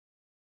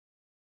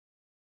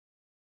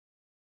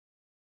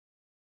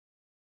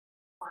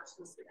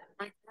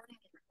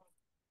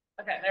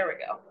Okay, there we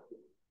go.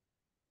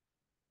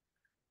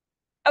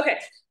 Okay,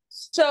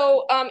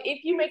 so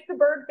if you make the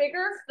bird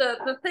bigger,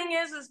 the thing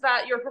is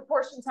that your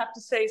proportions have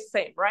to stay the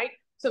same, right?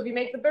 So if you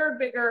make the bird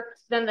bigger,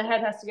 then the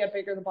head has to get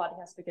bigger, the body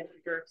has to get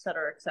bigger, et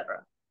cetera, et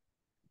cetera.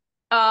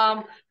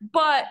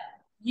 But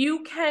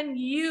you can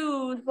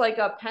use like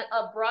a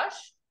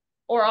brush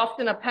or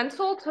often a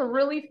pencil to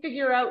really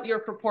figure out your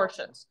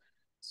proportions.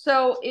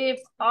 So if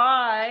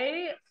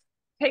I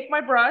take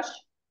my brush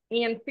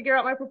and figure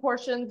out my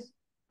proportions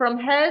from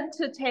head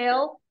to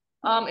tail,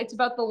 it's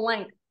about the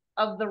length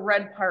of the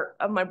red part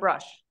of my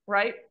brush,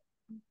 right?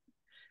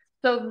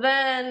 So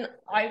then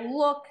I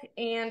look,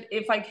 and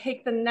if I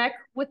take the neck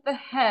with the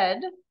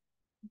head,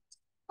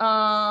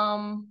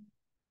 the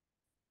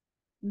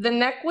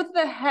neck with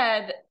the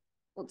head,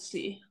 let's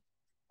see.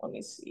 Let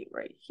me see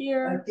right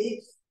here.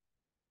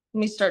 Let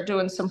me start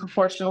doing some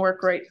proportion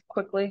work right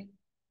quickly.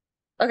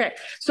 Okay,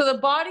 so the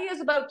body is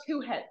about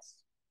 2 heads.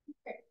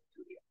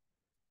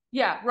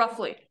 Yeah,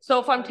 roughly. So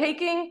if I'm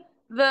taking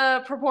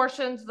the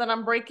proportions, then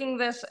I'm breaking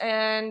this,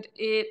 and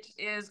it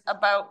is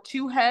about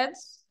 2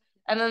 heads,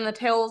 and then the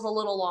tail is a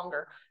little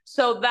longer.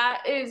 So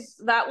that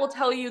will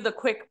tell you the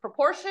quick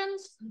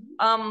proportions.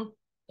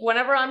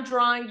 Whenever I'm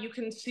drawing, you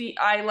can see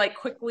I like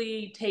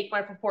quickly take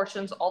my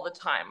proportions all the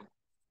time.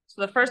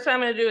 So the first thing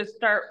I'm going to do is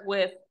start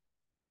with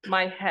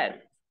my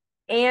head.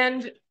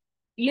 And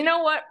you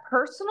know what?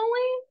 Personally,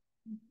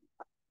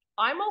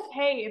 I'm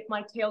okay if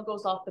my tail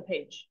goes off the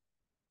page.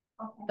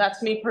 Okay.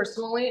 That's me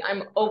personally.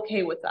 I'm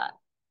okay with that.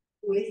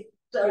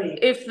 Sorry.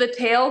 If the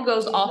tail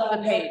goes off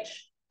the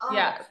page. Oh.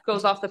 Yeah, it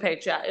goes off the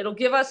page. Yeah, it'll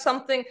give us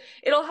something.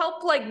 It'll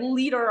help like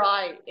lead our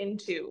eye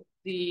into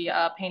the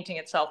painting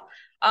itself.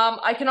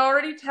 I can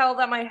already tell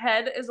that my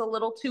head is a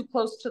little too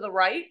close to the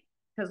right,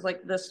 because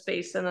like this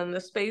space and then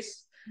this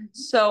space.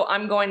 So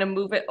I'm going to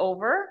move it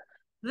over.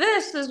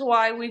 This is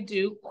why we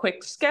do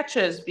quick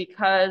sketches,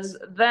 because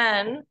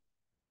then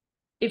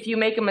if you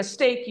make a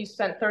mistake, you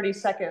spent 30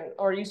 seconds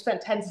or you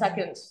spent 10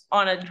 seconds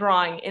on a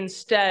drawing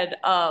instead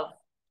of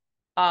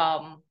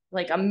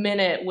like a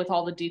minute with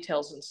all the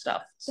details and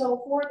stuff.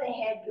 So for the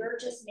head, you're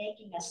just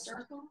making a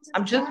circle to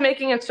I'm just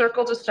making a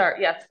circle to start,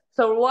 yes.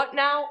 So what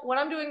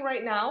I'm doing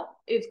right now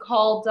is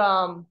called,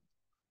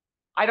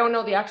 I don't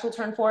know the actual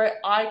term for it.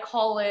 I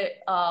call it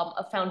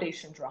a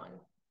foundation drawing.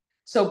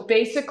 So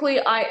basically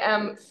I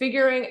am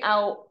figuring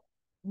out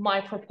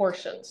my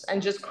proportions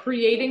and just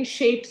creating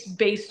shapes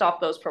based off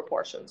those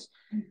proportions.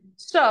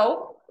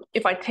 So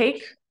if I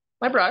take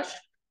my brush,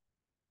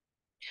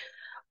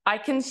 I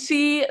can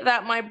see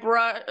that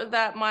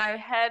my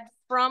head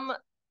from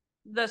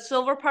the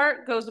silver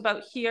part goes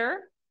about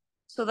here.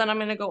 So then I'm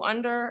going to go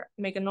under,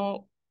 make a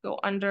note, go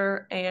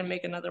under, and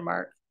make another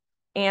mark.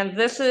 And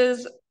this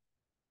is,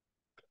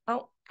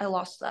 oh, I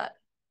lost that.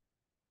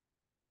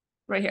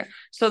 Right here.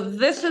 So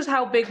this is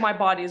how big my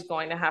body is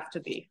going to have to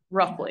be,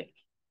 roughly.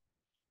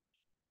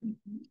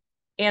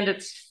 And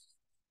it's,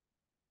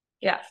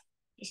 yeah,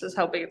 this is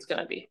how big it's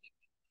going to be.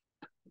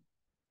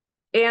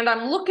 And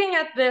I'm looking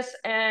at this,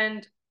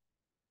 and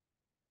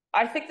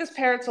I think this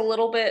parrot's a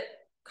little bit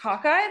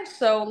cockeyed.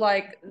 So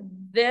like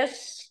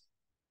this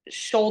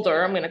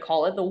shoulder, I'm going to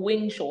call it the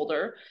wing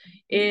shoulder,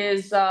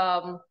 is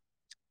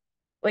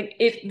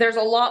like there's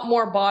a lot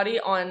more body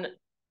on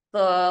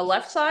the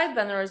left side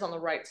than there is on the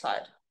right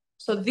side.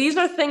 So these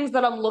are things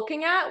that I'm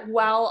looking at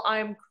while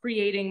I'm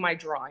creating my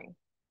drawing,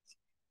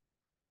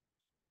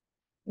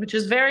 which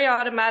is very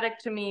automatic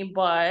to me,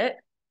 but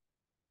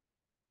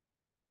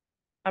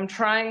I'm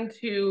trying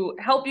to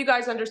help you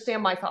guys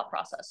understand my thought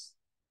process.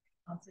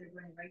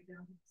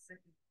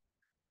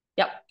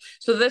 Yep.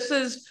 So this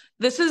is,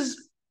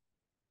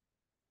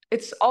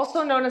 it's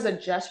also known as a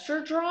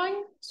gesture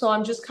drawing. So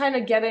I'm just kind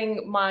of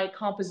getting my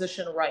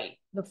composition right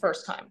the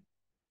first time,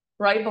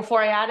 right?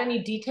 Before I add any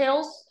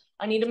details,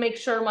 I need to make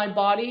sure my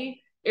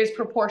body is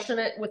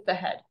proportionate with the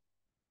head.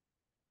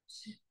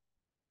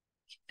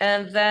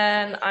 And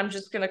then I'm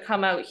just going to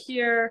come out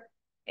here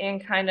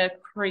and kind of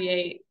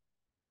create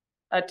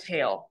a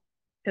tail,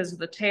 because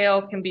the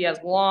tail can be as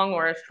long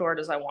or as short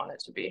as I want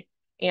it to be.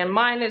 And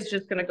mine is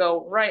just going to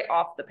go right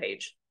off the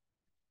page.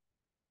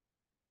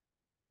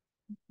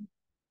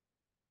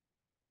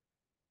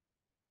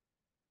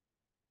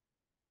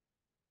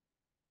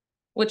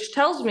 Which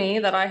tells me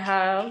that I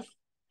have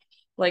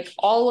like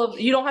all of,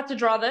 you don't have to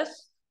draw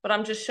this, but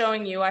I'm just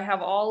showing you, I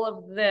have all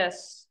of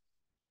this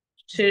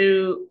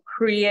to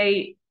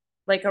create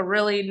like a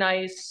really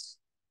nice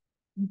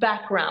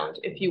background,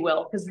 if you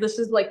will, because this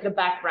is like the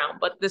background,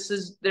 but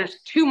there's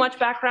too much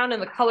background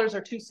and the colors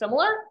are too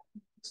similar.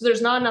 So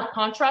there's not enough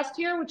contrast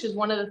here, which is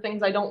one of the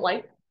things I don't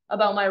like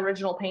about my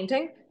original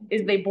painting,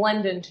 is they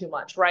blend in too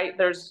much, right?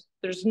 There's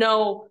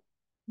no,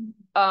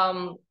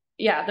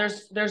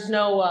 there's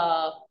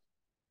no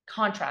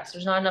contrast.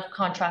 There's not enough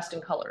contrast in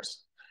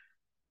colors.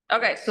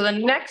 Okay, so the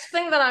next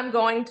thing that I'm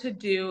going to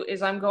do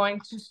is I'm going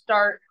to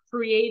start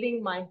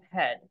creating my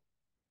head.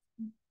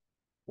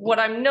 What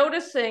I'm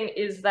noticing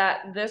is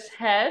that this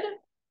head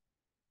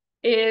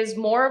is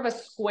more of a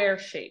square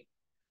shape.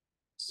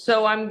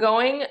 So I'm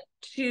going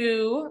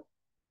to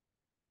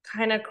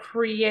kind of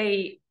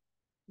create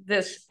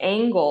this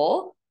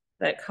angle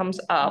that comes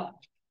up,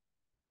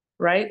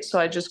 right? So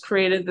I just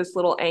created this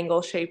little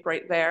angle shape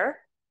right there.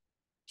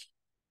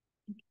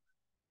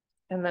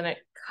 And then it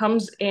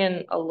comes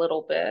in a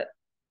little bit.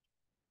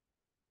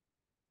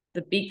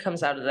 The beak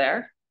comes out of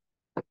there.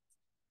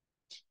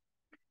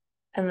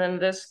 And then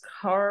this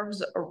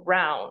carves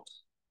around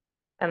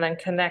and then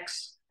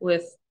connects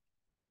with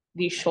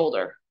the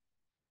shoulder.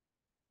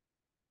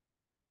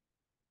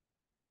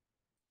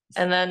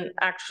 And then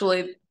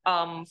actually,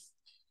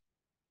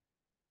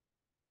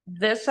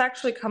 this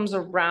actually comes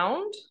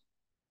around,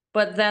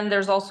 but then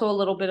there's also a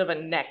little bit of a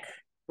neck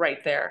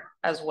right there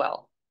as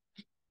well.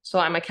 So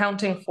I'm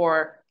accounting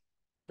for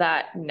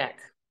that neck.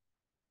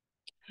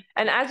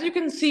 And as you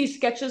can see,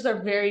 sketches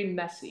are very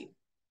messy,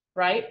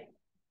 right?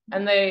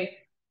 And they,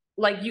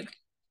 like,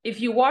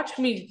 if you watch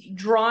me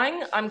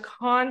drawing, I'm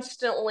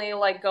constantly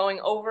like going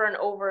over and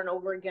over and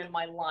over again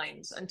my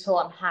lines until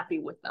I'm happy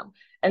with them.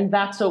 And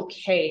that's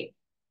okay.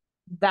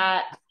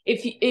 That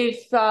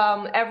if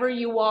ever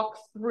you walk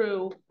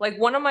through, like,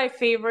 one of my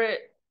favorite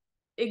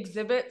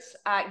exhibits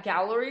at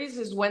galleries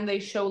is when they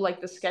show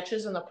like the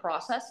sketches and the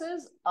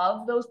processes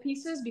of those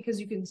pieces, because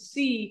you can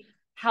see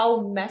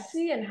how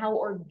messy and how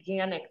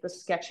organic the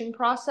sketching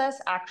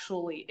process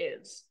actually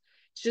is.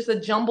 It's just a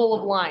jumble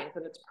of lines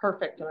and it's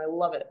perfect and I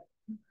love it.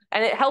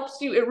 And it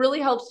helps you, it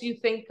really helps you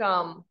think,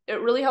 it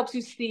really helps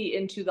you see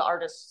into the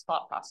artist's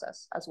thought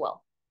process as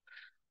well.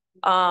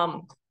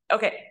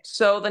 Okay,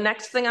 so the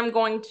next thing I'm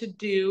going to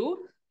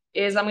do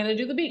is I'm going to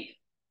do the beak.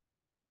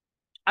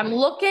 I'm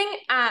looking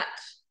at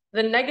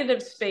the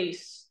negative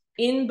space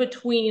in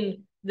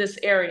between this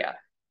area.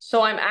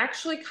 So I'm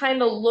actually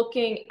kind of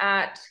looking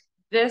at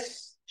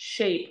this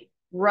shape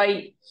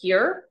right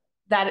here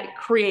that it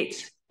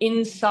creates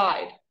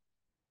inside.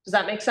 Does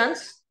that make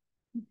sense?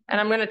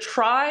 And I'm going to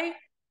try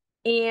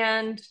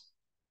and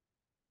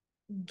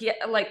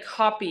get, like,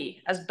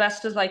 copy as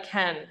best as I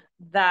can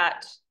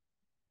that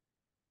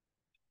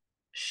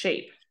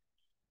shape.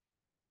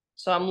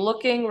 So I'm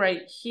looking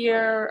right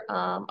here.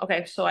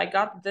 Okay, so I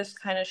got this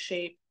kind of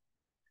shape.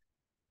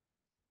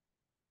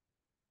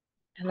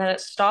 And then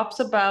it stops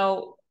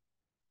about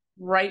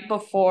right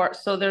before.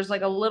 So there's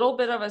like a little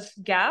bit of a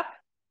gap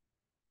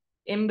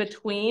in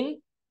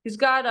between. He's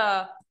got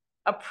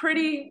a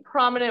pretty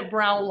prominent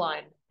brow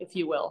line, if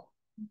you will.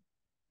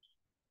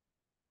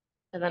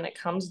 And then it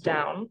comes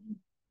down.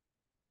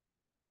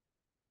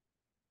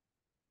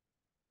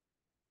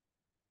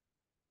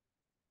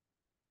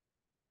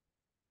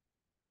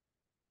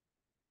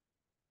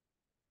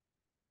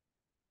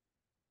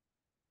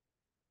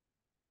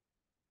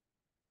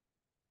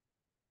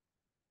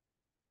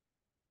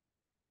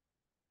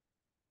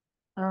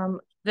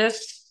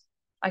 This,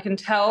 I can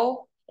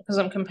tell because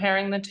I'm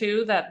comparing the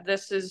two that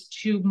this is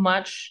too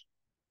much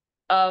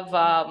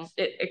of,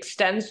 it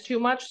extends too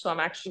much. So I'm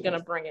actually going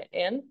to bring it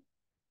in.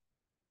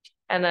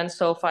 And then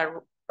so if I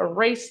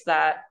erase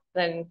that,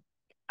 then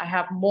I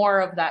have more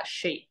of that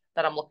shape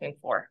that I'm looking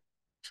for.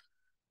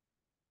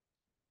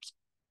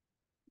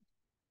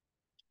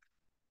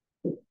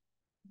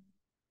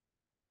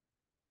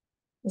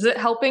 Is it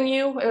helping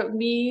you,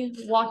 me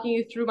walking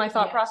you through my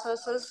thought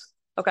processes?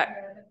 Okay.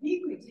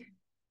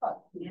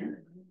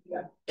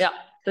 Yeah,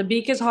 the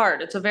beak is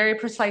hard. It's a very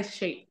precise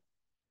shape.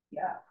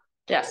 Yeah.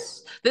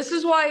 Yes. This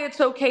is why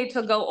it's okay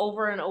to go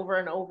over and over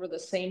and over the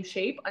same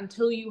shape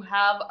until you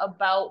have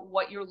about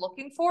what you're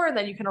looking for, and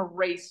then you can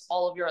erase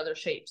all of your other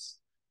shapes.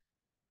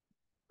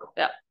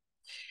 Yeah.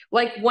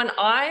 Like when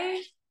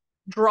I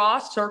draw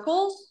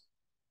circles,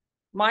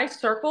 my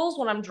circles,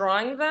 when I'm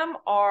drawing them,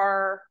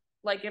 are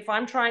like, if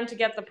I'm trying to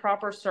get the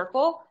proper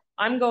circle,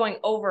 I'm going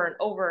over and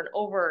over and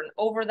over and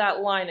over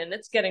that line, and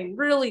it's getting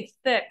really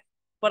thick,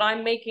 but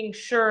I'm making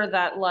sure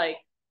that, like,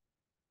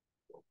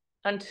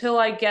 until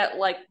I get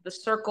like the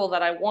circle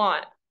that I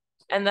want,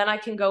 and then I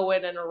can go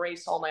in and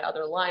erase all my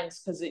other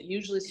lines, because it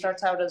usually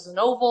starts out as an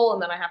oval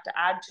and then I have to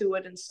add to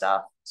it and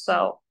stuff.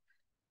 So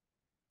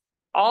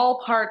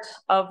all part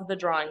of the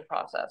drawing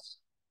process.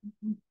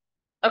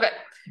 Okay,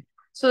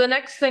 so the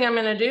next thing I'm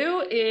going to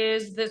do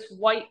is this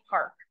white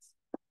part.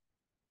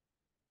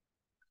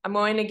 I'm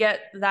going to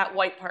get that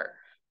white part.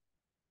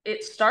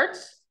 It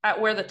starts at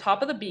where the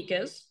top of the beak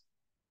is,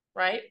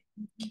 right?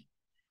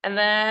 And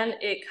then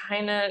it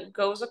kind of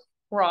goes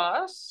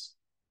across,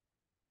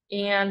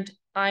 and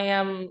I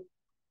am,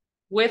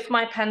 with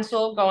my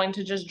pencil, going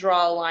to just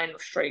draw a line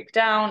straight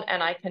down,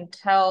 and I can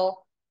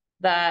tell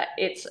that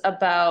it's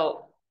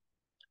about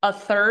a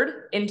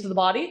third into the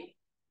body,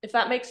 if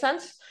that makes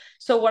sense.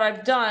 So what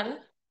I've done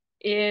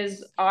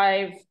is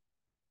I've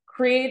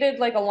created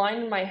like a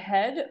line in my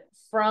head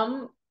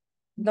from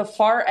the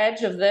far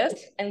edge of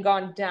this and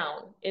gone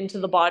down into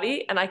the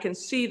body, and I can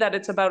see that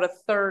it's about a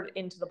third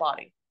into the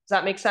body. Does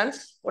that make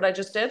sense, what I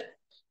just did?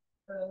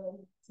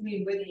 You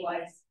mean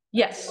width-wise?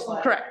 Yes,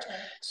 correct.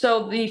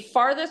 So the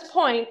farthest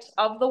point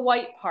of the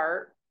white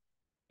part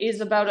is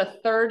about a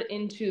third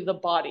into the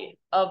body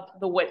of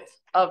the width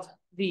of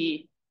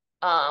the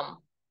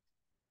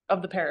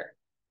parrot.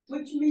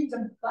 Which means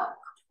the back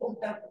of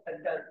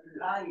the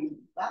line,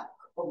 back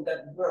of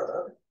the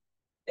bird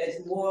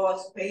is more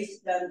space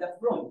than the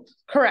front.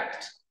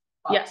 Correct.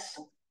 Yes,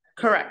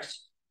 correct.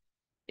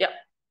 Yep.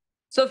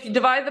 So if you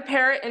divide the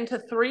parrot into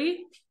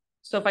 3,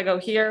 so if I go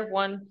here,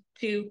 1,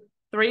 2,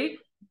 3,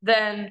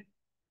 then,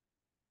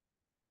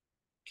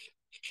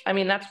 I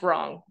mean, that's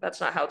wrong.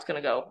 That's not how it's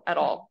going to go at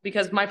all,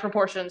 because my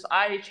proportions,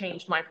 I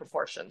changed my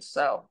proportions.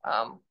 So,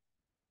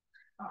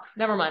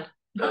 never mind.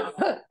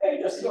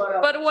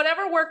 But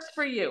whatever works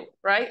for you,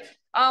 right?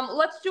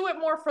 Let's do it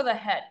more for the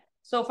head.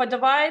 So if I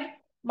divide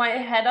my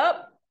head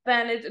up,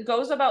 then it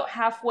goes about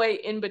halfway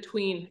in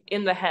between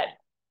in the head.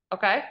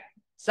 Okay?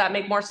 Does that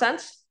make more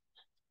sense?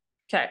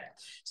 Okay.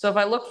 So if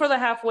I look for the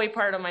halfway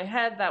part of my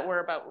head, that we're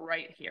about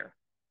right here.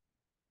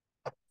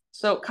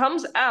 So it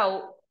comes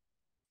out,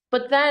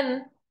 but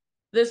then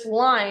this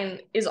line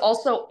is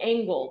also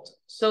angled.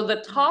 So the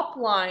top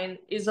line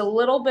is a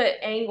little bit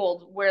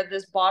angled where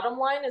this bottom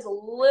line is a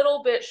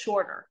little bit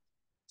shorter.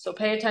 So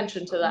pay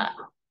attention to that,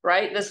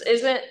 right?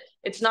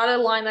 It's not a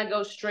line that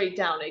goes straight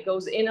down. It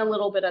goes in a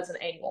little bit as an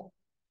angle.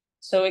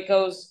 So it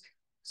goes,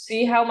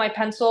 see how my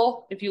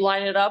pencil, if you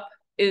line it up,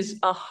 is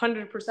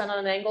 100% on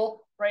an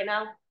angle right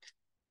now?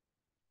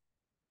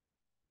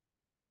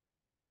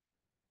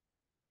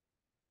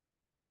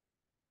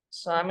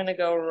 So I'm gonna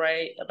go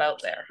right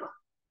about there.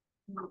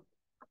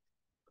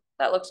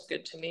 That looks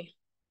good to me.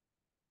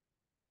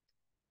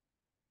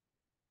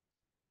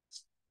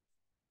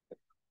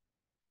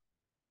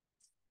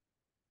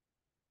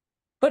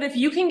 But if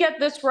you can get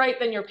this right,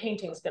 then your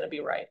painting's gonna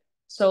be right.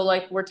 So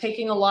like we're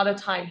taking a lot of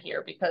time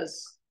here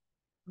because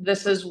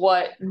this is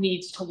what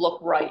needs to look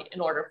right in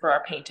order for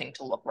our painting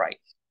to look right.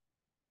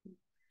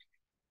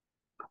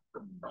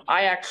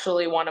 I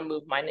actually want to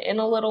move mine in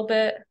a little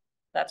bit.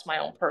 That's my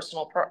own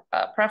personal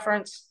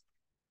preference.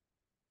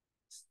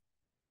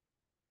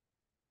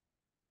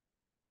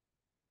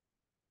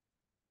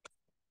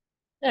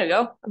 There you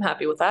go. I'm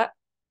happy with that.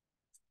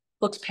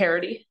 Looks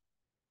parroty.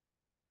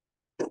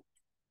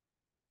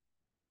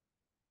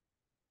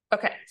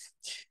 Okay.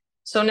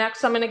 So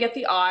next I'm going to get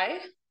the eye.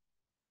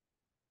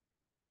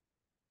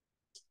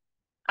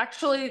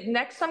 Actually,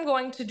 next I'm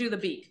going to do the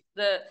beak.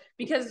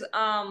 Because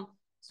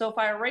so if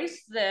I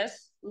erase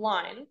this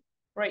line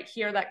right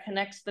here that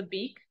connects the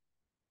beak,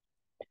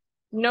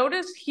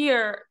 notice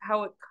here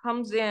how it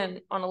comes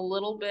in on a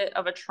little bit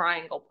of a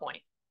triangle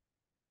point.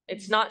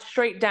 It's not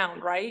straight down,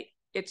 right?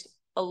 It's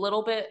a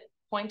little bit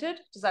pointed.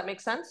 Does that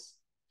make sense?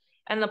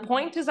 And the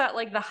point is at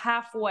like the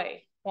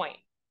halfway point.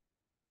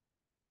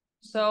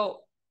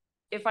 So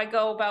if I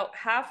go about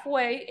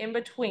halfway in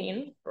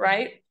between,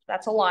 right?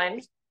 That's a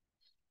line.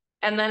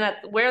 And then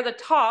at where the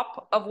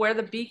top of where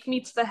the beak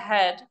meets the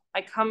head,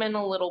 I come in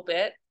a little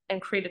bit and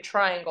create a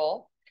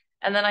triangle.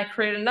 And then I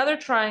create another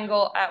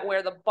triangle at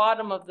where the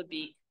bottom of the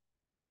beak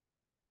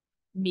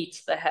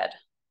meets the head.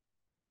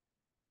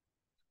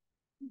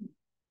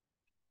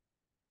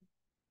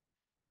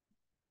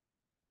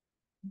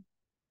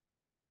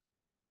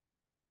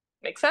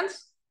 Make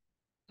sense?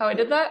 How I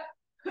did that?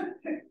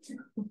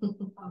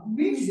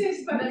 Makes sense,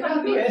 but I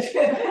can't do it.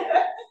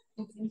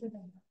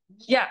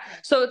 Yeah,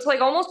 so it's like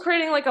almost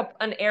creating like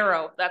an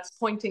arrow that's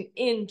pointing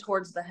in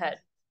towards the head.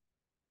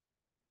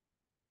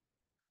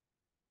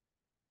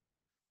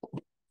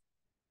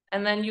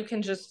 And then you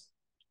can just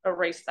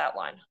erase that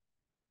line.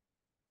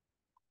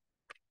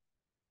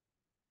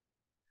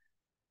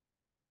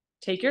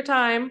 Take your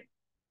time,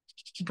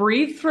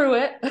 breathe through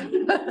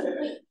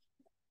it.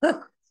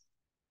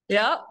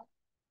 Yeah.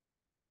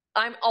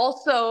 I'm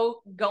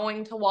also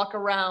going to walk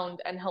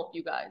around and help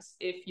you guys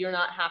if you're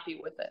not happy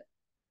with it.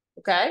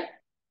 Okay?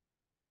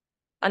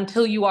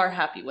 Until you are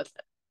happy with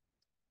it.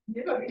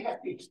 You're gonna be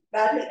happy.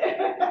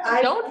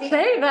 Don't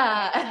say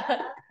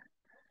that.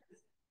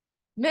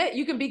 Mitt,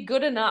 you can be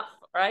good enough,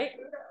 right?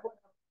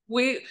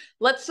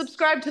 Let's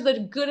subscribe to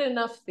the good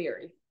enough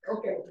theory.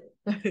 Okay.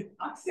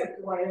 Accept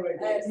whatever it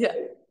is. Yeah.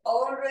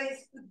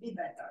 Always could be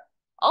better.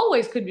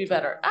 Always could be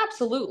better.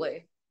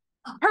 Absolutely.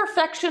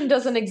 Perfection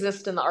doesn't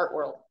exist in the art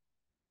world.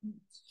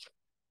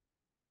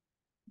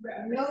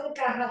 Nunca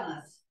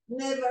jamás.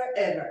 Never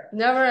ever.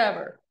 Never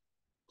ever.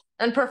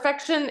 And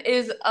perfection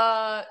is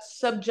a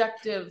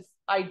subjective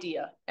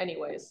idea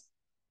anyways.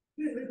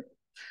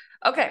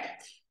 Okay,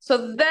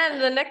 so then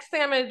the next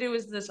thing I'm going to do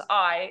is this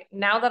eye.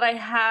 Now that I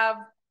have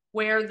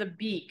where the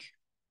beak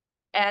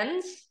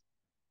ends.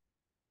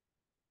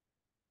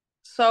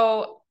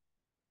 So,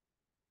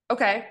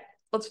 okay,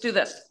 let's do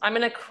this. I'm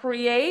going to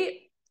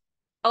create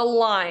a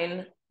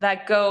line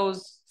that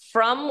goes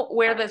from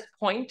where this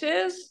point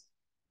is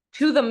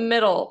to the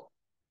middle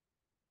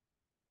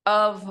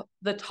of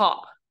the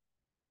top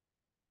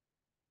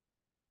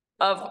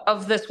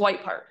of this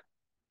white part,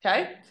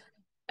 okay?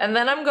 And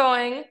then I'm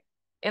going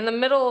in the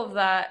middle of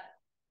that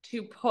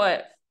to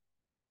put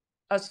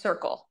a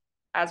circle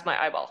as my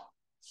eyeball.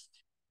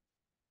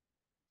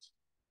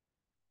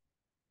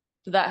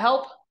 Did that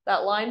help,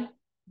 that line?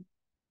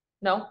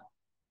 No?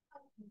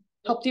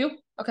 Helped you?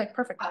 Okay,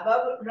 perfect.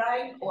 Above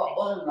line or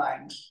on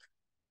line?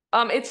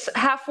 It's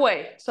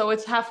halfway, so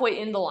it's halfway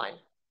in the line.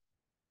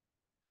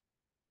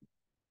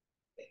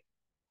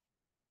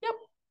 Yep.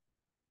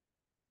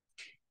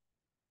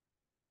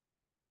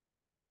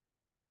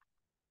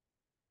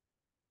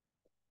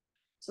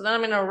 So then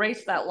I'm going to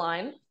erase that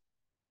line.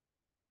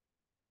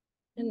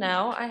 And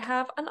now I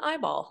have an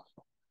eyeball.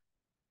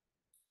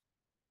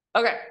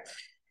 Okay,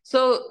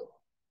 so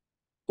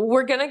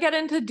we're going to get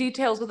into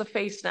details of the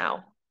face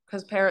now,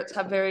 because parrots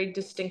have very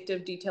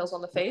distinctive details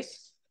on the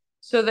face.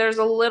 So there's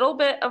a little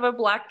bit of a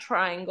black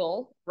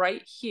triangle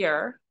right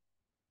here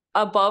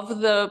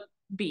above the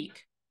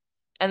beak.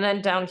 And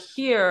then down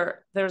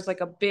here, there's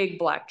like a big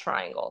black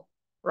triangle,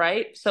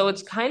 right? So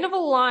it's kind of a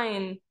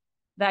line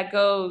that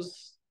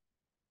goes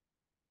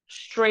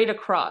straight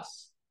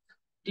across.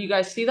 Do you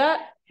guys see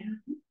that?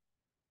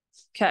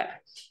 Okay.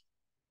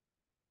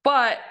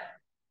 But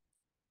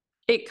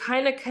it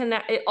kind of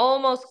it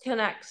almost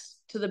connects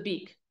to the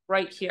beak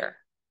right here.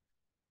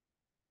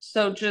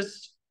 So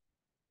just,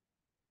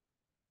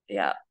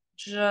 yeah,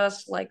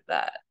 just like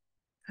that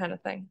kind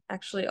of thing.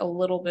 Actually, a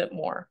little bit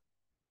more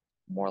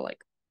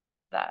like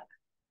that.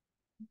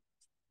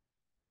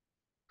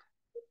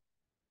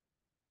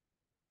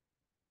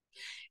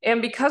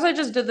 And because I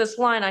just did this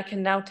line, I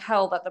can now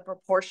tell that the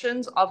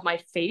proportions of my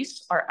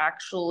face are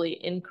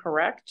actually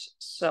incorrect.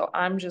 So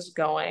I'm just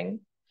going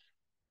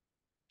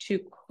to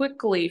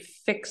quickly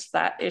fix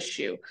that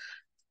issue,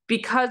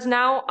 because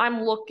now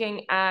I'm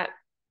looking at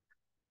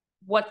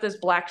what this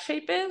black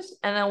shape is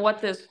and then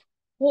what this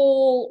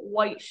whole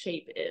white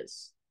shape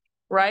is,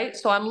 right?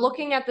 So I'm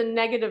looking at the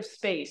negative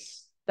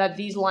space that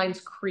these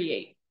lines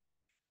create.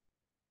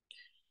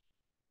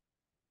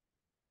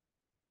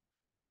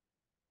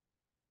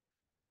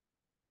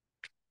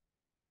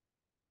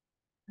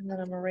 And then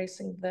I'm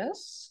erasing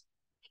this.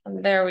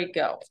 And there we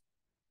go.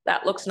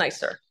 That looks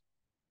nicer.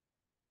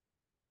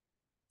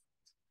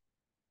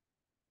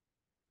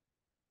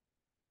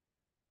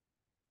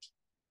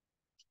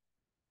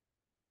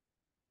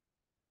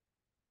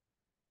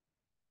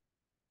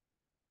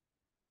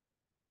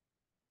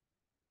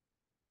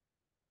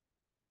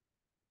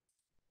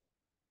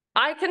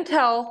 I can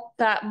tell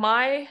that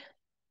my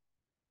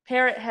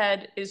parrot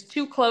head is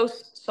too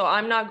close, so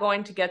I'm not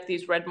going to get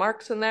these red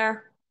marks in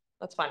there.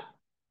 That's fine.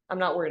 I'm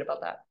not worried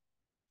about that.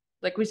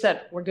 Like we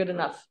said, we're good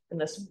enough in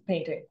this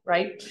painting,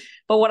 right?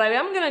 But what I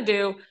am going to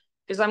do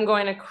is I'm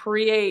going to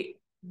create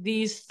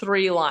these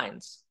 3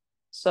 lines.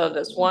 So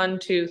this 1,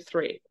 2,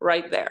 3,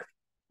 right there.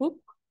 Because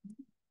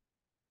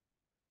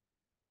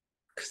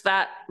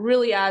that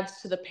really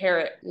adds to the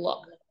parrot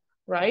look,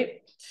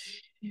 right?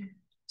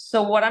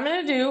 So what I'm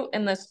going to do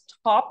in this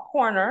top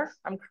corner,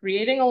 I'm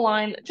creating a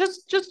line,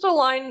 just a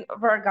line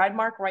for a guide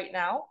mark right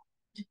now.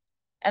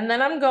 And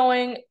then I'm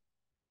going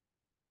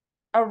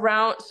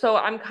around, so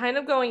I'm kind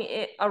of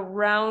going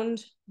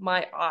around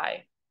my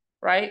eye,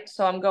 right?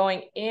 So I'm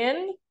going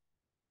in,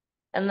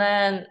 and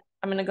then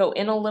I'm going to go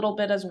in a little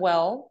bit as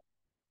well.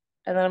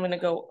 And then I'm going to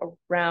go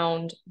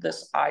around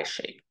this eye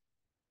shape.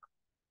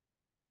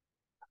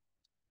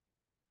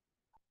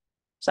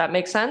 Does that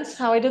make sense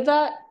how I did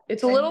that?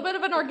 It's a little bit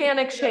of an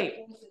organic shape.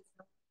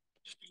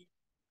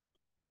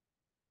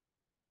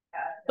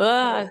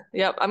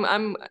 Yep,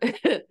 I'm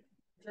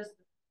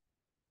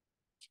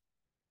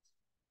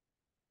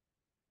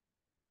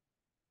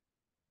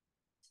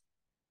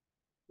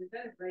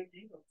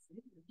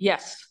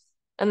Yes.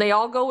 And they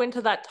all go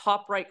into that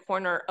top right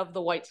corner of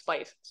the white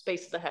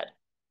space of the head.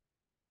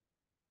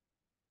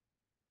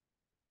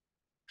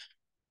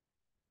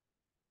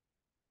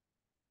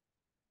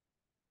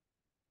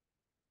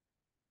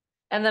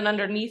 And then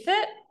underneath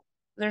it,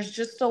 there's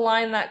just a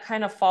line that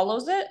kind of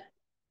follows it.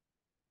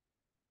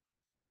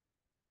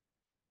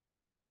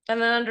 And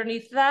then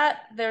underneath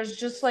that, there's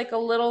just like a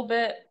little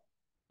bit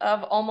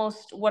of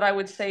almost what I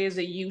would say is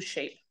a U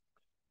shape.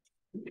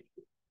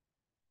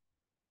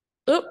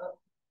 Oop,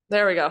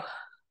 there we go.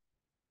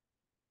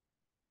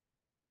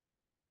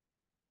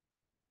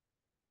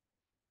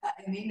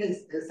 I mean,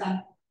 there's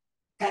some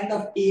kind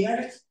of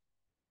ears.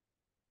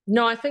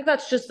 No, I think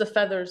that's just the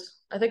feathers.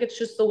 I think it's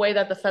just the way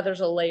that the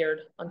feathers are layered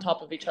on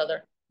top of each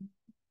other.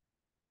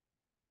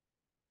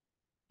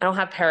 I don't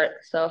have parrot,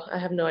 so I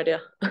have no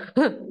idea.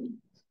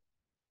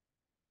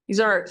 These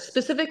are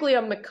specifically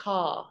a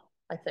macaw,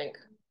 I think.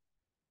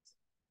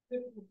 I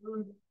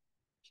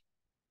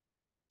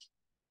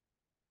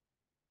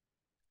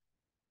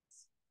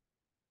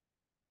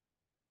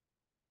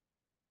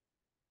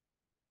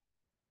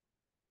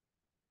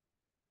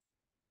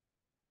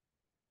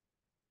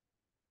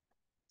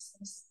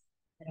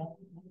don't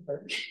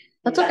remember.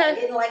 That's okay. I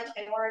didn't like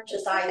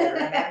oranges either,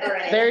 remember?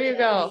 There you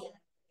go.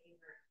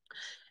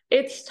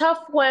 It's tough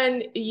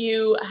when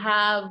you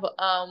have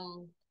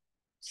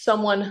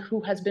someone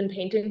who has been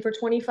painting for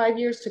 25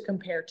 years to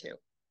compare to,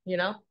 you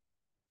know?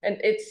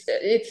 And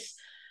it's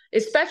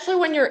especially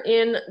when you're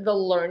in the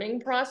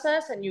learning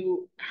process and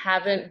you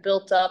haven't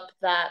built up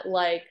that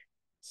like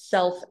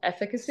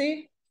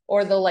self-efficacy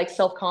or the like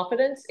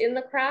self-confidence in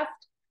the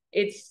craft,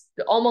 it's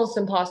almost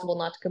impossible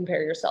not to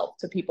compare yourself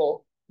to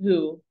people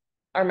who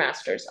are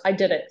masters. I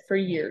did it for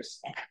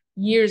years.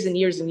 years and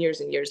years and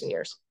years and years and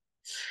years.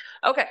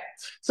 Okay,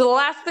 so the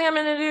last thing I'm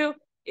gonna do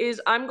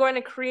is I'm going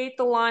to create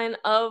the line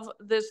of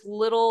this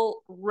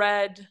little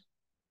red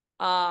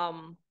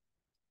line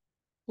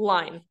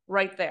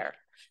right there.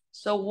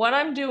 So what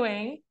I'm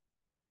doing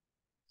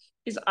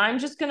is I'm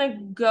just gonna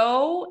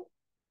go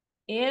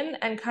in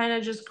and kind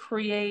of just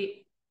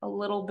create a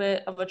little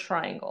bit of a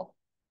triangle.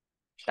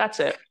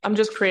 That's it. I'm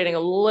just creating a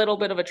little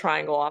bit of a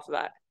triangle off of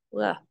that.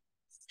 Ugh.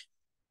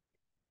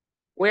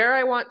 Where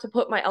I want to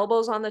put my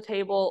elbows on the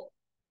table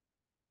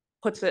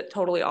puts it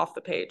totally off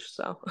the page,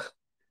 so.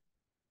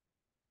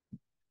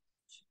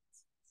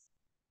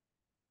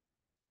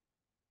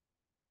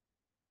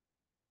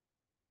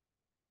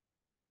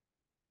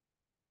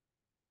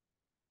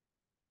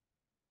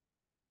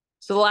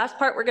 So the last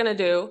part we're gonna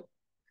do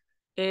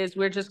is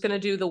we're just gonna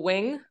do the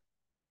wing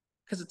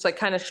because it's like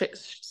kind of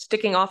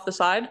sticking off the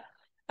side.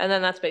 And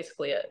then that's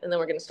basically it. And then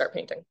we're gonna start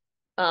painting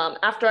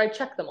after I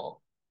check them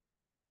all.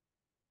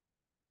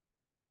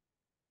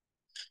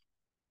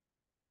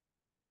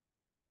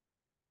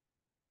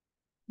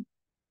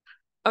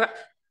 Okay,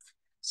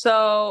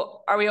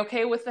 so are we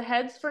okay with the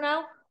heads for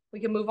now? We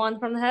can move on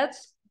from the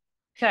heads?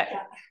 Okay.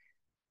 Yeah.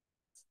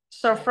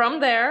 So from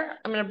there,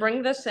 I'm gonna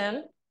bring this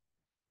in.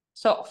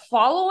 So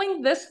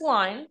following this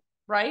line,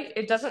 right?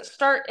 It doesn't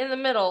start in the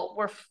middle.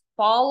 We're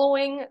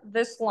following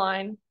this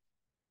line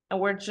and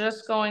we're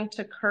just going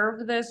to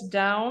curve this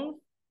down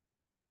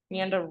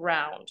and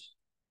around.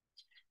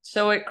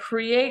 So it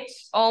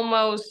creates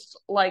almost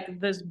like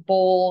this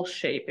bowl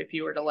shape if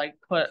you were to like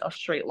put a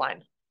straight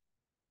line.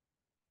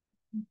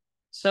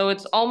 So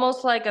it's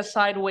almost like a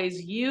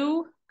sideways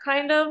U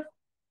kind of,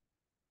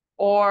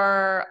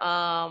 or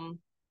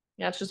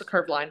yeah, it's just a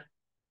curved line.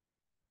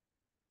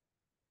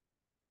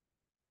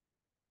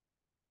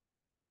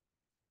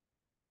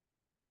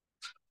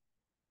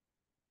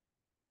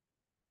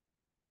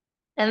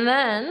 And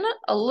then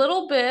a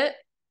little bit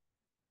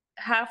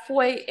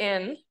halfway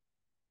in,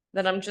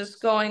 then I'm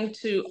just going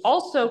to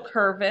also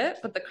curve it,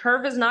 but the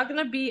curve is not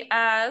going to be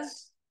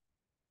as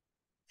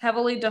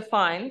heavily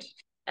defined.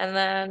 And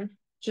then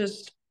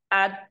just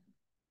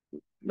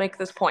make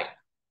this point.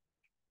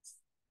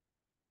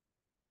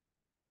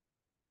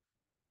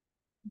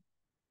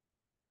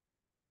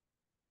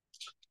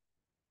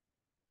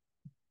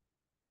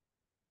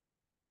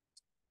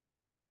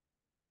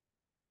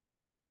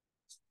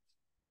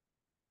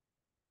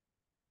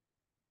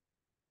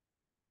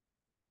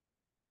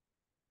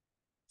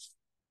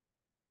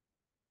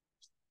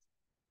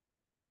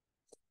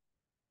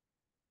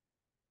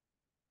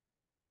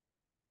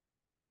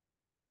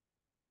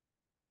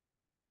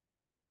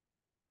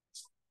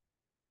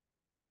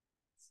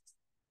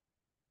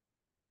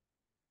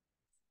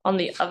 On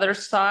the other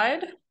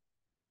side,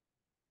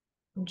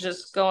 I'm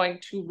just going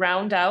to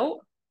round out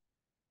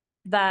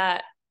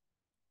that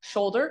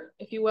shoulder,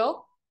 if you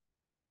will.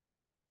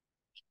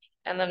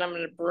 And then I'm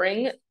going to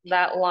bring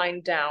that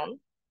line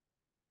down.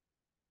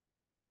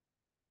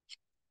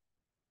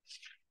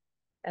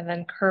 And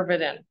then curve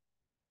it in.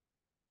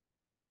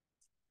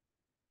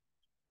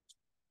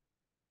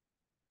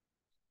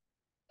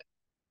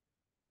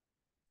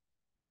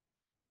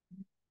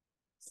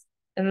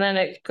 And then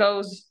it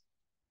goes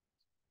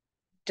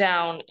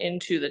down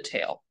into the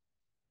tail.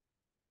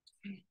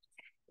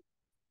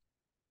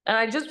 And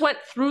I just went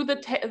through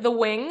the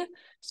wing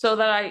so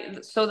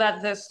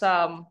that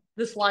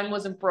this line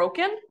wasn't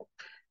broken.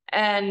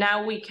 And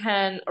now we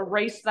can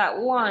erase that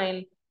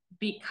line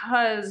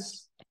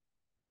because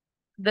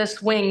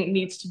this wing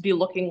needs to be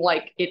looking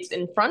like it's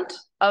in front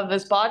of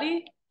this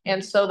body.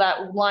 And so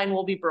that line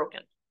will be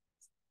broken.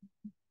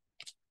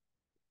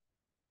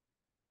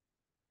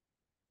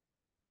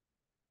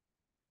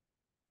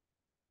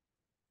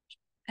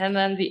 And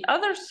then the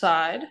other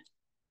side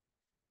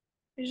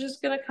is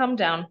just gonna come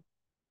down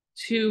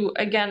to,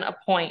 again, a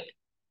point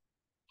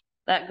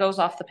that goes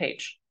off the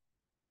page.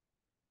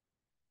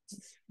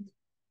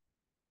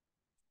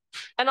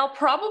 And I'll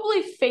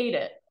probably fade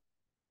it.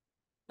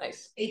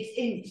 Nice. It's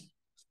in.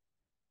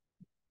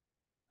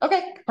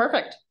 Okay,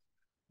 perfect.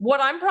 What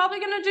I'm probably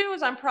gonna do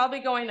is I'm probably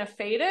going to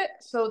fade it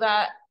so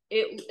that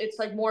it's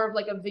like more of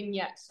like a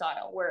vignette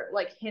style where it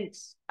like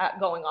hints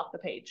at going off the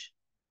page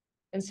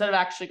instead of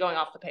actually going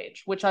off the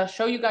page, which I'll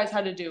show you guys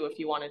how to do if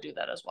you want to do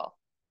that as well.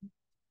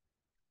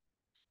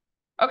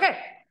 Okay,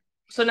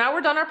 so now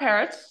we're done our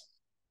parrots.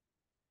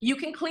 You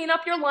can clean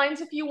up your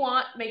lines if you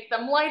want, make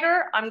them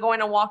lighter. I'm going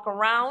to walk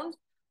around.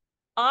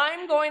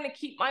 I'm going to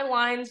keep my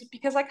lines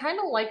because I kind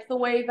of like the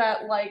way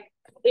that like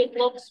it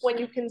looks when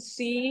you can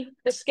see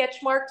the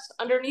sketch marks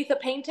underneath a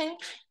painting.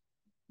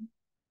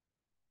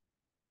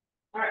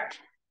 All right,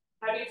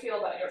 how do you feel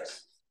about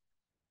yours?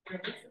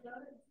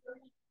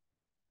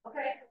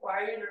 Okay, why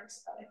are you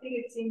nervous about it? I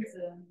think it seems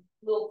a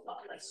Little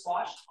like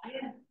squashed?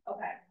 yeah.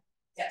 Okay,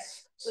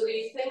 yes. So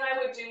the thing I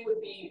would do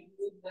would be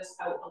move this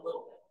out a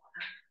little bit more.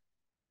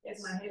 Yes.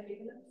 Is my head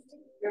big enough?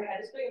 Your head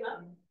is big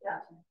enough? Yeah.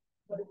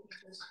 What if you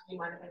just, do you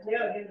mind if I take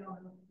Yeah, it? you know.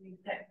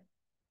 Okay.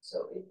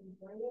 So if you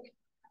bring it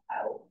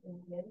out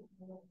and in a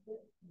little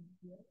bit and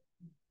here.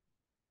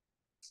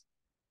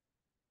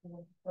 And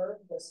then curve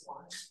this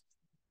one.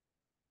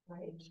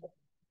 Right.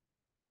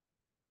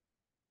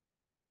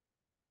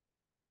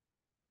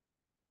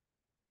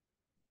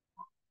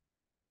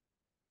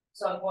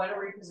 So I'm going to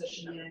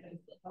reposition it.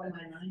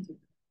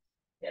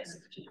 Yes.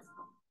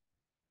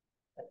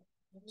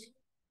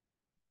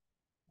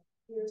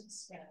 Here's the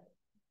scan.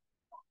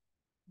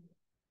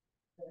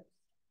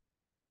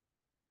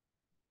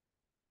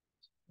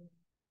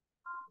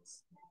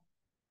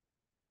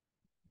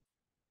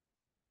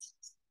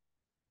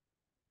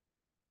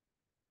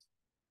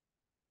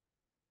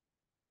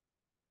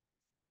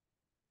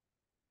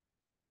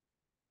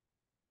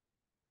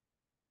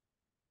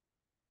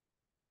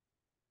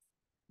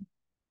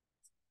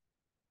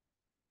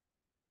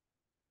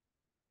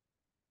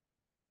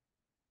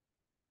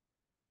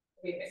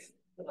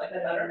 Like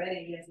that better.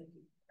 It's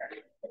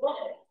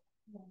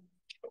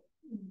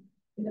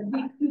a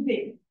bit too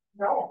big.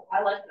 No,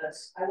 I like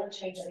this. I wouldn't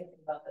change anything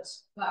about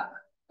this.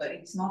 But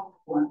it's not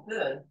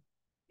 1/3.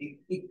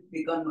 It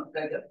become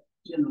like a,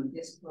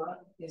 this part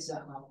is a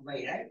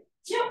halfway, right?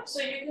 Yeah,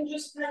 so you can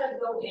just kind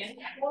of go in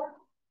more.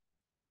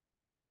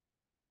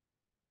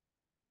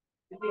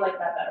 If you like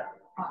that better.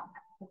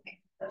 Okay.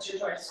 That's your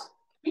choice.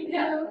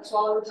 Yeah, that's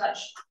all I would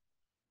touch.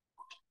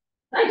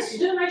 Nice, you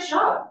did a nice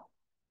job.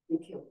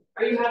 Thank you.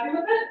 Are you happy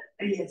with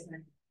it? Yes,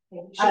 ma'am.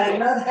 I'm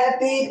not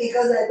happy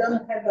because I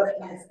don't have a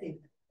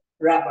plastic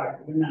rubber,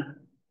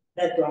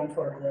 that one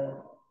for the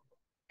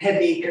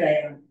heavy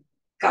crayon.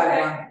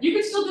 Okay, you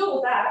can still do it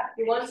with that.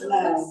 You want to do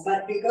No, this?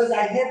 but because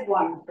I have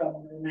one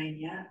from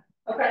Romania.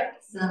 Okay.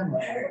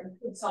 Somewhere.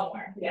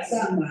 Somewhere, yes.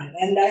 Somewhere,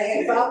 and I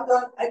have found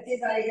one, I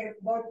think I have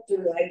bought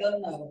two, I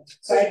don't know.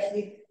 So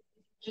I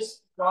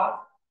just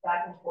rock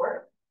back and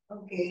forth.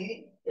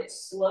 okay. It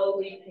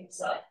slowly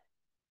picks up.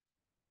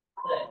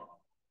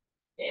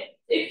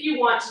 If you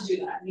want to do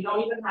that, you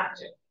don't even have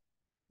to.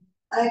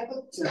 I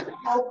put two.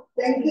 Oh,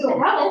 thank you.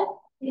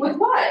 Help with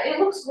what? It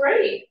looks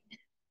great.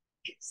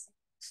 It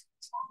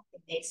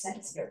makes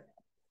sense here.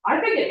 I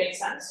think it makes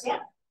sense. Yeah.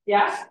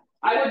 Yeah.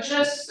 I would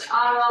just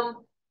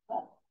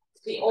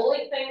the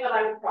only thing that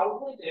I would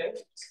probably do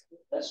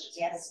is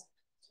Yes.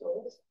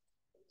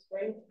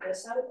 bring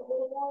this out a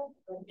little more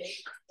and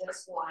make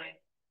this line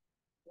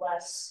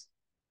less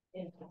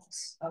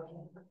intense.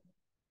 Okay.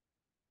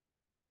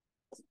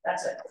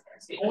 That's it.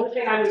 That's the only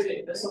thing I would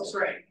do. This looks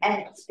great.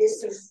 And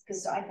this is,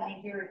 because I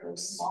find here it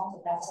goes small,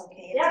 but that's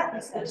okay. Yeah,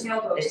 the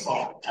tail goes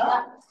small.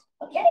 Oh,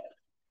 okay.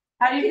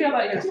 How do you feel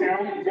about your tail?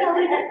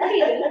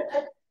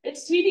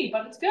 It's teeny,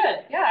 but it's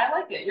good. Yeah, I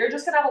like it. You're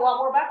just gonna have a lot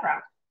more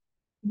background.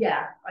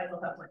 Yeah, I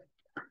will have one.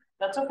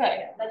 That's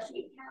okay. That's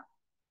sweet.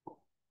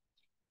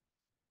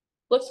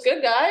 Looks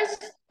good, guys.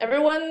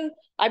 Everyone,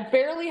 I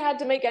barely had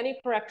to make any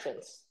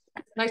corrections.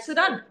 Nicely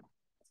done.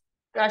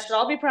 You guys should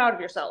all be proud of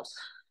yourselves.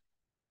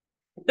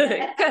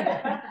 Good.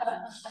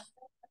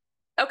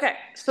 Okay,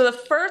 so the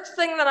first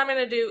thing that I'm going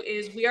to do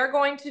is we are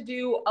going to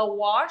do a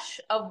wash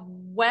of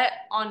wet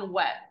on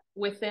wet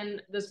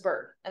within this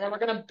bird, and then we're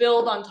going to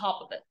build on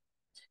top of it.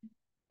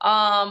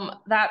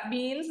 That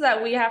means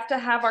that we have to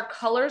have our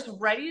colors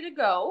ready to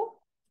go.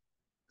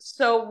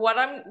 So what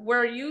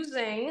we're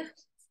using,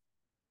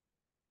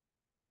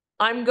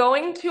 I'm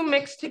going to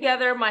mix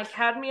together my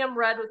cadmium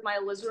red with my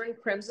alizarin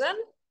crimson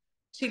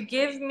to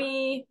give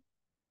me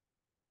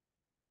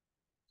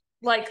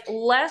like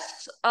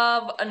less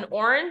of an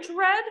orange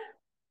red,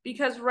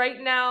 because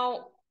right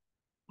now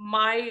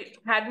my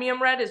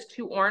cadmium red is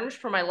too orange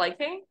for my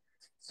liking.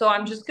 So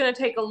I'm just gonna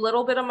take a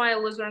little bit of my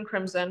alizarin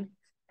crimson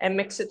and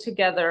mix it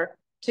together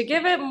to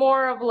give it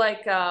more of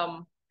like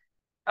a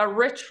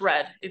rich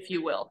red, if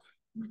you will.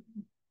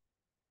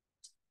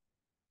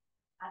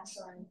 I'm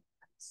sorry.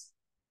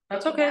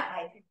 That's okay.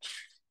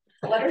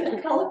 What are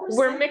the colors?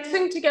 We're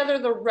mixing together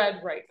the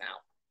red right now.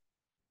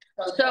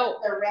 So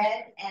the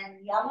red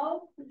and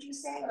yellow, would you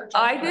say? Or just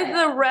I did red?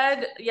 the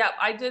red, yeah,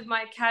 I did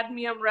my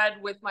cadmium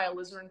red with my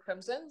alizarin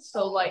crimson.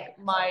 So Okay. like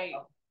my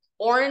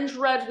orange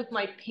red with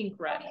my pink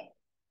red. Okay.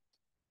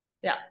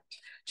 Yeah,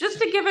 just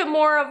to give it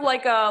more of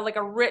like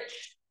a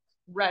rich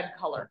red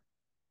color.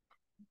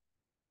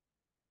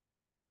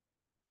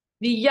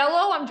 The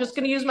yellow, I'm just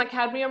gonna use my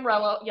cadmium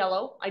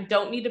yellow. I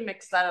don't need to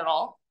mix that at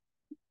all.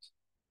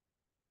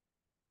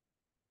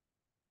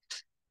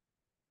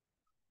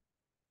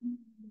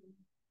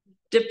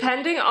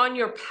 Depending on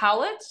your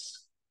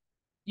palettes,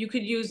 you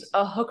could use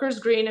a hooker's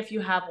green if you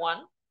have one.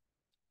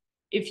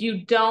 If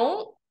you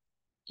don't,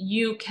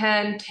 you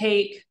can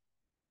take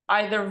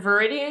either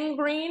Viridian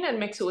green and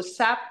mix it with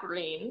sap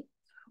green,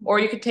 or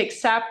you could take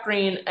sap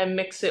green and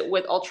mix it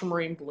with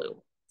ultramarine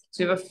blue.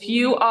 So you have a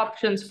few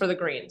options for the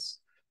greens.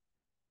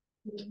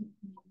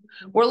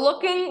 We're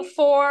looking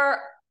for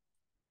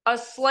a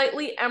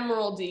slightly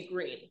emeraldy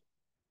green.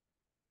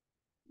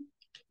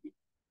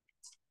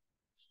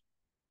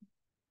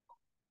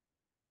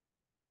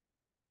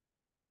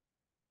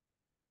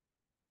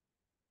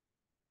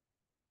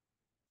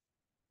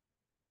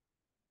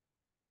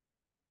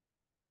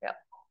 Yep.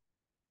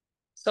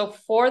 So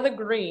for the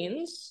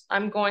greens,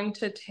 I'm going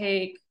to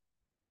take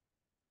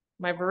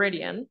my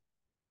Viridian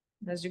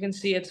As you can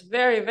see, it's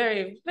very,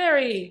 very,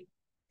 very,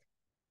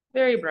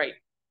 very bright.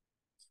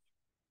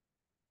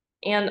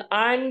 And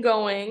I'm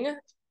going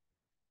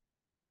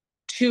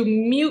to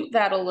mute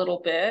that a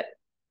little bit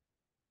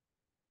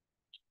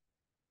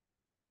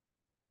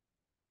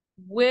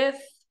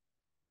with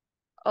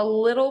a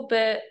little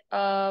bit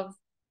of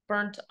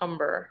burnt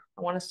umber.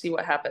 I want to see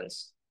what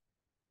happens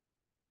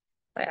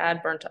if I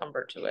add burnt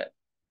umber to it.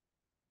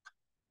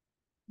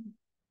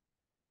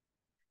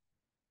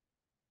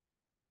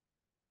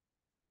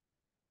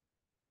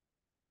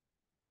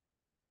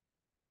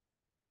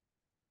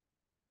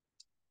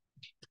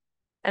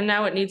 And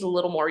now it needs a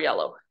little more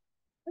yellow.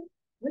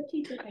 What do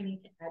you think I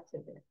need to add to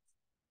this?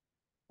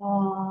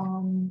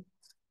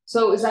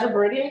 So is that a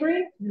Viridian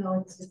green?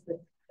 No, it's just the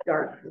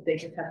dark, they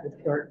just have the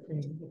dark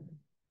green.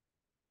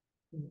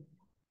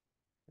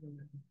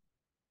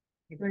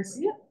 Can I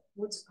see it?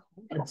 What's it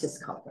called? It's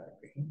just called dark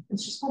green.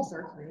 It's just called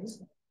dark green.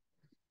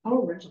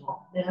 How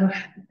original. Yeah,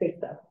 I think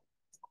so.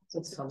 So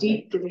it's called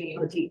Deep green.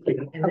 Oh, deep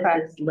green. And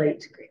Okay. this is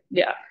light green.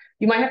 Yeah.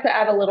 You might have to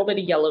add a little bit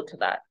of yellow to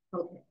that.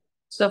 Okay.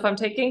 So if I'm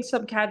taking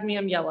some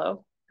cadmium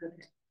yellow,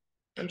 Okay.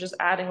 I'm just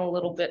adding a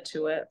little bit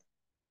to it.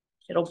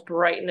 It'll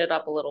brighten it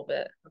up a little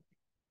bit.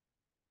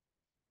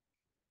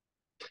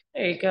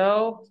 There you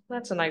go.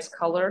 That's a nice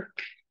color.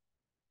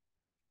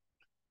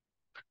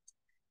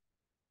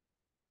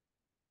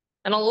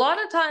 And a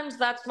lot of times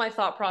that's my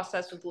thought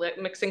process with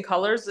mixing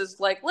colors is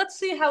like, let's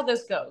see how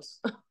this goes.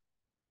 Did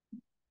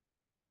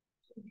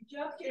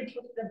you actually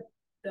put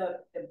the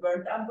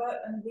burnt umber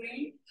and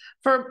green?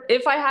 For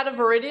if I had a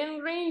Viridian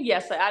green,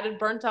 yes, I added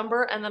burnt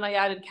umber and then I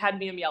added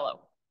cadmium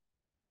yellow.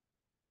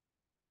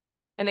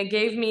 And it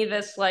gave me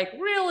this like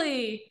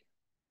really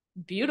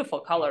beautiful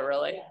color,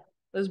 really. Yeah.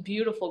 This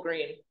beautiful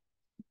green.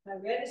 My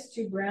red is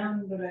too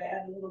brown, but I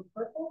add a little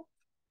purple.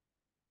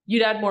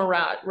 You'd add more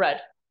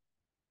red.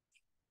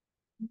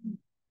 And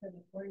the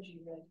orangey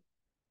red.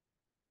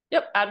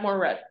 Yep, add more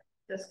red.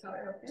 This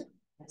color, okay?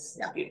 Yes.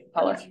 Yeah, beautiful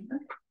color.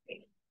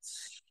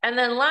 And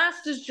then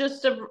last is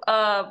just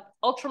a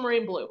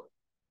ultramarine blue.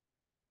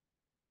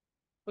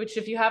 Which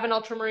if you have an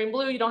ultramarine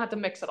blue, you don't have to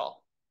mix it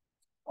all.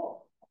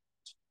 Oh.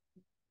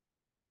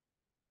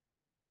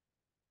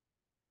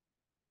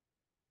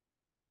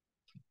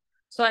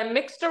 So I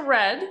mixed a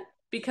red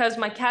because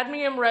my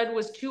cadmium red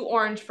was too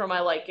orange for my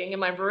liking, and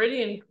my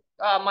Viridian,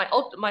 my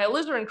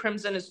alizarin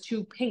crimson is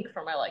too pink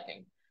for my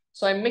liking.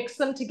 So I mixed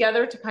them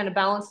together to kind of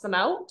balance them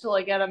out till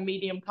I get a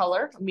medium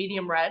color, a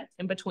medium red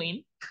in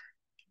between.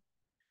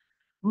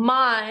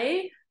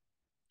 My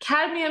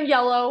cadmium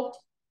yellow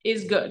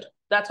is good.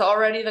 That's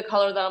already the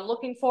color that I'm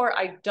looking for.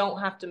 I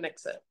don't have to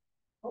mix it.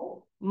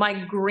 Oh. My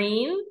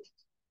green,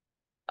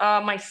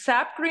 my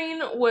sap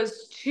green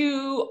was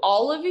too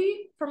olivey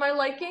for my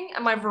liking,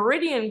 and my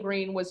Viridian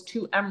green was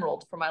too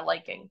emerald for my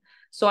liking.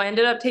 So I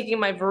ended up taking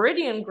my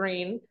Viridian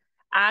green,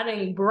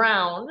 adding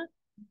brown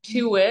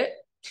to it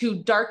to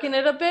darken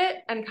it a bit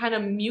and kind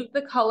of mute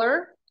the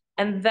color.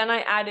 And then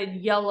I added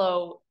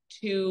yellow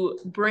to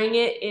bring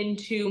it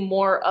into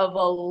more of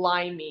a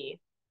limey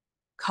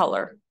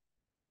color.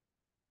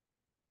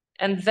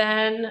 And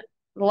then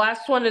the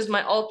last one is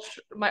my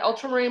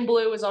ultramarine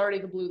blue is already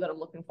the blue that I'm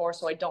looking for,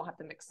 so I don't have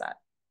to mix that.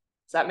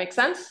 Does that make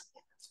sense?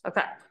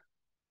 Okay.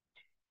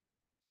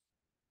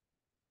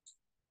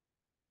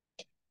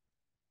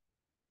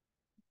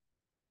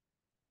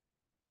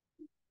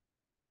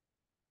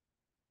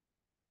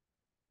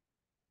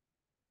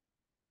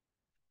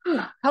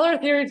 Color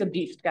theory is a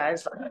beast,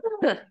 guys.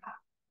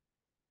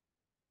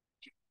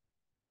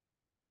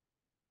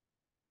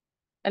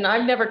 And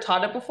I've never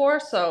taught it before,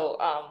 so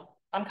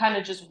I'm kind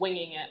of just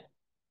winging it.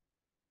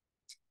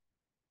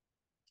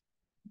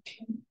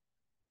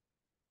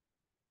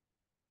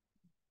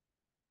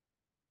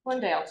 One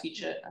day I'll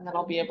teach it, and then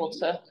I'll be able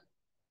to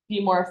be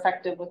more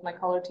effective with my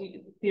color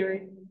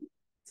theory.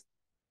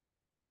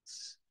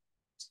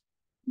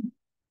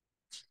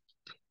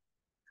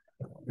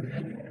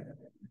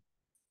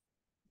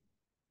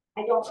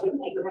 I don't think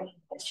my green,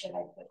 but should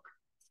I put?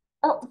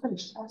 Oh,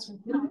 finished.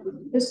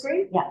 This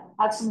green? Yeah.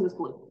 Add some of this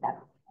blue. Yeah.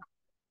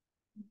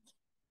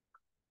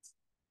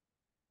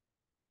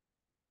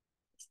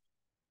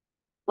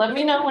 Let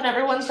me know when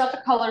everyone's got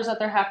the colors that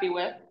they're happy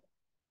with.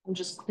 I'm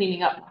just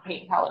cleaning up the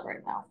paint palette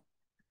right now.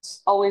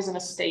 It's always in a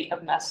state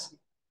of mess.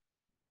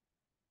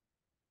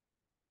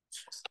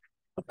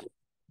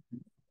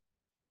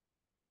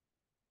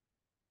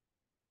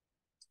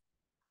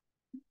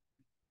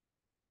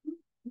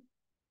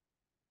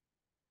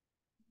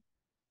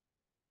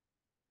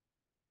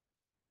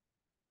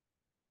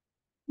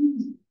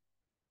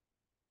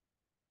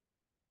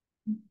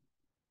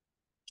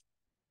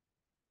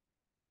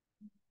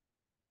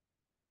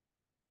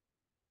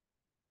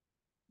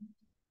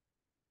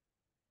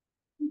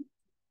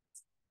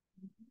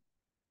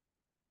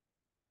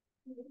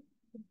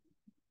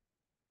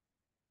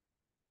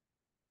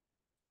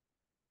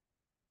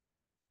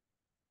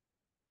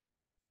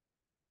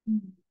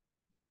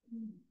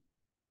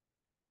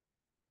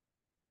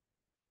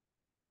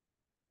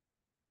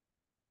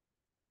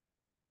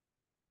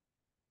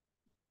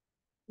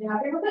 You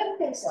happy with it? I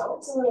think so.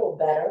 It's a little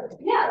better.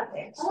 Yeah,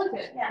 Okay. I like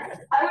it. Yeah.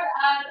 I would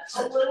add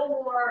a little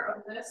more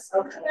of this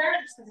over there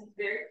just because it's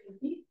very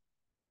pinky.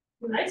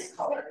 Nice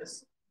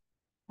colors.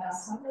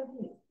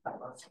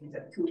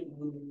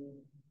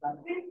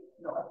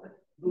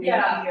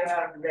 Yeah,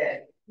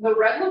 red. The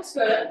red looks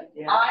good.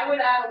 Yeah. I would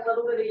add a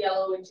little bit of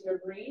yellow into your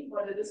green,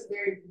 but it is a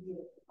very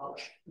beautiful color.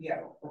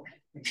 Yeah.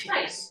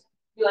 Nice.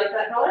 You like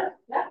that color?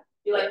 Yeah.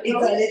 You like the It's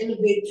color? a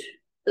little bit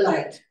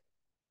light.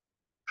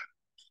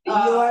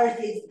 Yours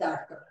is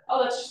darker.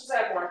 Oh, that's just because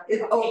I have more.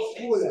 It's paint mix.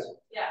 cooler.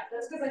 Yeah,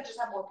 that's because I just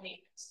have more paint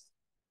mix.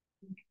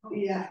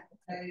 Yeah.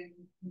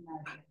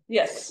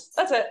 Yes,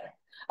 that's it.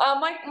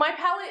 My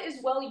palette is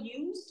well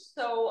used,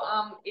 so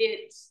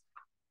it's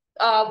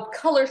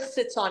color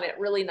sits on it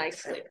really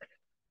nicely.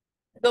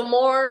 The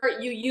more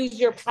you use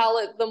your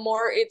palette, the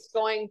more it's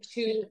going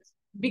to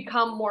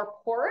become more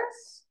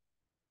porous.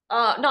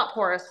 Not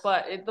porous,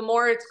 but the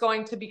more it's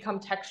going to become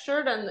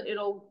textured, and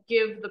it'll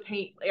give the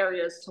paint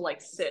areas to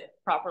like sit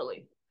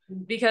properly.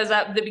 Because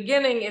at the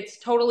beginning, it's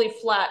totally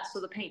flat, so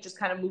the paint just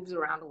kind of moves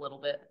around a little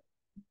bit.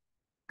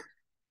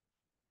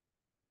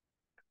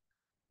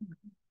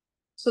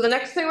 So the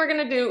next thing we're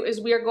gonna do is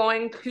we are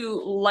going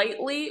to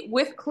lightly,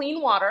 with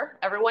clean water,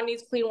 everyone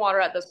needs clean water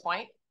at this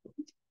point.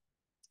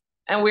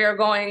 And we are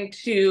going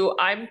to,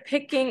 I'm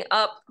picking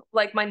up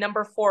like my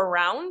number 4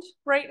 round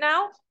right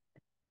now.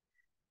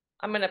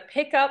 I'm gonna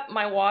pick up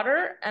my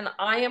water and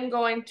I am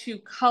going to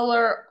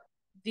color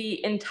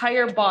the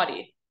entire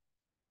body.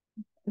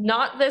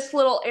 Not this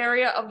little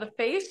area of the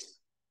face,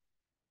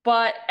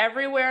 but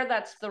everywhere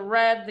that's the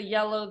red, the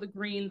yellow, the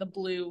green, the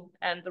blue,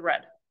 and the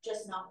red.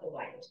 Just not the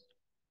white.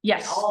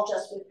 Yes. All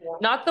just with water.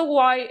 Not the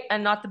white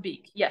and not the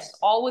beak. Yes,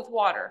 all with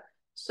water.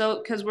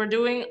 So, because we're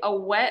doing a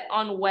wet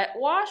on wet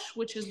wash,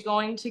 which is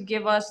going to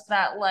give us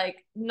that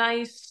like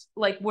nice,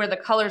 like where the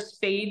colors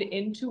fade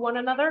into one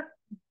another.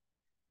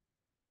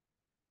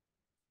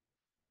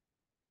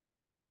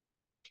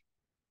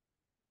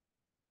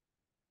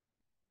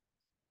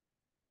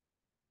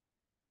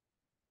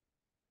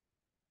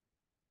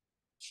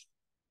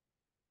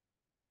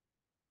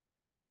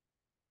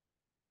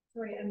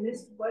 Sorry, I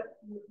missed what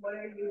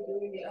are you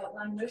doing the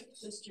outline with?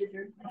 Just your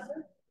dirty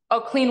water? Oh,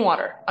 clean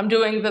water. I'm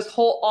doing this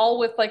whole all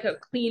with like a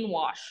clean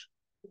wash.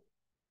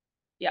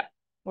 Yeah,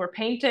 we're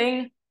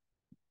painting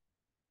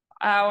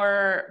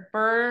our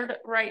bird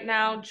right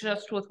now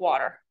just with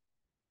water.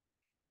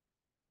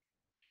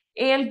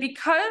 And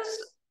because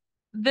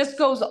this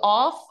goes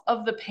off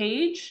of the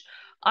page,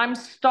 I'm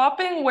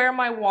stopping where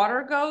my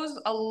water goes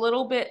a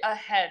little bit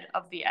ahead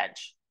of the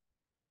edge.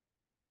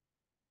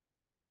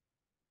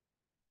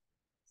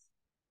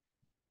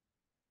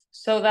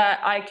 So that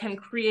I can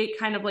create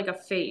kind of like a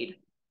fade.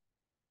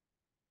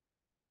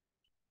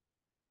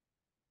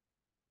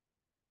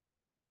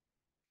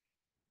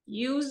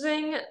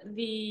 Using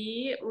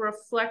the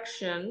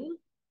reflection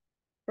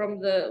from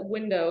the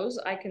windows,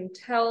 I can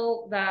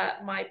tell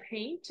that my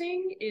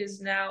painting is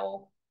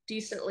now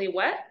decently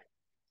wet.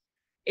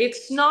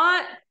 It's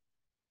not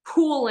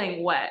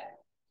pooling wet,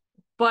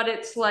 but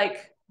it's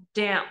like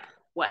damp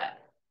wet.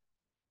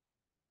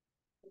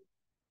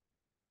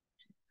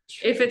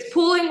 If it's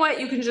pooling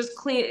wet, you can just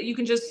clean, you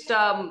can just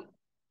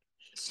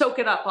soak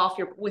it up off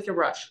with your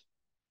brush.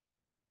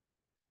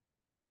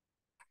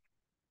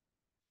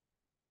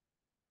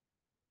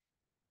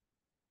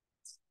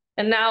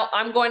 And now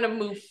I'm going to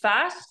move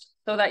fast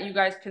so that you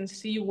guys can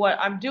see what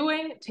I'm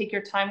doing. Take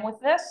your time with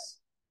this.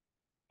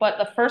 But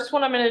the first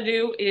one I'm going to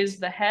do is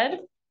the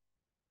head.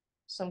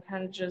 So I'm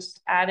kind of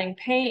just adding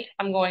paint.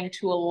 I'm going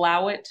to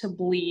allow it to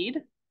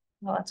bleed.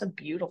 Oh, that's a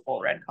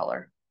beautiful red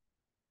color.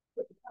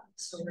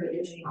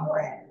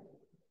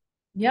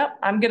 Yep,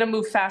 I'm going to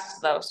move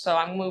fast though. So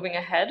I'm moving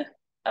ahead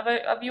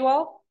of you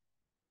all.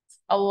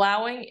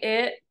 Allowing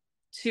it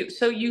to,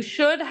 so you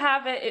should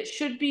have it, it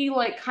should be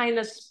like kind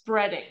of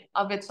spreading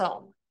of its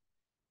own.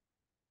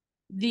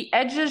 The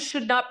edges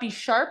should not be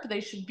sharp. They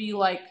should be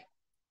like,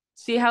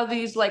 see how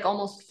these like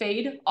almost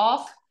fade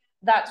off?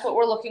 That's what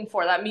we're looking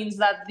for. That means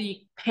that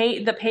the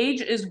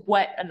page is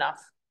wet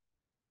enough.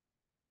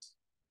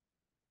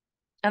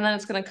 And then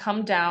it's going to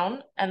come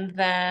down and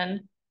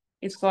then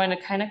it's going to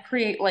kind of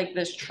create like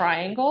this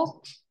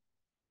triangle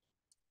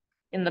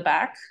in the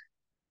back,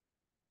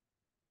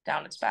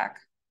 down its back.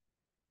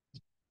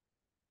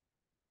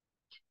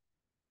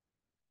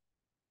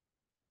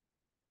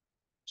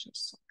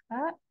 Just like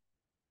that.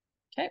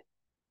 Okay.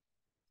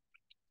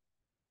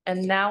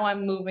 And now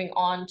I'm moving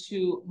on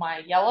to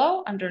my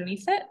yellow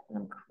underneath it.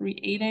 I'm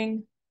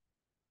creating,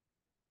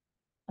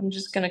 I'm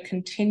just going to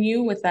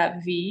continue with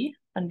that V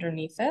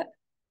underneath it.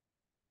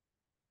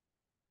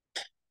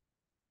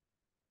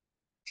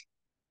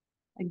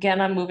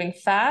 Again, I'm moving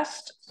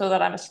fast so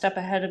that I'm a step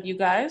ahead of you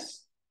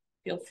guys.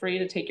 Feel free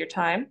to take your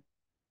time.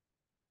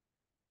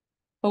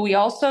 But we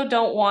also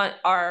don't want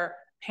our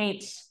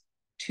paints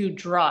to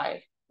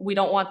dry. We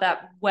don't want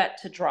that wet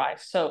to dry.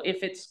 So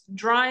if it's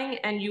drying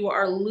and you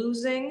are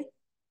losing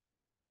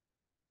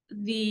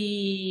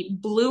the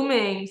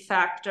blooming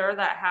factor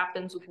that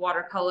happens with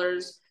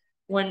watercolors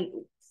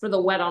when for the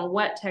wet on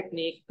wet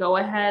technique, go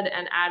ahead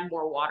and add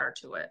more water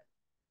to it.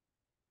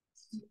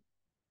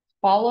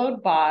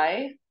 Followed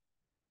by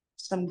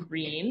some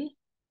green.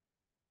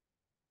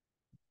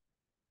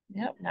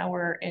 Yep, now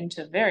we're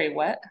into very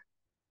wet.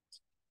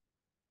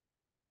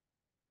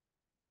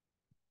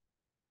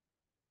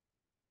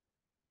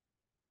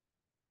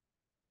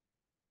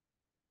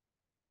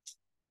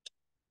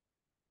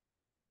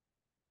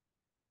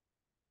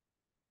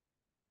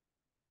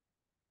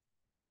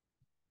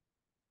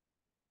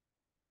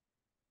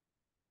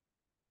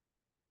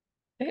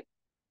 Okay.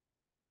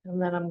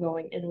 And then I'm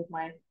going in with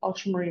my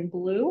ultramarine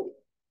blue.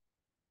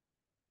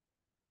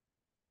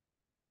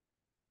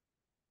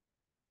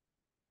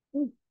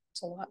 Ooh,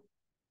 it's a lot.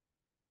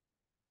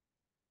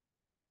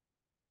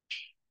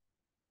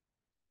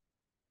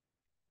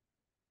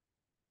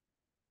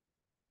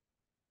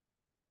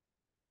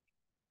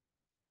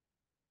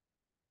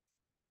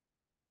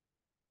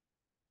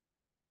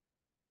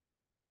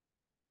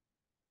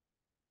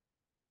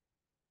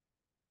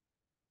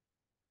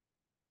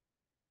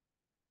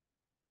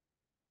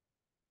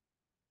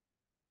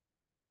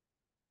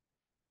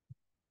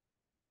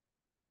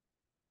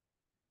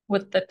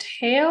 With the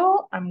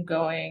tail, I'm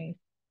going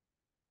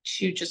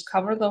to just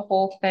cover the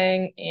whole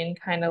thing in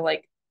kind of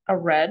like a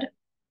red.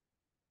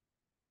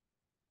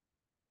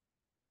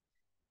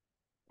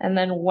 And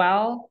then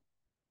while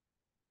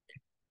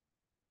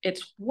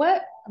it's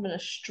wet, I'm going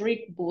to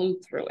streak blue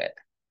through it.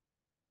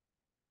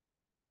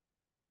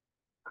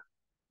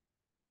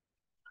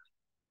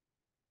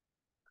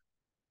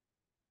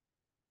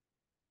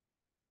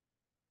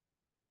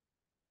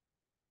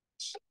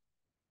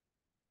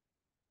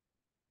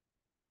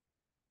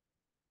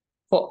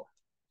 Cool.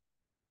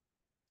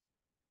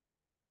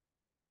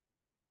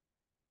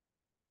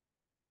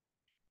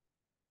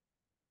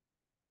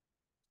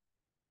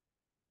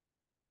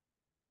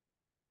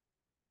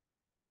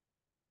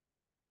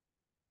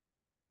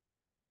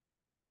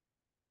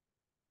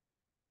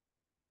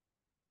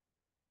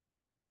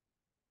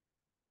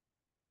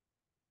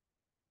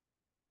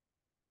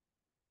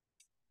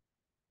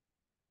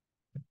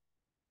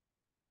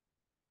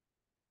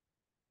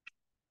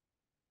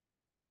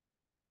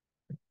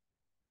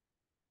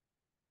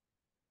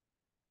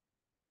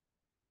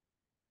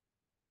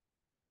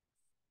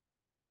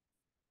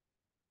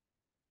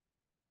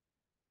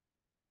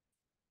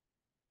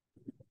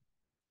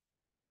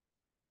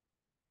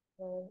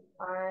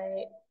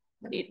 I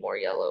need more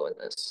yellow in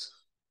this.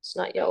 It's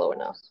not yellow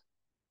enough.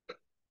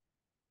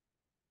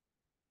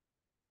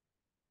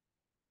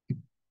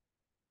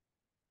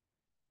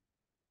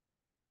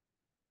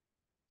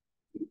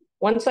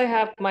 Once I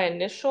have my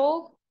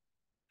initial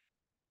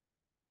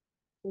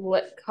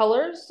lit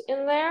colors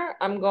in there,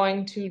 I'm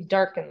going to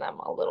darken them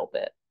a little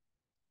bit.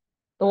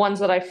 The ones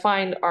that I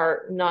find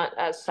are not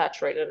as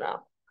saturated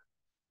enough.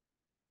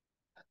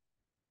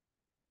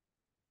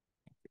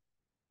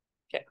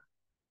 Okay,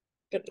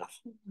 good enough.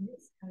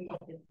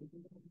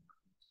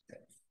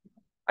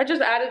 I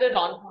just added it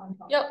on.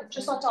 Yep,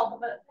 just on top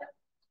of it.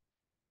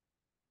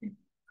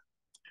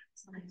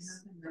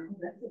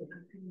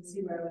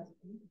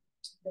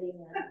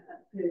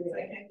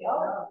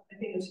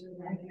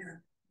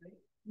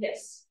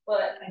 Yes,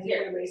 but I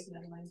did erase my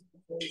lines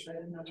before, so I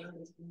didn't know where it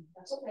was.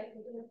 That's okay.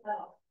 We can lift that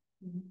off.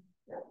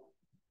 Yeah.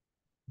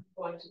 I'm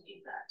going to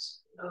need that.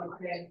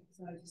 Okay,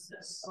 so I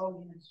just,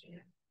 oh, yes,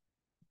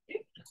 yeah.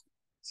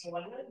 So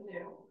what I'm going to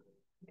do.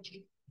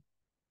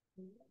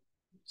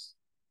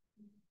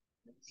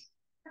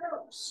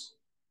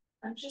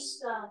 I'm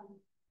just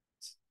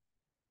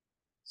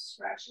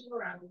scratching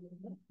around a little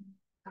bit.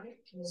 Okay.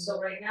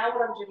 So right now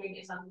what I'm doing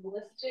is I'm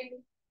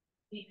lifting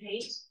the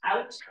paint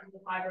out of the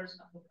fibers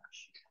of the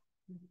brush.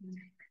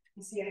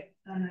 You see, I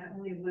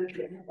only looked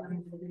at it,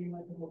 I'm doing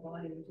like the whole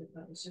body, which is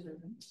about the sugar.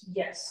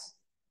 Yes.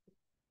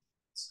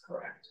 That's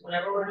correct.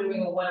 Whenever we're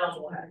doing a wet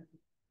on wet.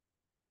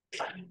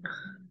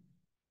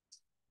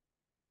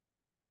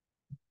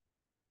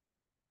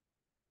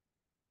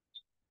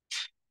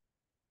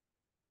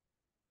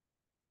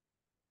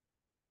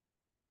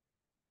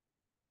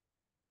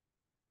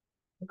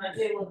 I might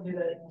be able to do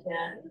that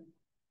again.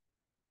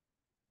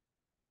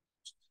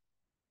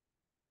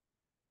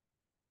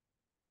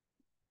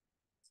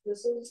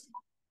 This is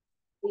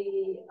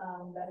the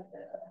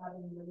benefit of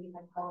having really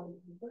high quality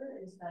paper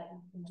is that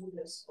you can do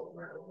this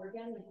over and over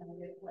again and kind of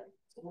get like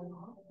going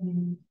off.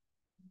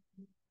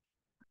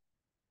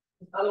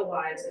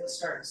 Otherwise, it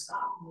starts to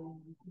stop.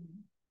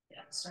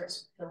 Yeah, it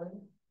starts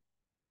filling.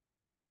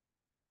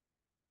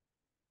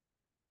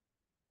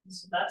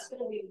 So that's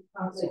going to be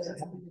probably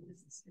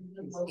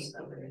the most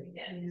that we're going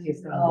to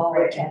get.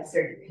 Oh,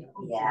 cancer.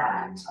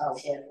 Yeah. Oh,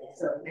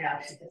 so now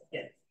she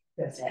just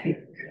gets that.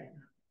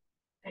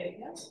 There you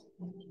go.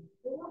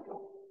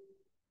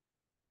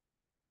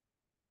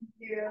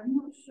 Yeah, I'm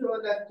not sure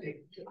that the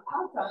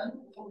pattern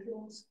of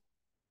those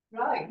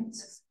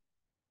lines.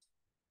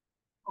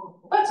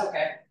 That's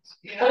okay.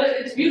 Yeah. But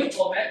it's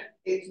beautiful, right?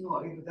 It's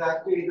not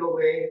exactly the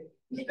way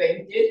it's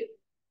painted.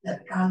 The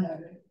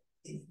color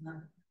is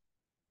not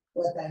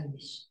what I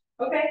wish.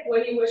 Okay,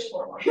 what do you wish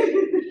for?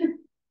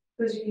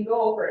 Because you can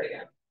go over it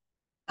again.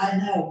 I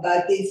know,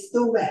 but it's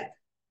too wet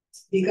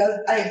because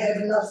I have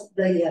lost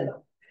the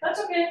yellow. That's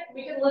okay.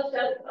 We can lift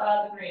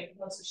out the green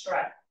once it's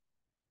dry.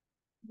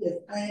 Yes,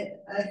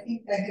 I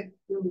think I have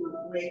to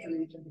wait a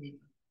little bit.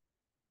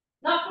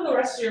 Not for the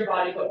rest of your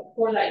body, but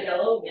for that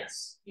yellow,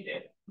 yes, you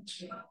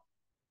do.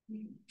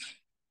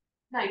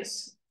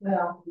 Nice.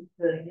 Well,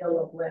 the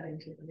yellow blend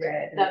into the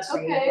red. And That's the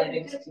green okay, blend we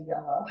into can- the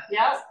yellow.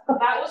 Yeah,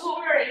 that was what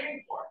we were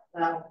aiming for.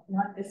 Well,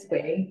 not this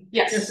way.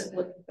 Yes. Just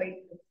look,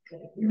 wait.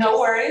 No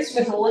worries,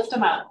 we can lift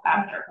them out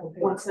after, Okay.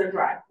 once they're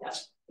dry.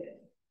 Yeah.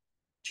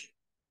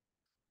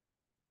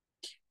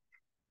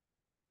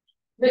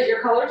 But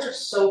your colors are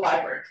so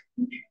vibrant.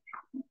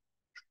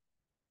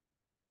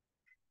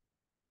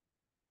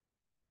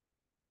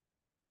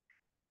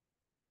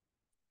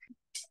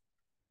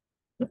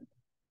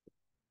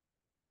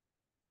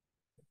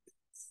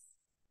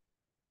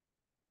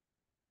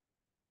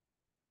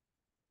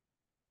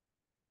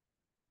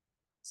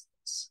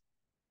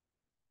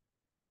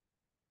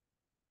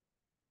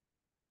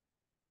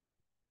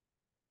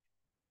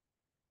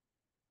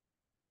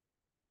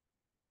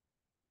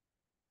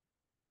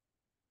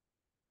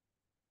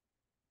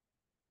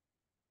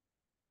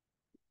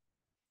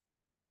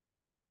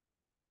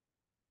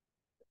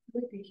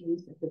 What did you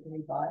use at the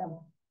very bottom?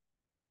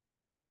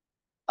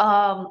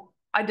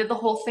 I did the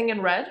whole thing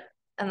in red,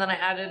 and then I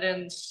added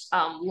in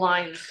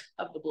lines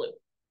of the blue.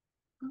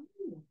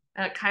 Oh.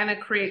 And it kind of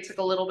creates like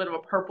a little bit of a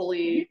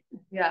purpley,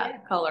 yeah,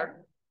 color.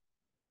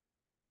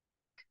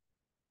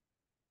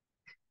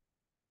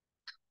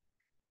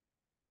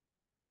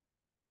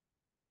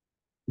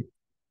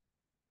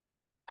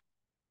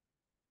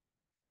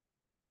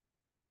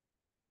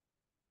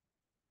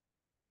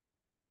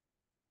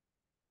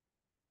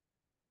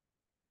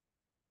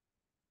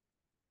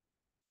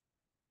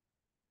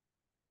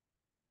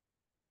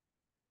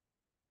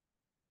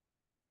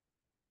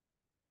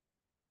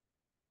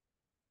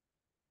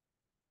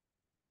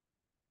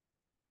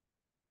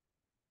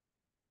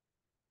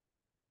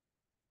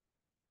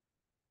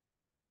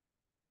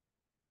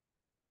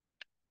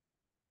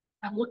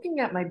 I'm looking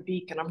at my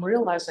beak and I'm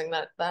realizing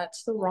that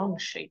that's the wrong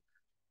shape,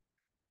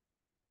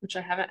 which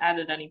I haven't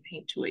added any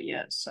paint to it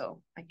yet,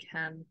 so I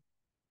can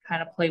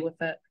kind of play with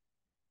it.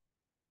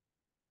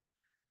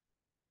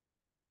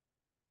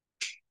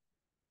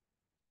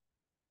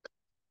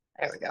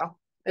 There we go.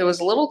 It was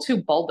a little too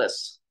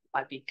bulbous,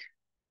 my beak.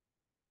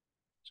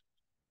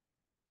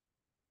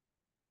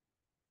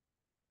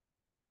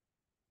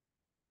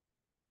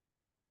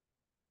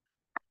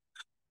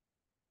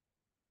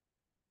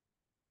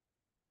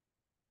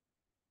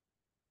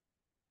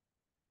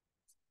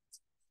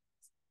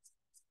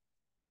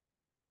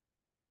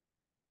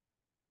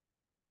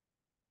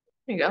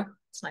 There you go.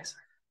 It's nice.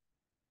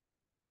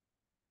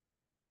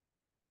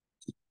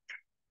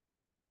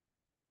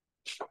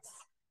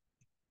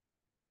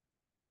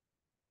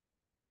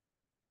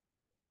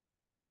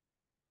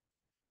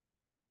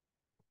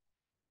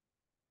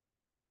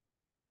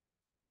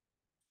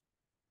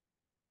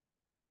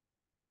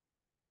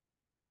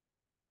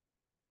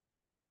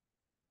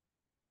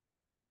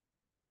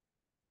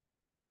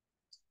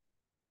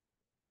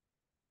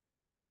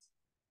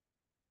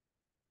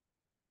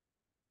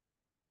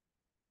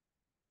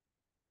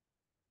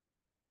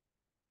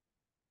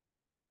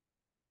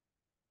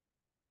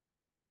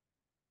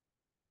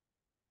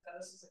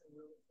 This is like a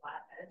really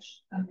flat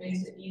edge. That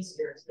makes it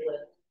easier to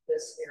lift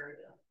this area.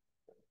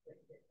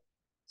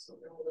 So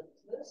we're gonna lift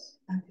this.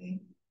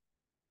 Okay.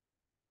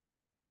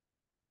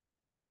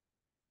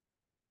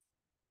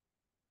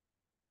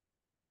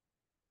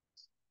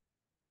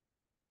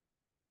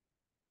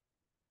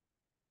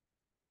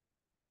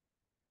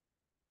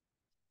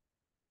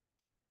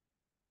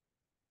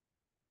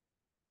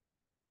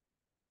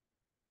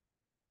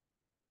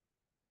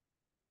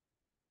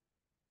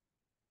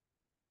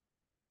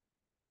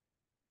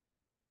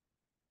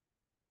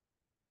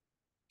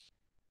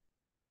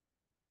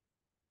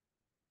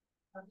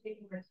 I'm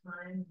taking my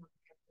time.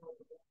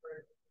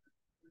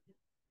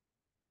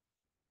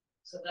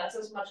 So that's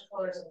as much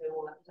color as I'm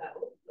gonna left out,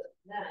 but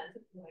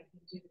then what I can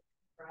do,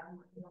 grab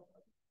my yellow.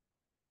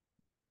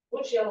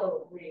 Which yellow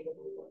or green or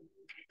blue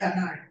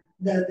one?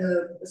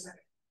 The second.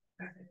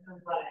 I'm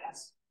glad I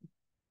asked.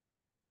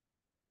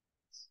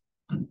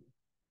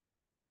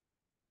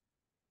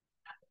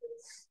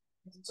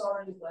 It's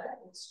already wet,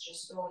 it's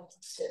just going to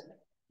sit.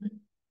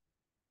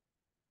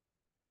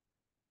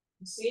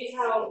 See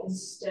how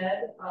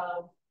instead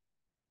of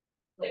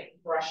like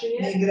brushing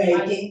it,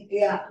 Migrating,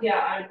 yeah.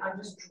 I'm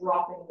just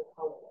dropping the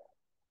color.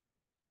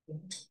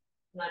 And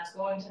that's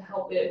going to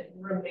help it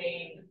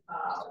remain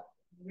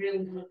really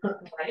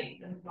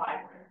bright and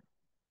vibrant.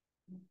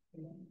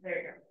 There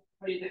you go.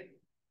 What do you think?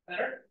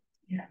 Better?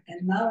 Yeah,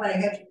 and now I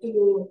have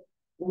to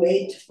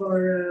wait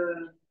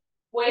for.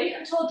 Wait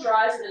until it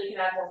dries and then you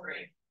can add more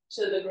green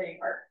to the green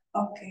part.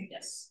 Okay.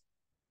 Yes.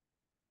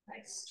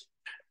 Nice.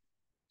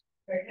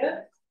 Very good.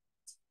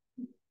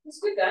 That's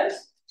good,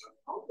 guys.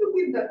 How do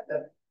we get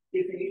the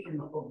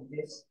definition of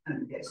this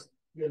and this?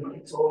 You know,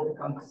 it's all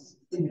becomes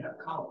similar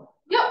color.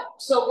 Yeah.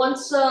 So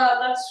once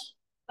that's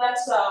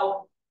that's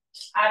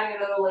adding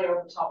another layer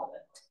over the top of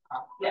it.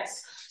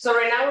 Yes. So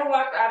right now we're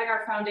adding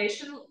our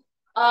foundation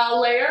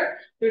layer.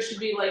 There should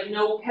be like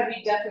no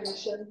heavy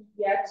definition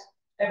yet.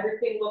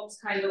 Everything looks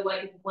kind of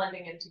like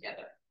blending in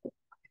together.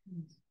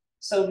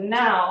 So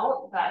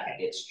now that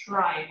it's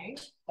drying,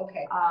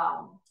 Okay.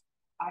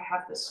 I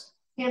have this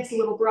fancy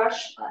little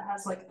brush that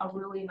has like a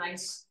really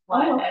nice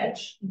flat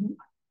edge. Mm-hmm.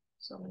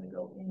 So I'm gonna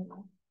go in.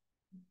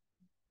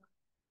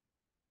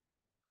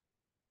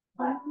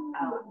 Wow.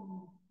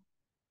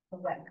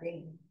 Oh, that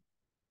green.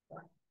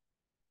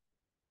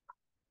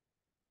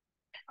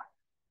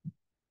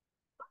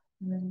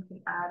 And then you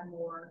can add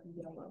more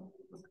yellow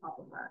on top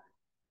of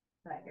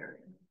that area.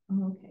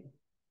 Okay.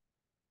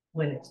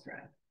 When it's dry.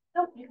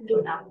 No, you can do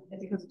it now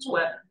because it's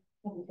wet.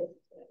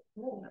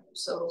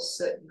 So it'll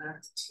sit in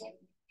there.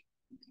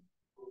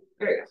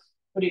 There you go.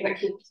 What do you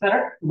think? It's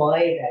better?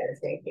 Way better,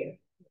 thank you.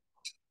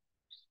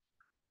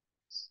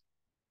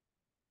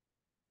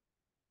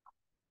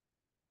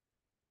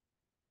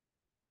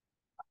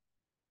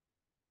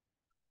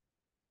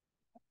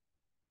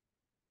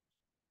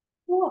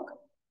 Look.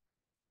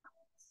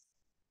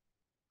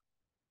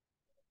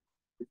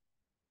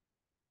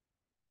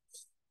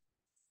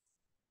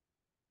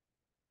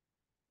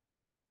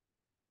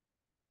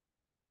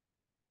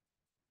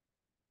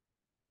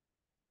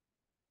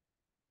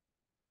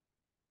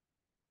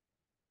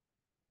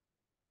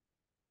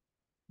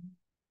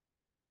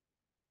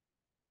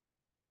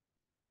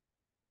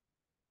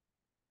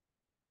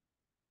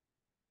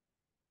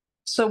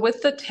 So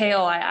with the tail,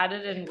 I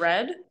added in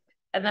red,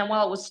 and then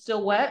while it was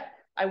still wet,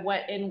 I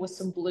went in with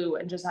some blue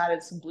and just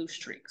added some blue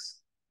streaks.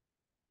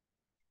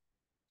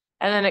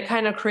 And then it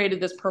kind of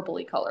created this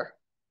purpley color.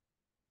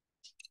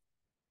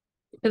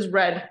 Because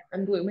red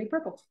and blue make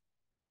purple.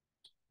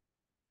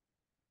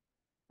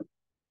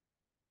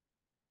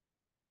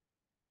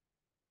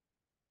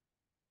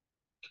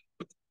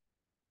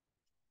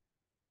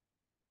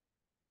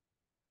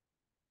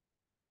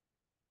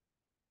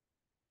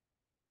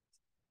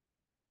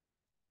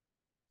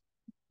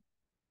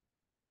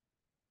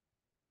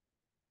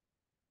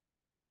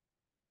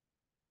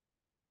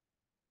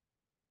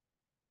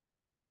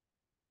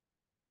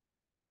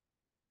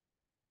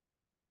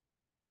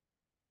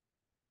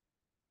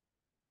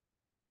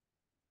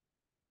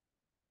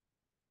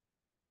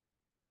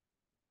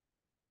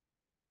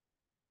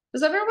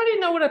 Does everybody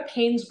know what a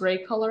Payne's gray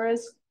color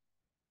is?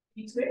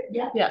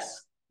 Yeah.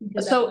 Yes.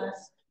 So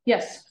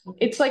yes,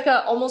 it's like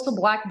almost a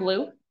black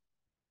blue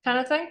kind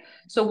of thing.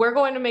 So we're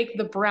going to make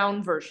the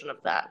brown version of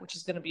that, which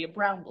is going to be a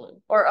brown blue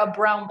or a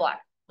brown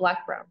black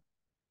brown.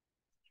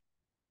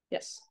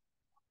 Yes.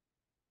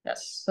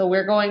 Yes. So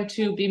we're going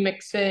to be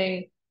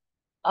mixing.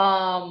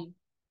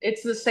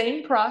 It's the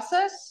same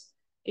process,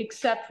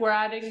 except we're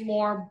adding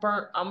more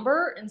burnt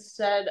umber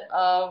instead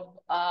of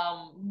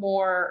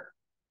more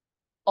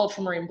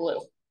ultramarine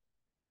blue.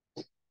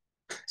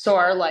 So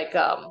our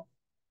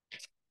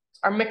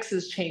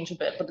mixes change a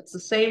bit, but it's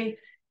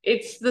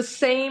the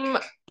same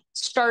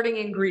starting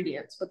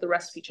ingredients, but the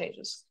recipe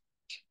changes.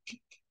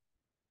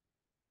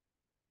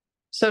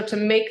 So to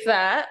make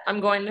that, I'm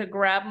going to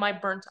grab my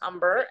burnt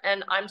umber,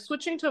 and I'm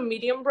switching to a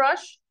medium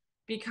brush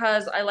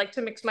because I like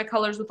to mix my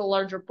colors with a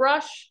larger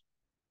brush.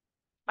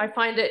 I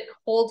find it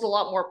holds a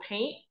lot more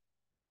paint,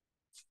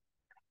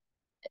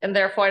 and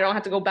therefore I don't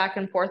have to go back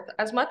and forth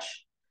as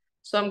much.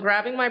 So I'm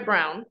grabbing my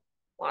brown,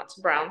 lots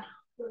of brown.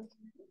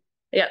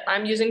 Yeah,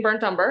 I'm using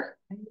burnt umber.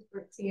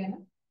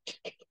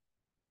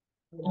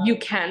 You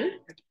can,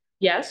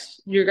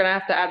 yes. You're gonna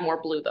have to add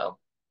more blue though.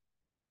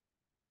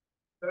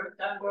 Burnt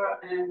umber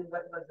and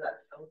what was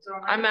that?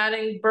 I'm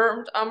adding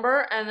burnt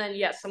umber, and then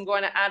yes, I'm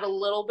going to add a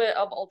little bit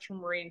of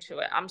ultramarine to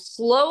it. I'm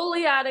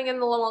slowly adding in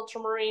the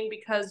ultramarine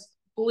because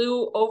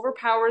blue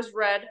overpowers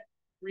red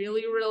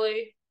really,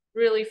 really,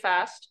 really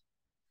fast.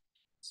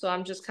 So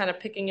I'm just kind of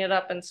picking it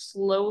up and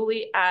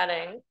slowly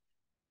adding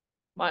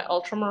my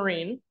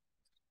ultramarine.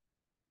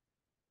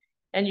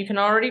 And you can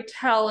already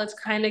tell it's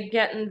kind of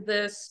getting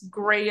this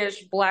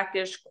grayish,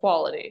 blackish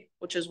quality,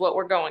 which is what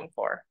we're going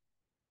for.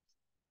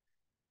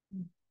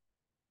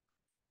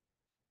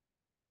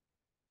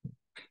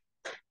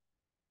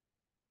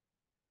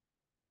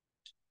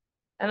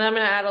 And then I'm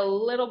going to add a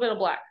little bit of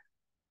black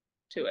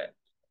to it.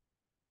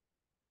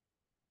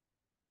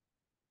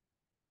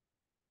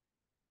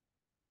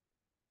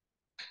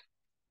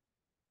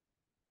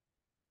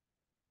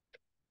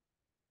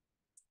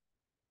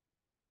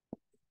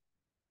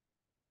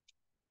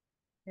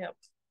 Yep.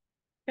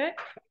 Okay.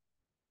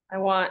 I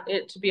want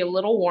it to be a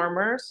little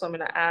warmer, so I'm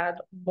going to add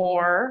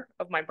more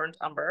of my burnt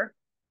umber.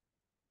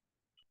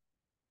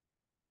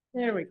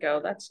 There we go.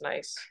 That's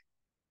nice.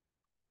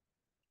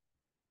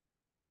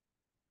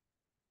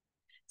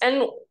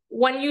 And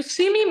when you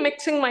see me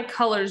mixing my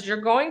colors,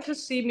 you're going to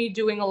see me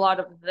doing a lot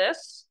of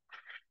this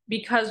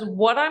because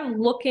what I'm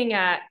looking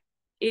at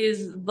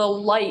is the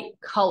light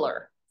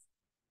color.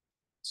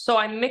 So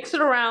I mix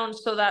it around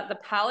so that the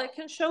palette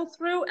can show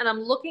through, and I'm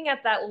looking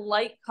at that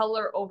light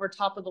color over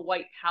top of the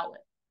white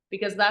palette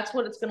because that's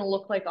what it's going to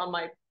look like on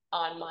my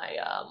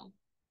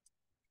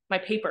my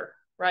paper,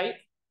 right?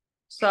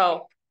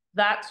 So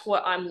that's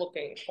what I'm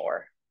looking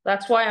for.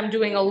 That's why I'm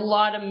doing a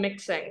lot of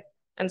mixing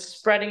and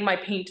spreading my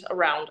paint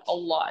around a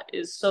lot,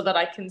 is so that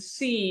I can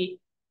see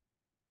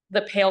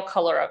the pale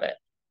color of it.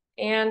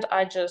 And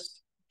I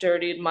just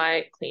dirtied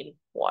my clean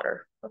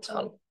water. That's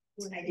fun.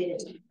 When I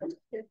did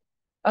it.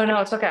 Oh no,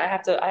 it's okay. I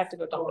have to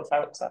go dump this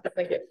out. So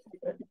thank you.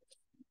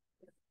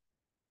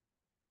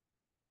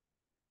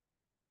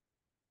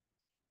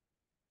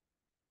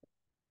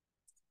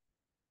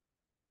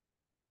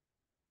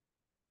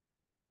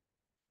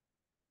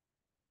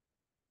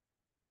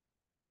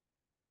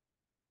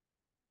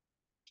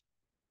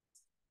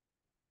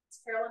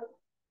 Carolyn,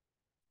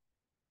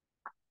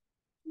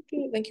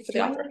 Thank you for the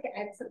offer. to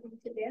add something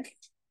to this?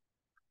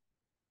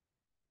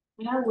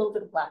 Add a little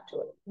bit of black to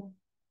it.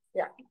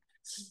 Yeah.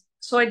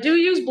 So I do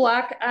use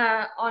black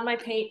on my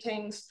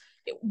paintings,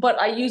 but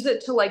I use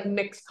it to like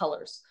mix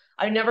colors.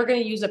 I'm never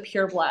going to use a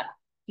pure black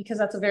because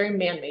that's a very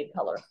man-made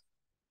color.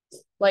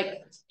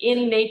 Like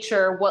in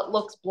nature, what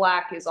looks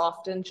black is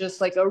often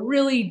just like a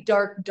really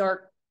dark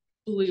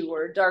blue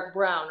or a dark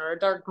brown or a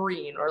dark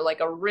green or like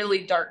a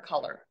really dark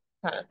color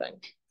kind of thing.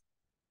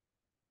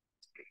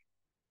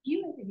 Do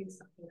you ever use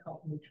something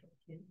called neutral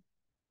tint?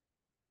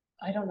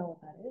 I don't know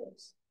what that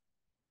is.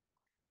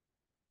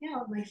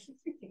 Yeah, my sister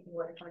taking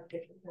watercolor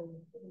pictures and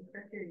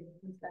Parker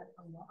uses that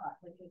a lot.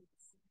 Like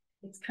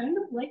it's kind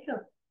of like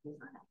a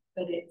black,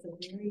 but it's a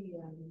very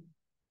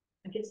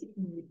I guess you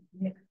can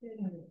mix it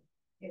and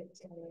it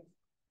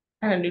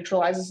Kind of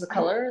neutralizes the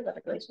color that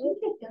it I goes think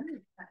with. it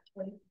does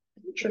actually.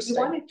 Interesting. If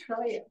you want to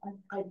try it,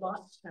 I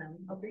bought some.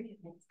 I'll bring it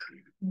next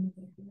week.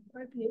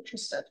 I'd be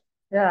interested.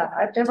 Yeah,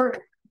 I've never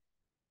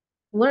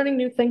learning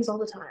new things all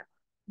the time.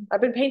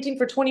 I've been painting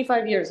for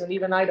 25 years and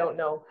even I don't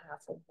know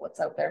half of what's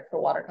out there for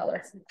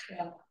watercolor.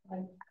 Yeah,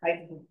 I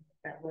think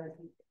that word.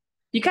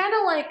 You kind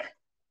of like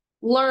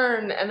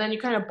learn and then you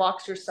kind of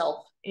box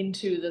yourself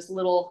into this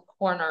little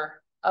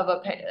corner of a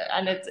paint,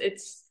 and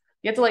it's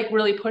you have to like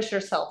really push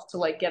yourself to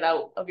like get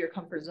out of your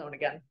comfort zone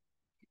again.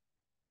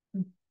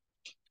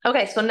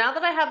 Okay, so now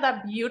that I have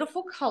that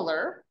beautiful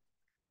color,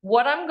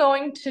 what I'm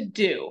going to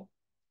do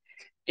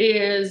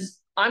is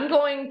I'm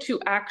going to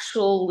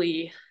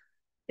actually,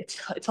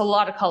 it's a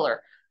lot of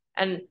color.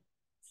 And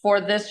for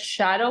this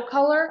shadow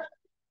color,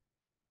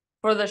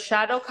 for the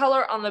shadow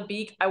color on the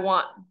beak, I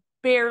want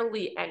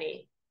barely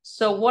any.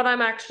 So what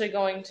I'm actually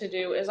going to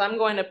do is I'm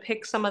going to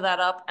pick some of that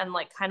up and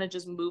like kind of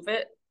just move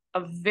it a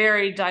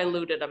very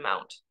diluted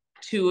amount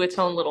to its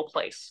own little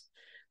place,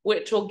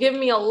 which will give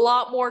me a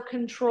lot more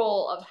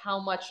control of how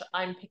much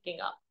I'm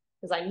picking up,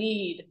 because I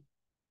need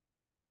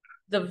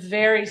the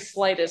very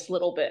slightest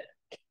little bit,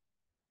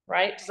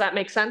 right? Does that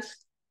make sense?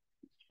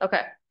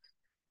 Okay.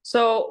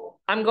 So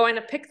I'm going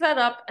to pick that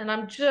up and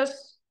I'm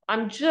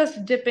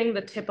just dipping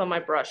the tip of my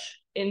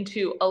brush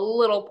into a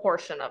little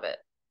portion of it.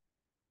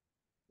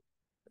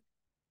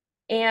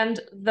 And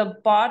the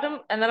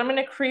bottom, and then I'm going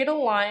to create a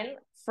line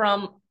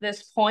from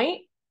this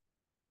point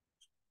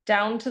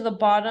down to the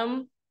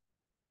bottom.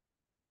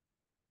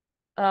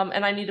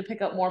 And I need to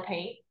pick up more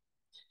paint.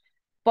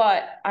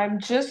 But I'm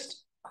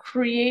just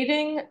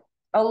creating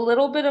a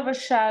little bit of a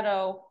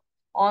shadow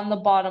on the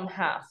bottom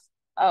half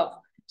of.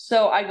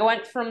 So I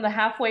went from the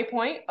halfway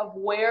point of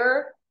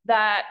where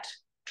that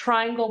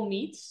triangle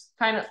meets,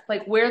 kind of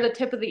like where the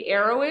tip of the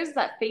arrow is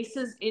that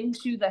faces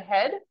into the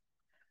head.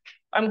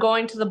 I'm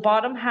going to the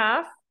bottom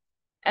half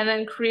and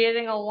then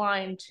creating a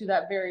line to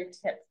that very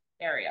tip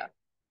area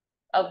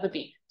of the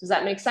beak. Does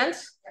that make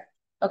sense?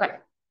 Okay.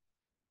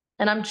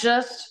 And I'm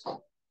just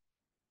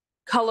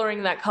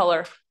coloring that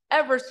color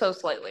ever so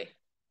slightly.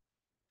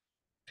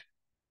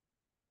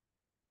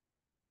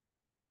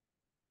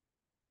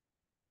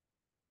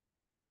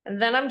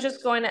 And then I'm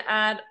just going to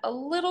add a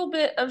little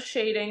bit of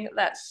shading,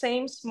 that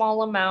same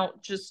small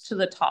amount, just to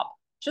the top,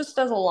 just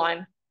as a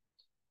line.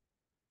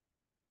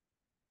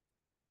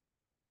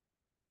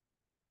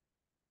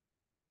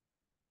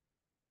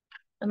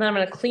 And then I'm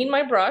going to clean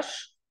my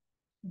brush,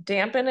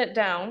 dampen it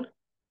down.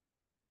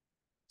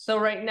 So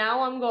right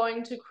now I'm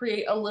going to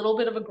create a little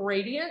bit of a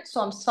gradient.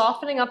 So I'm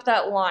softening up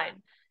that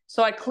line.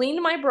 So I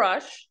cleaned my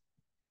brush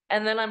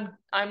and then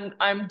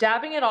I'm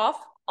dabbing it off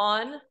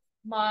on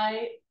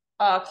my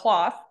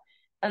cloth.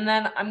 And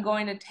then I'm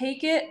going to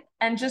take it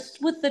and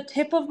just with the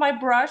tip of my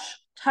brush,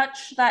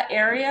 touch that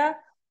area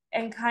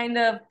and kind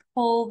of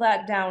pull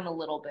that down a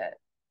little bit.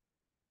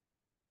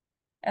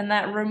 And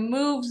that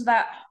removes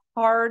that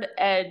hard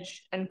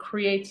edge and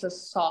creates a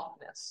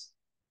softness.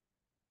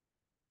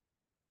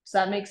 Does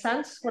that make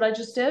sense, what I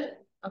just did?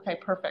 Okay,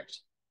 perfect.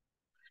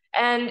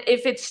 And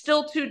if it's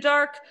still too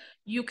dark,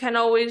 you can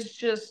always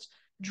just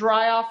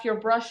dry off your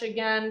brush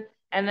again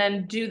and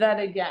then do that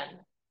again.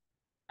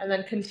 And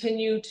then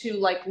continue to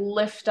like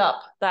lift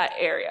up that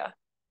area.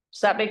 Does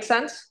that make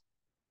sense?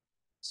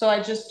 So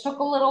I just took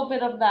a little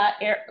bit of that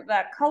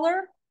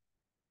color.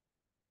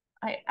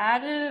 I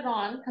added it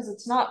on because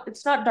it's not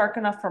dark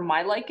enough for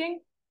my liking.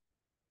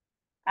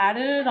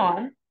 Added it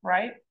on,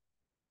 right?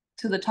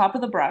 To the top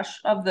of the brush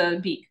of the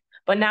beak.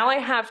 But now I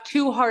have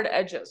two hard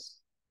edges,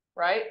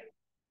 right?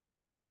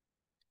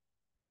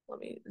 Let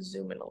me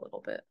zoom in a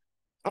little bit.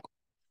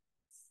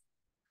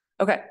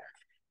 Okay.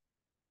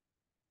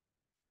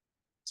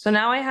 So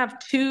now I have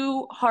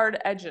two hard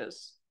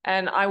edges,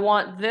 and I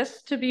want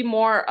this to be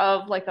more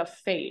of like a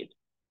fade,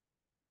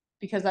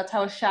 because that's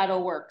how a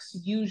shadow works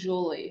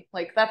usually.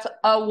 Like that's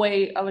a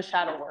way of a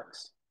shadow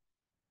works.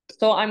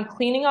 So I'm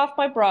cleaning off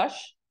my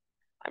brush.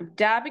 I'm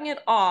dabbing it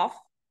off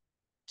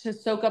to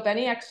soak up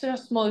any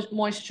excess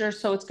moisture.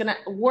 So it's gonna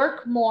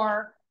work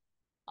more,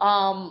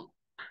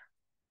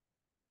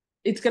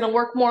 it's gonna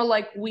work more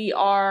like we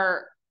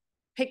are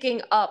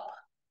picking up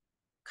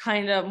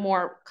kind of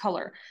more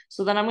color.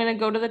 So then I'm gonna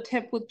go to the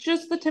tip with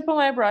just the tip of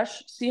my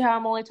brush. See how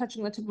I'm only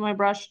touching the tip of my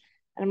brush?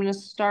 And I'm gonna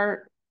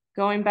start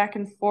going back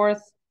and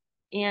forth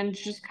and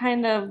just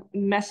kind of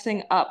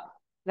messing up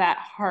that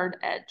hard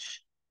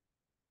edge.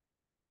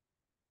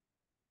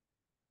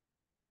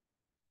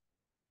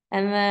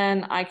 And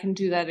then I can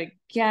do that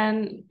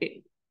again.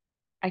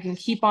 I can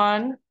keep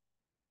on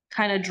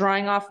kind of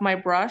drying off my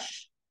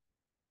brush.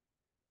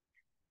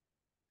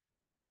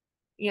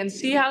 You can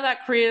see how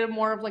that created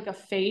more of like a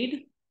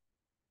fade.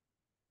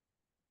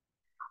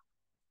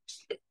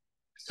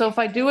 So if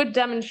I do a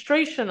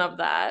demonstration of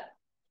that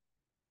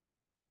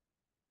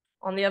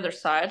on the other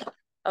side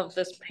of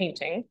this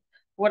painting,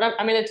 what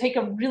I'm going to take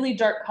a really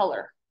dark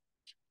color.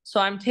 So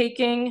I'm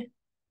taking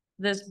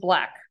this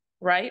black,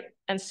 right?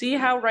 And see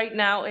how right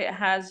now it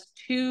has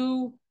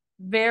two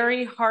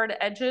very hard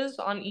edges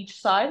on each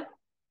side.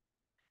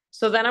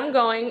 So then I'm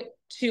going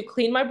to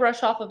clean my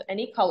brush off of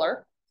any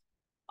color.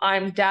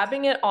 I'm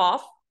dabbing it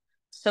off,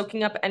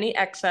 soaking up any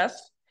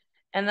excess.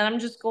 And then I'm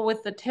just going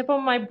with the tip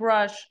of my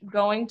brush,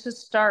 going to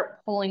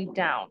start pulling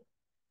down.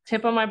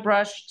 Tip of my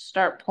brush,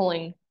 start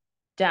pulling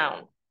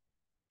down.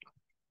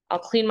 I'll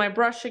clean my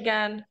brush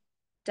again,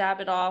 dab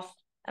it off,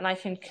 and I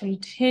can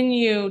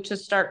continue to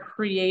start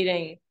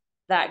creating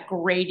that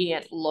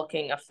gradient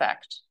looking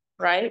effect,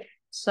 right?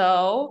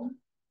 So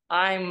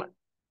I'm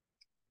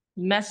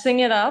messing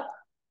it up,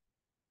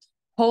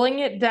 pulling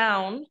it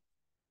down,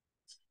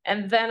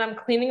 and then I'm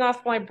cleaning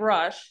off my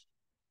brush.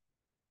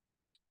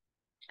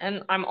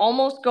 And I'm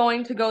almost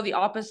going to go the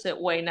opposite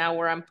way now,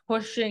 where I'm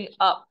pushing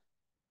up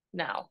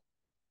now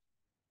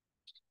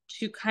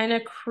to kind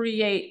of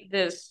create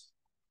this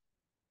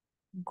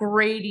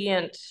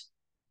gradient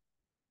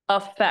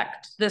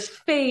effect, this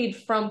fade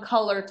from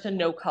color to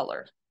no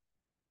color.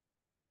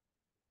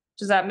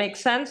 Does that make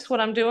sense what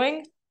I'm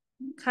doing?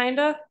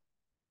 Kinda.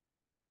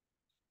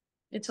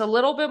 It's a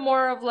little bit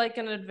more of like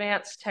an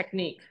advanced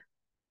technique.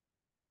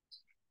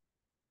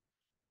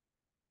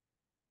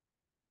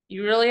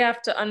 You really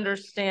have to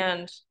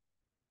understand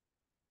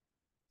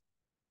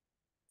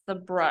the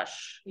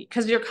brush,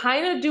 because you're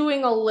kind of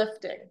doing a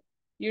lifting.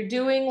 You're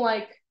doing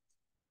like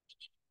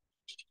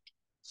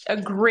a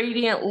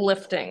gradient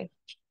lifting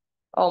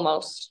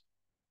almost.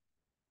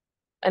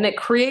 And it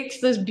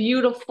creates this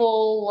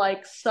beautiful,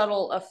 like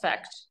subtle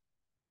effect.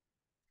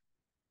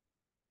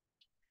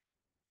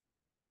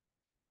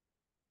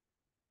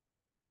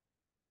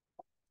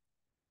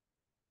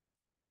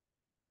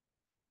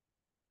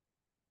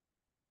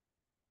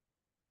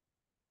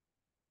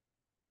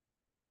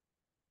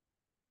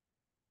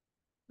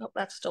 Oh,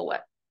 that's still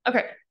wet.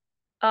 Okay.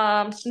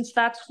 Since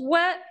that's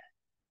wet,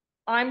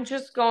 I'm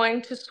just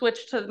going to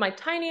switch to my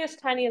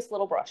tiniest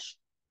little brush.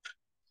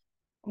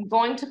 I'm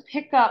going to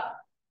pick up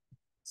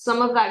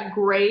some of that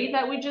gray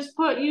that we just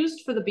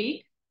used for the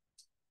beak.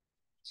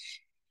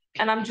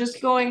 And I'm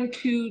just going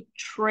to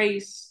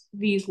trace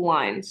these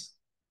lines.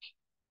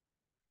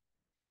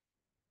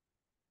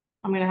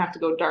 I'm gonna have to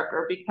go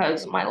darker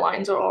because my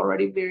lines are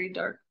already very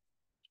dark.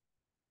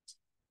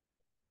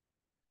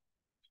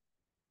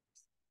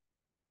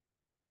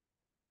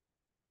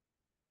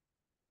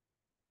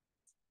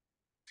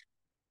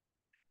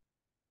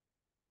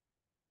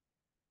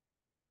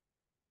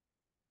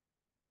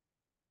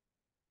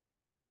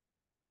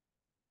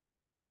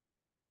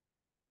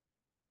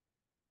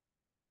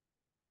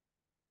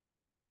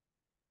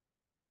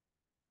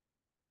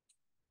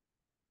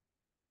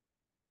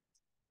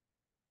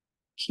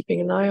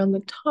 Keeping an eye on the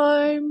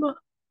time. All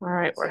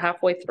right, we're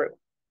halfway through.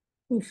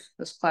 Oof,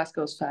 this class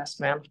goes fast,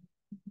 man.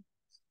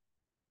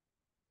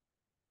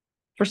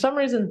 For some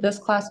reason, this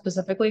class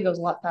specifically goes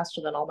a lot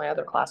faster than all my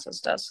other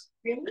classes does.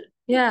 Really?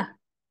 Yeah,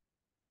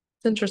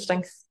 it's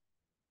interesting.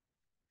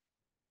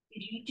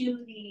 Did you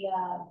do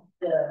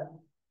the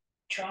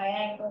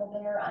triangle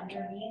there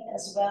underneath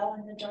as well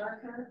in the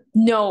darker?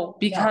 No,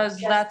 because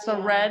No, that's a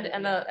just red the-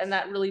 and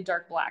that really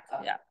dark black.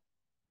 Okay. Yeah.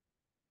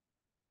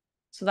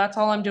 So that's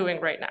all I'm doing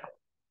right now.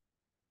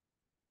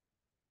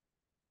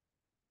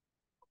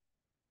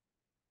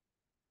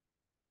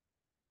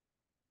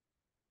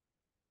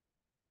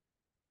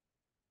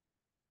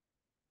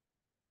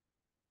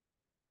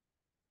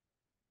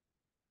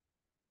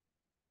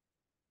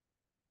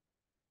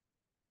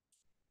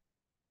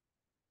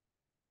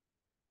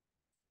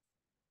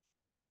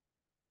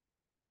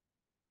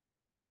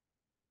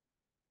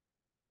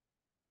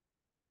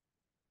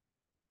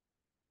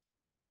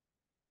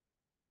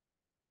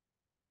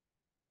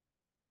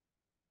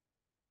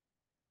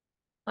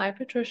 Hi,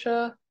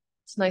 Patricia.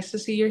 It's nice to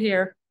see you're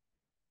here.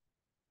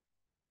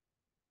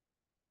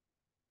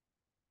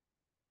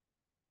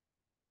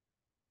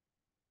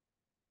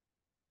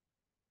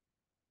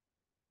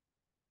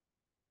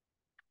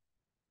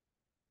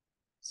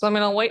 So I'm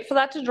gonna wait for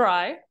that to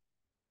dry.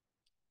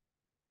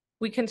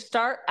 We can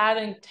start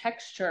adding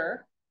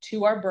texture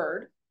to our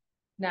bird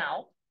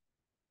now.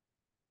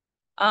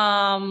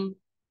 The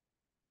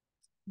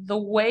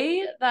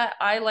way that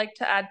I like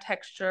to add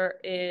texture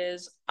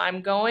is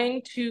I'm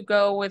going to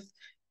go with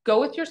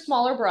your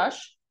smaller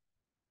brush,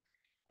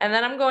 and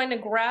then I'm going to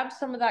grab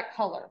some of that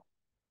color.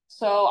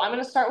 So I'm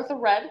going to start with the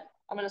red.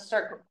 I'm going to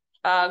start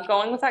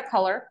going with that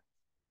color,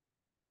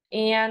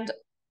 and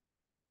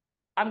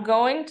I'm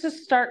going to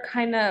start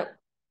kind of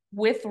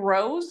with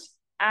rose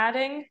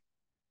adding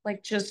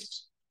like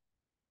just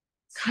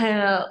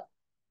kind of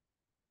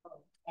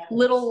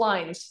little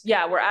lines.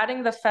 Yeah, we're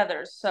adding the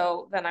feathers.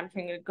 So then I'm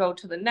going to go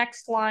to the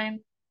next line,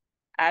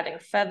 adding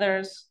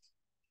feathers.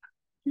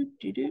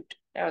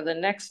 Or the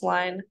next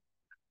line,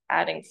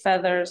 adding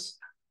feathers.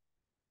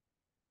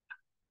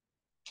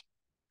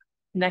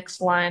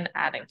 Next line,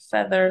 adding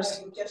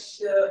feathers.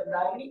 Just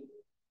lining.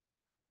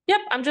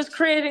 Yep, I'm just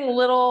creating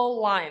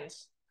little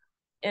lines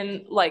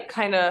in like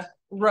kind of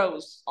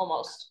rows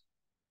almost.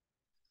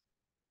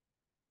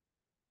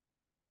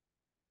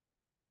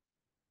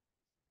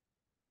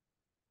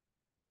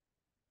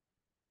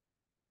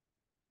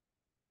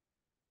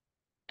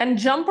 And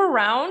jump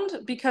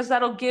around because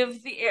that'll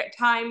give the air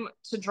time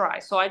to dry.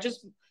 So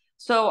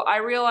I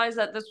realized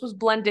that this was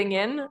blending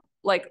in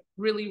like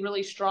really,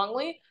 really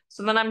strongly.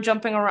 So then I'm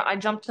jumping around, I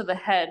jump to the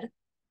head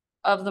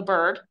of the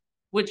bird,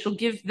 which will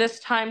give this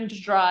time to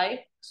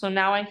dry. So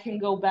now I can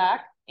go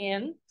back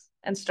in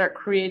and start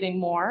creating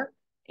more.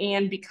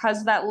 And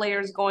because that layer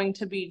is going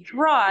to be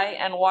dry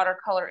and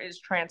watercolor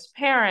is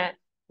transparent,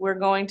 we're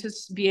going to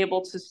be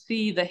able to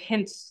see the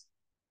hints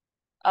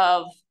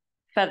of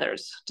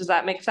feathers. Does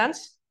that make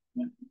sense?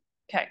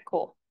 Okay,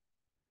 cool.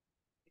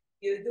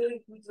 You're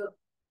doing with the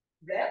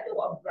red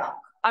or black?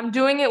 I'm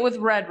doing it with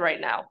red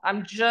right now.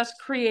 I'm just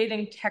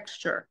creating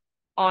texture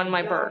on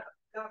my bird.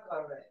 Dark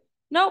or red?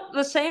 Nope,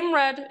 the same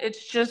red.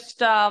 It's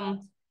just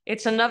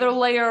it's another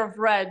layer of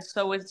red,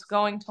 so it's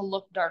going to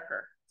look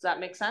darker. Does that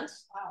make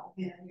sense? Wow.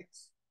 Yeah,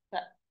 yes.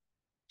 Okay.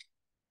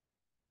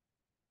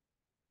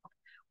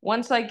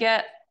 Once I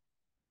get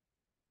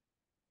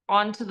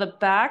onto the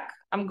back,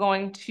 I'm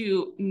going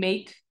to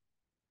make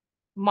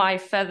my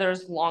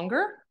feathers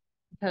longer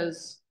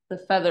because the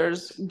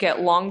feathers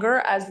get longer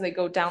as they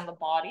go down the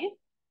body.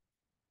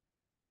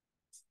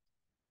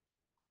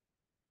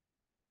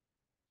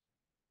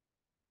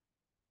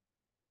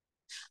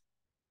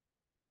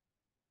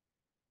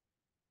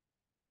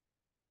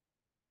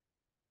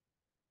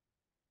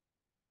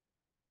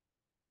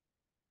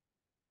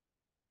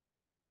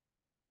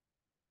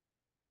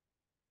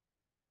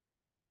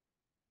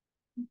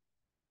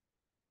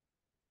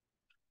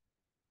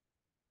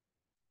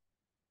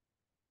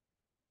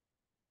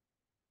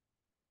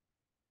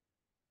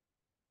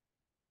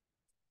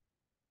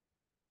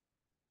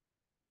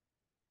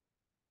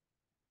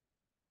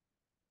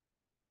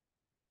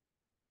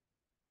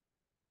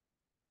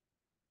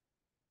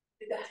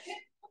 The head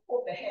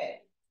of the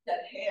head, that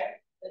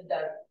hair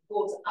that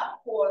goes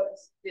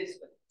upwards this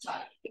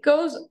side. It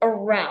goes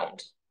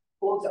around.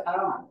 Goes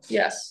around.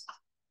 Yes.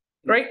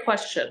 Great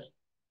question.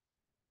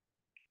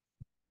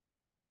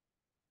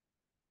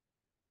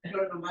 I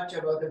don't know much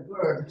about the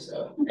bird,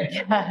 so.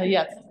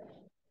 Yes,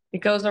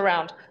 it goes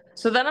around.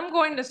 So then I'm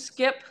going to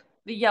skip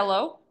the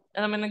yellow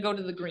and I'm going to go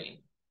to the green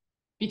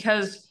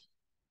because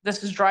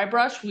this is dry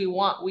brush. We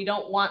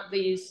don't want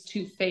these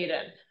to fade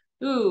in.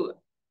 Ooh,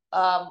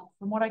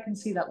 from what I can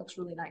see, that looks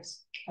really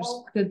nice.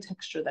 There's good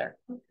texture there.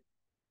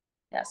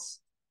 Yes.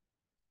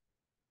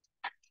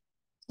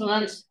 So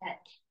then,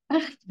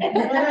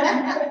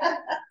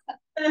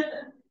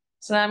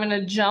 so I'm going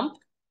to jump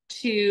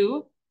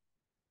to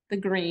the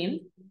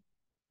green.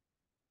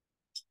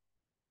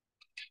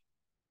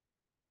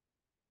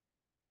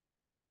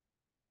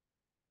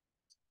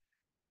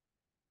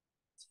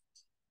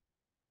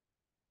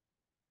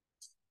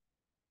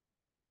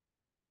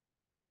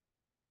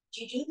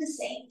 Do you do the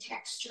same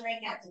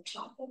texturing at the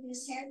top of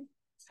his head?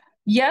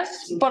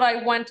 Yes, but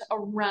I went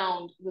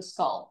around the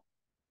skull.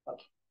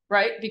 Okay.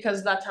 Right?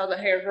 Because that's how the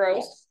hair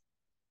grows. Yes.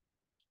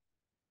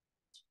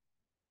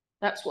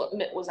 That's what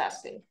Mitt was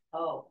asking.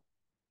 Oh.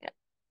 Yeah.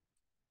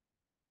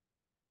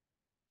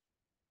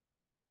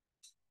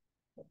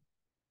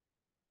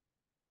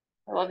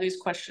 I love these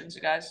questions,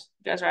 you guys.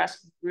 You guys are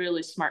asking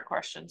really smart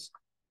questions.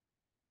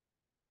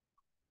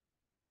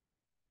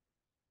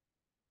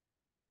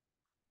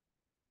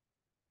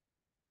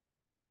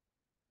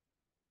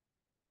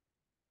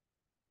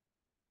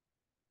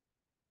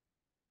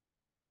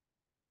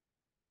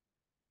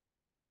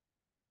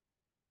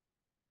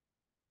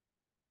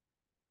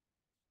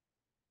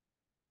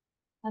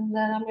 And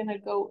then I'm gonna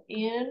go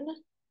in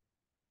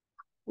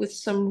with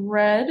some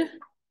red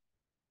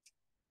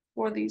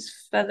for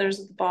these feathers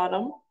at the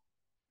bottom.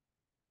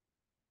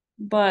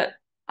 But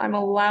I'm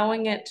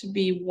allowing it to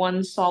be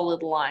one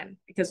solid line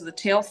because the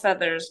tail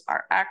feathers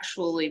are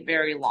actually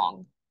very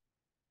long.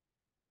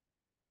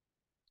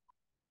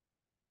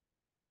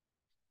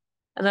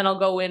 And then I'll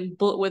go in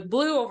with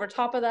blue over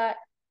top of that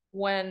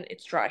when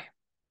it's dry.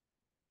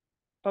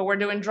 But we're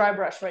doing dry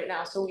brush right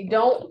now, so we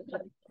don't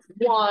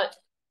want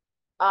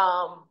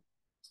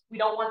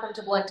them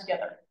to blend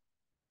together.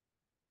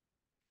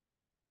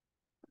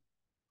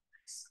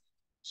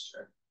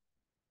 Sure.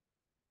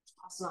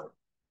 Awesome.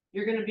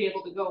 You're gonna be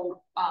able to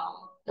go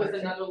with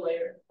another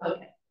layer.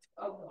 Okay.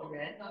 Oh,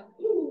 red.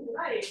 Ooh,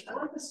 nice. I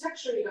like this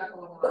texture you got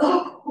going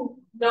on.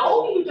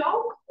 No, you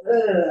don't.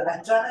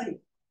 I tried.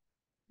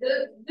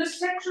 This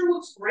texture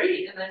looks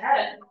great in the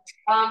head.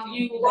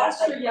 You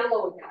lost your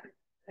yellow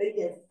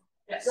again.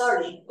 Yes.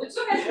 Sorry. It's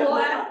okay. We'll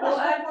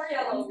add more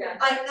yellow again.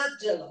 I'm not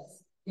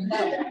jealous.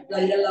 No,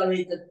 the yellow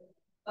is the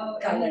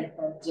color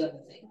for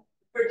jealousy.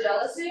 For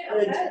jealousy?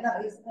 Okay. No,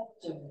 it's not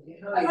jealousy.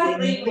 No, I thought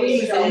green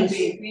was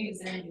jealousy. Green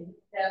is envy.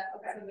 Yeah,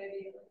 okay. So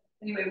maybe,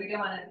 anyway, we don't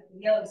want to,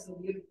 yellow's so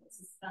beautiful, it's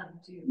the sun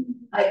too.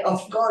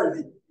 Of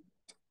course.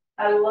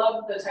 I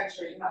love the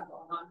texture you have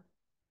going on.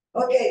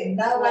 Okay,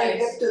 now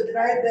Nice. I have to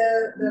try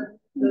the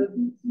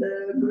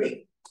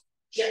green.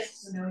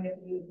 Yes. So now we have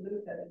to do the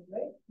blue feathers,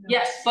 right? No.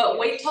 Yes, but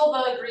wait till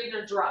the green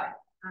are dry.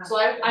 So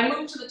I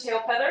moved to the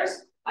tail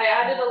feathers. I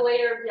added a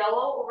layer of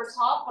yellow over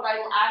top, but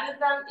I added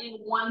them in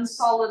one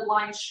solid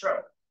line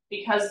stroke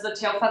because the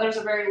tail feathers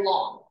are very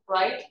long,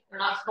 right? They're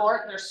not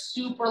short, they're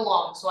super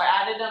long. So I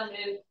added them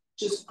in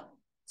just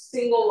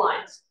single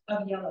lines.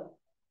 Of yellow.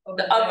 Of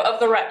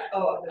the red.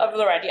 Oh, Of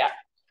the red, yeah.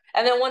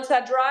 And then once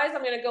that dries,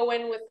 I'm gonna go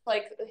in with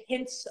like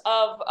hints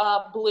of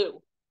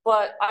blue.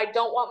 But I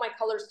don't want my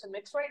colors to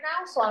mix right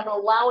now, so I'm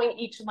allowing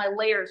each of my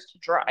layers to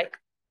dry.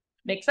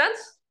 Make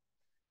sense?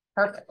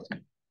 Perfect.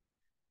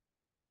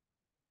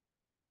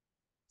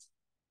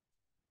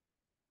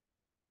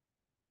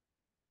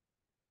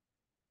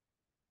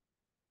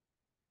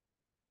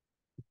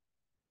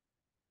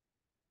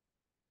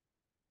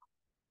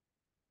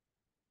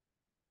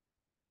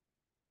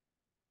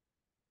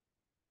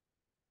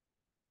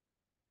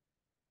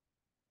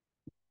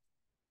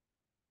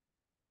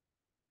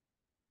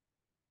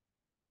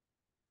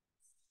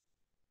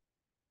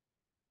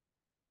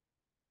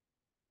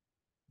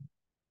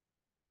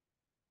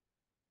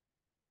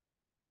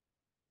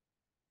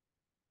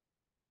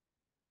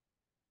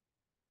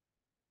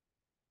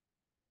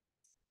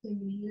 so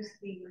you use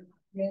the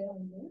red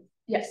on this?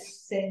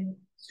 Yes. Same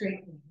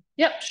straight line.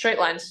 Yep, straight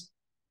lines.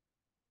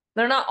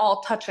 They're not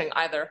all touching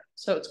either,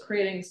 so it's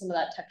creating some of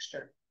that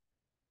texture.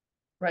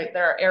 Right,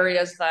 there are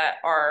areas that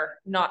are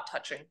not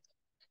touching.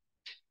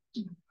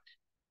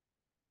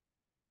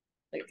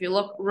 Like if you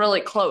look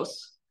really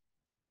close,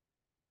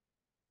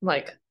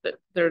 like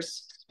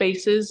there's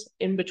spaces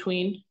in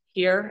between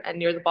here and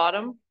near the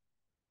bottom.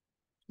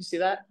 You see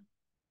that?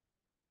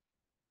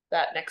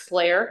 That next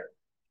layer.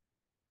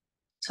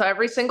 So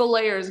every single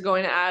layer is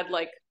going to add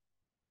like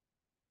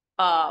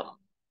a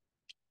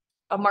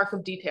mark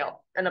of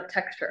detail and of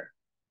texture.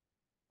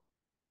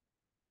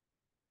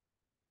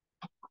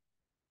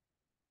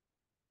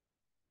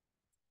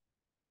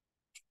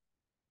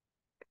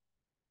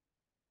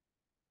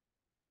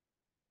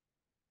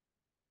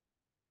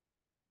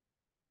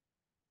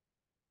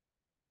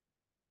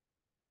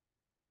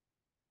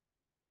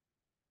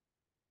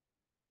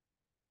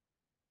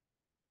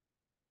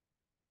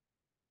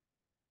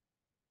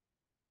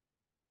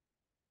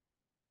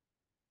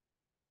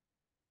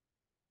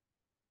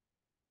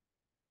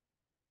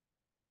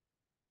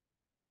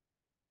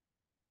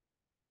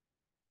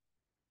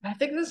 I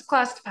think this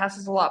class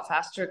passes a lot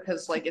faster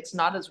because like it's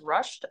not as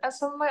rushed as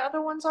some of my other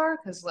ones are.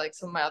 Because like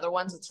some of my other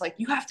ones, it's like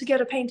you have to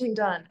get a painting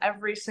done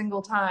every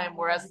single time.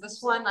 Whereas this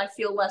one, I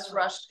feel less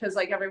rushed because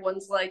like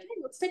everyone's like,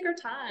 hey, let's take our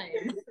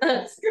time.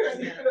 let's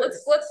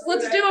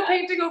do a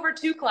painting over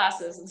 2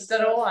 classes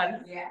instead of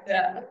 1.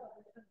 Yeah.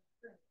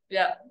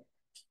 Yeah.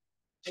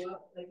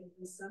 Well, like in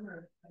the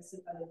summer, I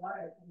sit by the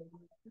water.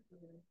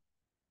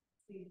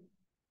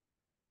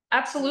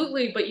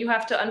 Absolutely, but you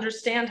have to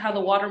understand how the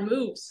water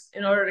moves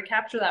in order to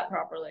capture that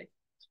properly,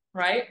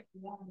 right?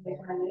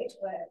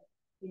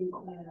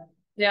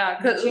 Yeah,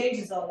 because it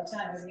changes all the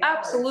time.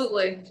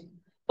 Absolutely.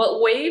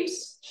 But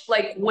waves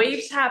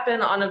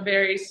happen on a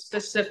very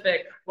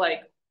specific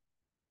like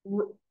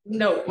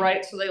note,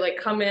 right? So they like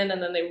come in and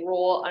then they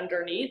roll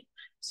underneath.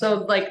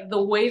 So like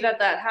the way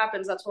that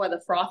happens, that's why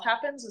the froth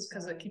happens, is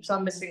because it keeps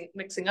on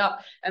mixing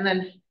up. And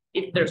then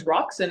if there's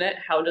rocks in it,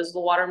 how does the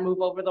water move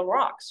over the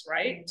rocks,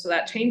 right? So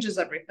that changes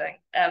everything.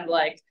 And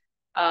like,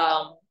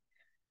 and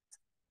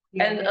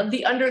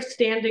the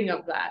understanding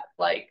of that,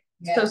 like,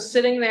 so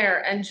sitting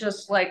there and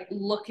just like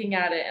looking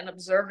at it and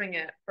observing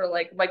it for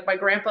like my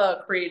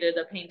grandpa created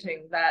a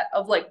painting that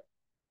of like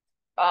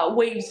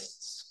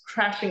waves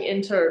crashing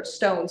into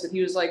stones. And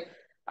he was like,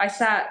 I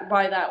sat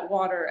by that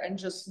water and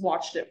just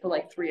watched it for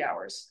like 3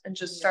 hours and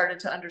just started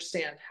to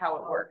understand how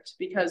it worked.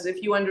 Because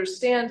if you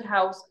understand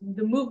how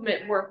the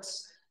movement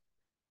works,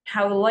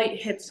 how the light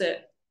hits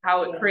it,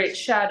 how it creates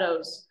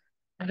shadows,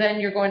 then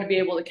you're going to be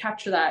able to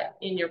capture that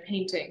in your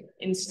painting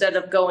instead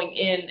of going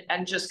in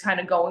and just kind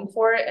of going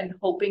for it and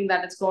hoping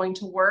that it's going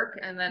to work.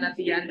 And then at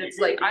the end, it's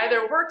like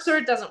either works or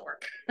it doesn't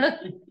work. Yeah.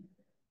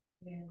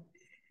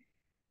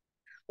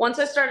 Once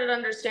I started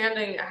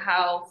understanding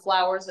how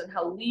flowers and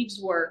how leaves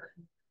work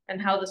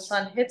and how the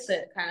sun hits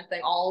it kind of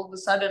thing, all of a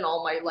sudden,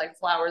 all my like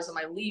flowers and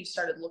my leaves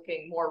started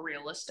looking more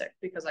realistic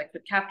because I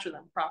could capture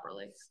them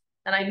properly.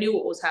 And I knew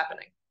what was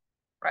happening,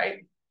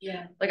 right?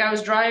 Yeah. Like I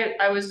was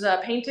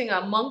painting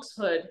a monk's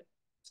hood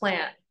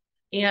plant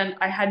and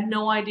I had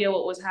no idea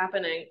what was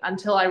happening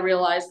until I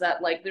realized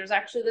that like there's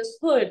actually this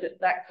hood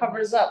that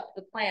covers up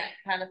the plant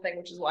kind of thing,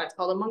 which is why it's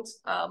called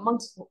a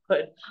monk's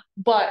hood.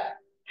 But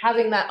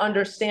having that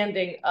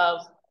understanding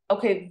of,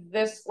 okay,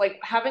 this, like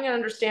having an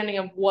understanding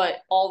of what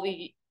all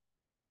the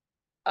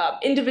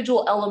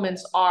individual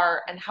elements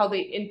are and how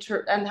they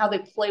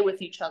play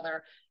with each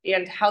other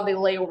and how they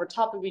lay over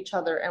top of each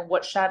other and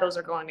what shadows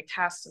are going to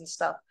cast and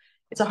stuff.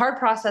 It's a hard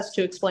process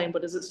to explain,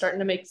 but is it starting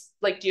to make,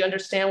 like, do you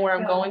understand where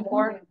I'm going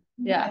for?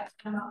 Yeah.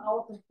 I'm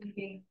also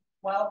thinking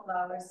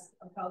wildflowers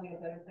are probably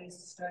a better place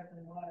to start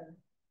than water.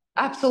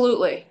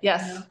 Absolutely.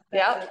 Yes. You know,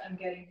 Yeah. what I'm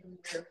getting from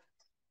your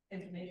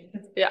information.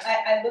 Yeah.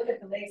 I look at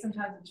the lake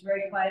sometimes, it's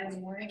very quiet in the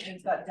morning and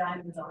it's got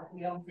diamonds on it.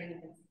 We don't think,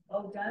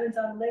 oh, diamonds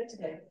on the lake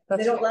today.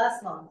 They don't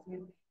last long.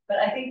 But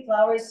I think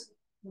flowers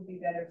would be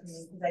better for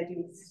me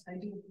because I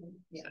do,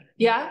 yeah.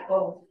 Yeah.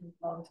 Both for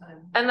a long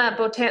time. And that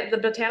the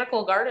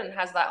botanical garden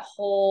has that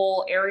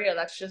whole area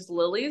that's just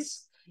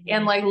lilies.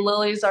 And like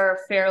lilies are a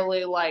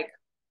fairly like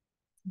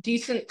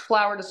decent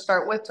flower to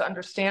start with to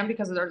understand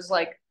because there's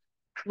like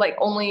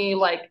only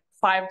like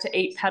 5 to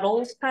 8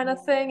 petals kind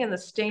of thing, and the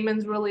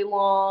stamen's really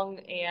long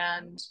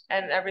and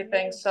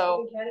everything.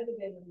 So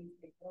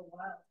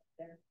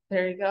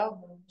there you go.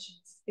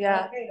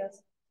 Yeah. Okay,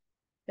 that's,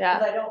 yeah.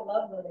 I don't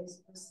love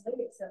lilies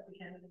personally except the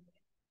Canada.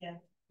 Yeah.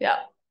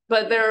 Yeah.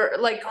 But they're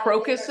like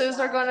crocuses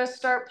are gonna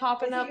start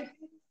popping up.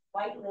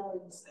 White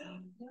lilies.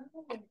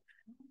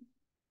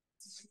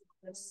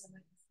 That's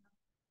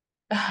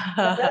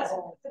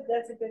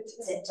a good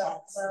tip.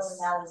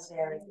 That is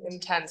very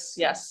intense.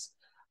 Yes.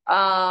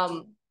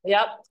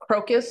 Yep.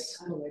 Crocus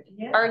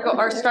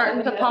are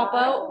starting to pop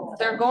out.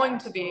 They're going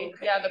to be.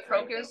 Yeah, the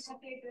crocus.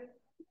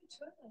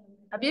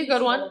 That'd be a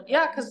good one.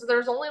 Yeah, because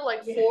there's only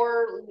like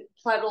 4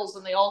 petals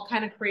and they all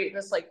kind of create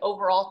this like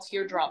overall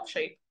teardrop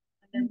shape.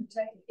 And then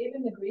protected.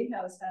 Even the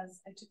greenhouse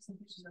has, I took some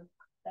pictures of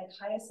like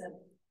hyacinth.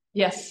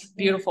 Yes,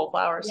 beautiful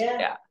flowers.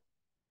 Yeah.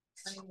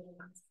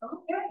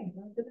 Okay,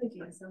 good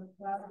idea. So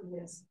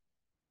flowers.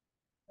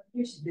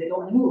 They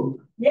don't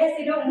move. Yes,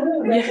 they don't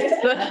move.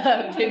 Yes,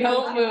 they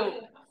don't move.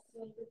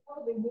 They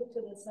probably move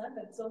to the sun,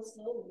 but so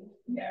slowly.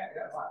 Yeah.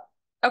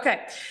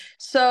 Okay,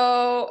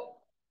 so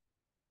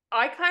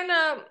I kind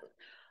of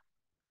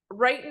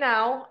right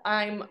now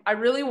I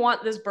really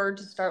want this bird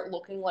to start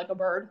looking like a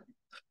bird.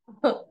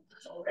 It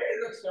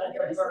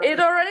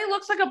already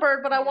looks like a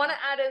bird, but I want to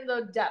add in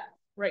the depth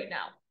right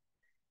now.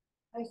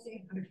 I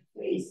think her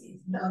face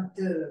is not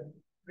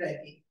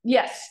ready.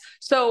 Yes,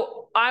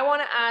 so I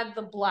want to add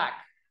the black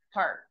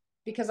part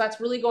because that's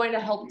really going to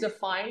help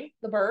define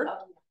the bird.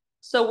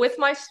 So with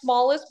my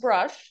smallest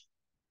brush,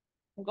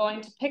 I'm going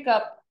to pick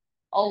up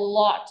a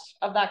lot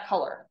of that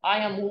color. I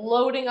am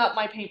loading up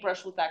my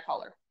paintbrush with that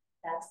color.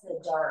 That's the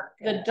dark.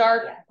 The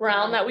dark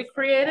brown that we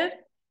created.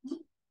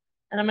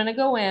 And I'm going to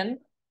go in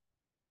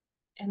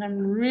and I'm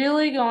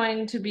really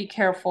going to be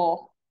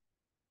careful.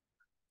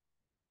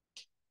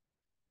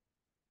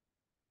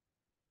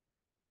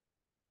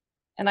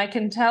 And I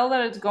can tell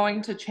that it's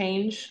going to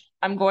change.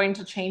 I'm going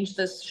to change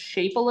this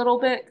shape a little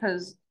bit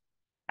because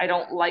I'm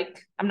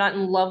not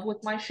in love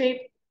with my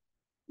shape,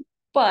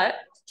 but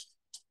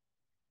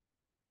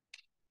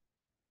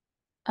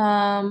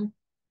yeah,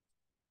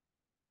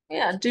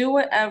 do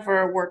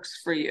whatever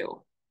works for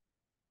you.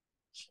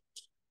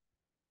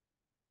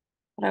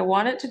 But I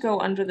want it to go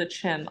under the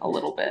chin a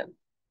little bit.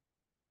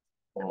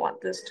 I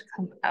want this to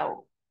come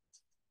out.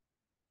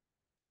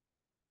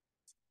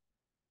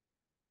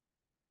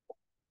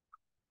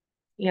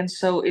 And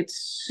so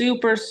it's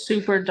super,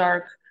 super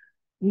dark.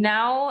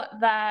 Now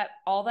that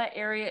all that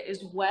area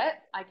is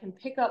wet, I can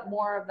pick up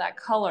more of that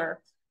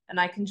color and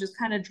I can just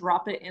kind of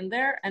drop it in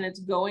there and it's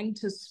going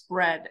to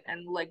spread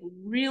and like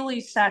really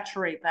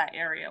saturate that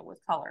area with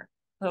color.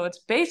 So it's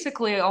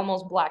basically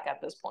almost black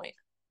at this point.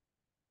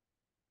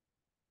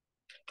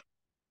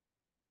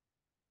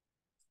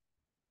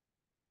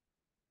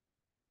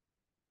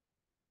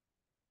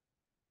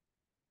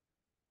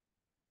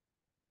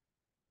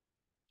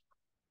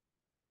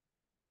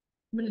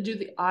 I'm going to do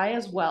the eye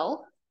as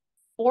well.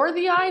 For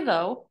the eye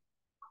though,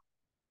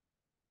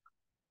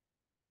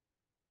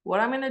 what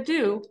I'm going to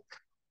do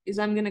is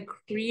I'm going to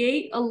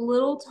create a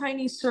little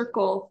tiny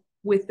circle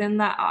within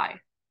that eye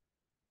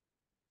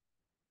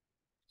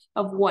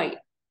of white.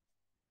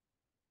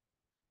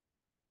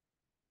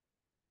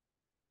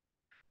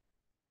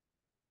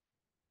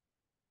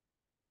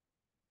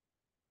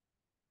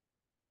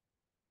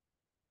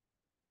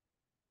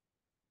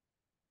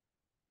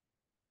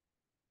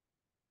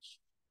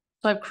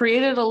 So I've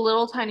created a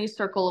little tiny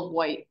circle of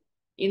white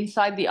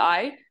inside the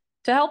eye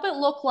to help it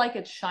look like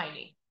it's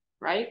shiny,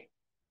 right?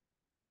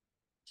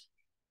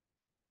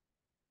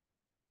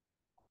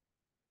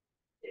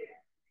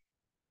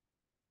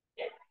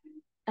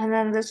 And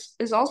then this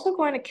is also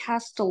going to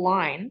cast a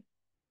line,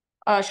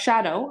 a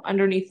shadow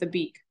underneath the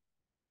beak.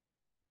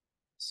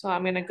 So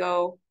I'm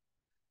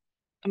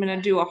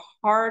gonna do a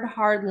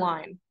hard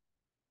line.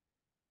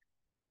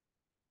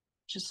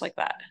 Just like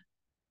that,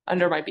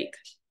 under my beak.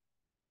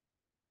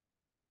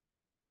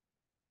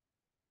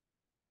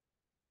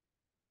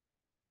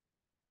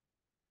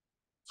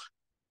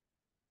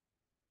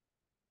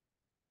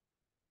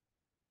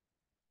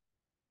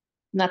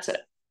 And that's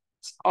it.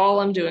 That's all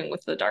I'm doing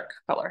with the dark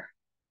color.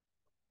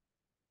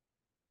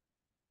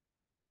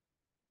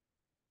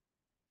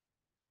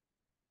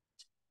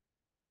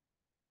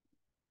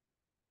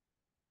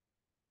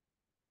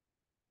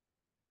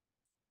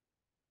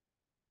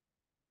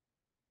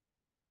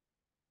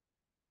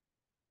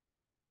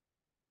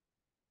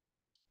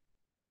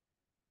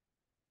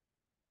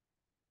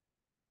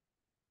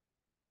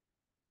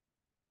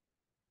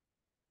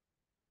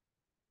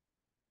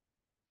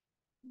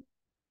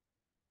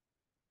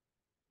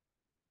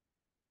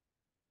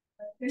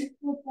 This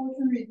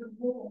proportion is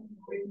wrong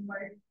with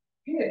my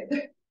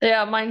head.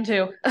 Yeah, mine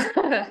too.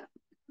 That's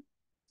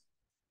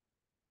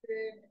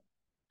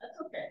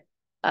okay.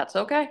 That's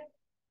okay.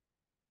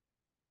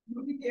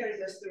 Movie here is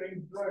just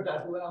doing good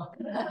as well.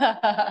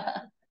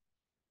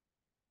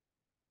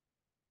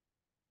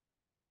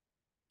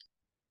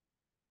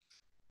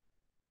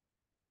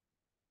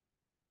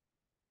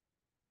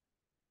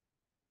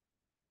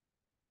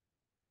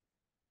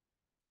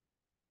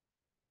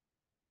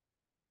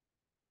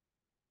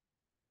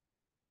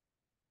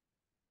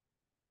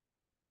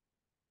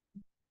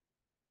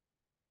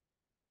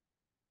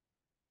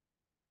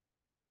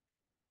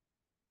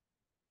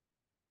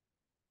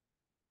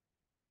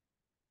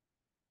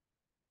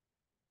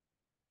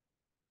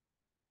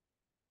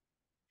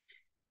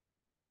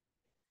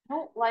 I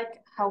don't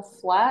like how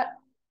flat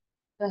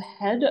the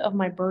head of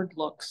my bird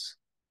looks.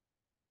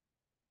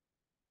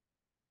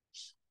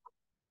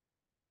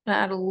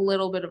 Add a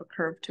little bit of a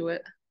curve to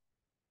it.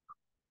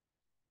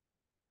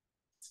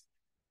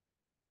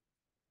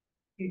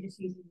 You're just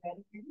using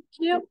red again?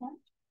 Yep.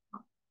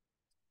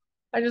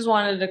 I just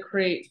wanted to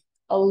create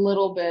a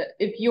little bit.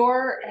 If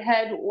your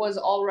head was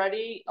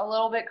already a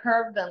little bit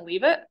curved, then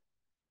leave it.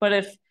 But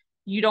if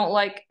you don't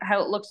like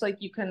how it looks like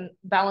you can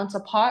balance a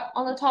pot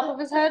on the top of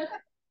his head,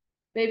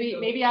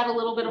 maybe add a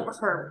little bit of a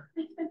curve.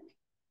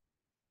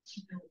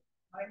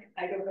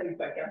 I don't know if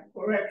I can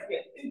correct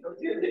it.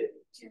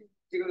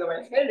 Because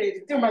my head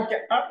is too much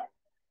up.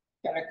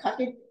 Can I cut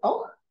it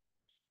off?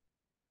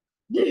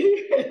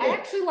 I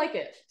actually like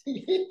it.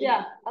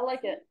 Yeah, I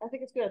like it. I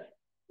think it's good.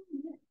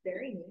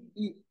 Very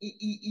neat.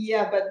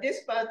 Yeah, but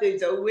this part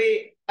is a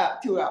way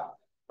up to up,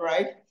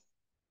 right?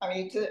 I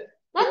mean,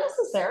 Not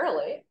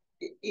necessarily.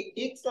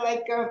 it's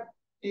like a,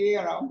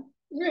 yeah,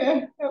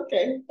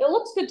 okay. It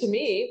looks good to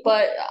me,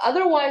 but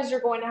otherwise you're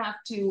going to have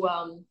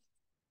to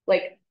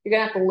like you're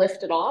gonna have to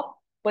lift it off.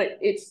 But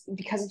it's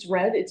because it's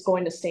red, it's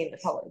going to stain the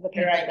color, the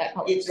paint Right. that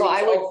color. It So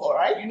looks I would, awful,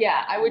 right?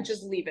 yeah, I would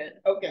just leave it.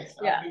 Okay.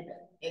 So Yeah. I'll leave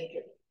it. Thank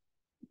you.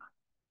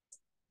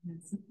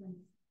 And sometimes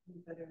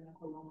you better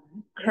enough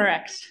alone.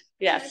 Correct.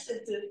 Yes.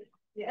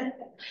 Yeah.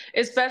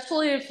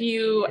 Especially if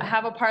you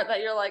have a part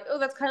that you're like, oh,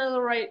 that's kind of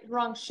the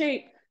wrong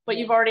shape, but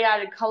you've already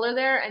added color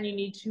there and you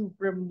need to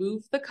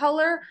remove the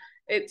color.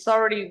 It's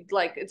already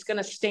like, it's going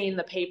to stain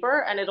the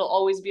paper and it'll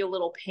always be a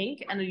little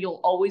pink and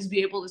you'll always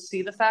be able to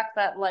see the fact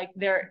that like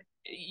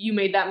you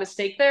made that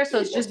mistake there. So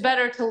it's just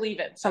better to leave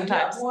it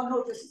sometimes.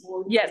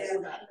 Yes.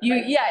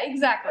 Yeah,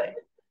 exactly.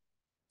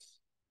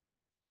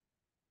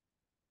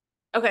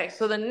 Okay,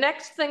 so the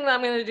next thing that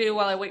I'm going to do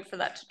while I wait for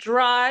that to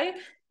dry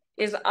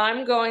is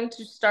I'm going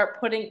to start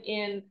putting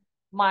in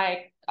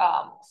my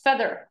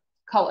feather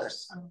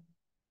colors,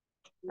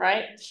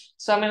 right?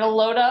 So I'm going to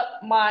load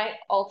up my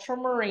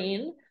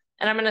ultramarine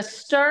and I'm going to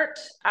start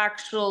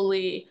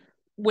actually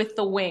with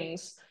the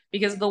wings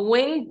because the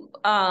wing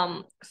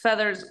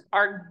feathers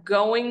are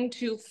going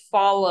to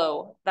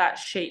follow that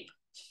shape.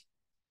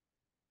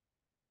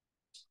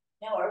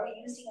 Now, are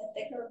we using a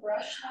thicker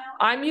brush now?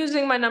 I'm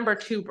using my number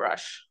 2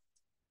 brush.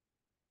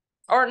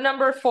 Or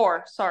number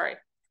 4, sorry.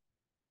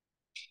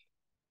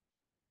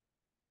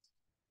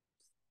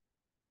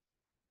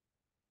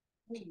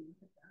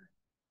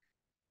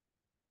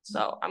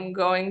 So I'm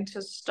going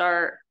to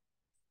start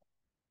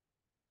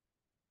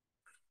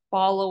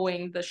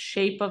following the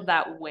shape of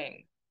that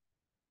wing.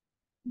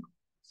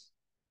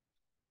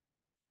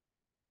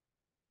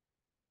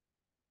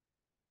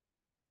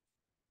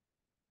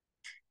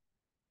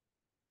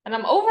 And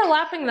I'm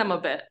overlapping them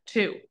a bit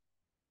too,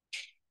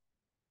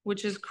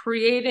 which is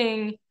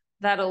creating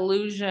that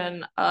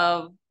illusion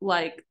of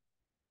like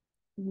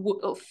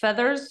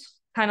feathers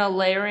kind of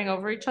layering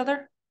over each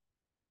other.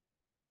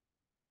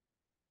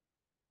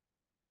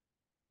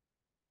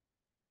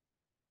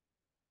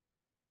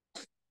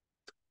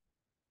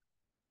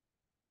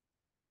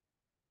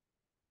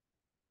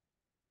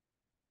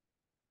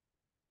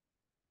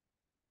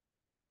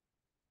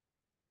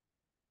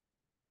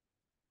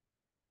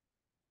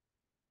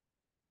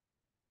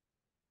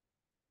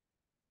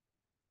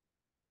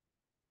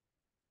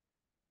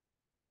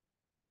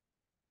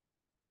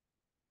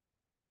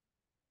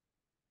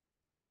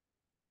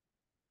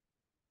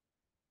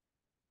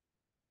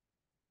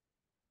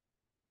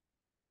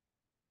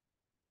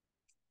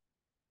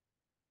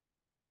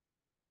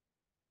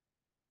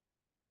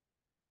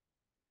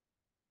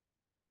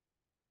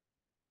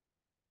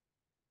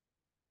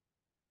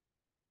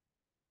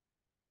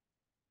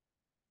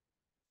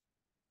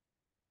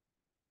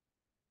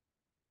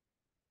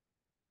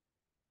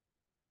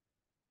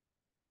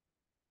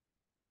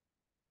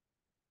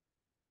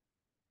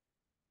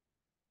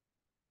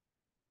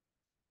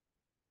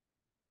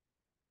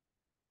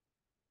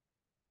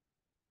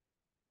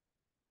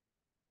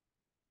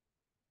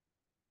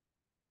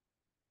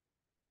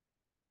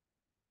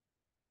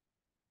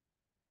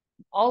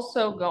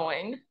 also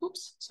going,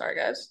 oops, sorry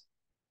guys.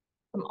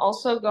 I'm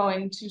also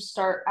going to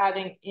start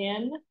adding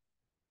in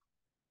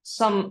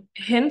some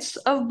hints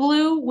of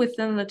blue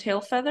within the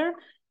tail feather.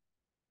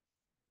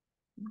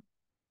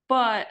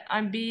 But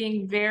I'm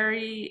being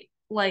very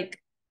like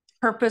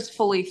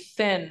purposefully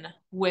thin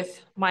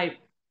with my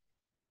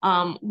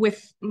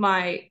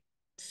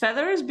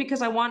feathers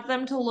because I want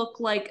them to look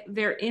like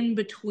they're in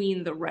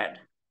between the red.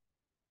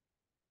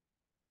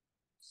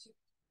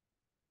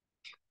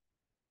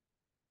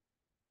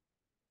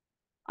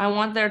 I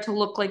want there to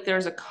look like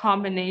there's a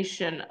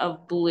combination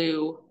of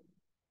blue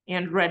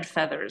and red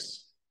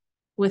feathers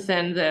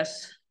within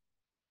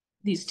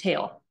these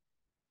tail.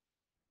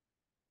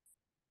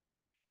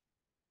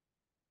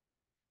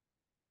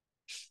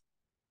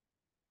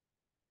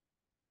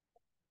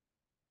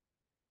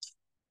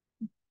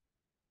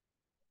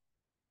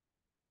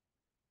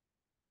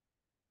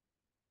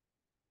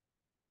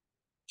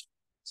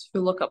 So if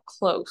you look up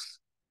close,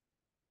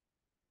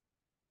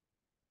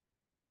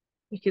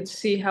 you can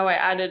see how I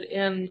added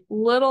in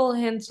little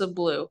hints of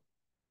blue.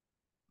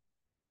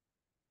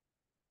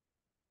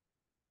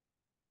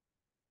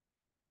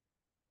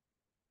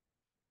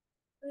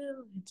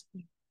 Little hints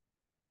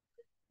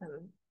of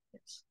blue.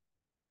 Yes.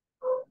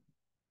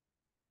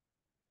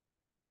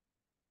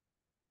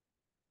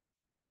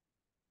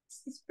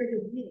 It's for the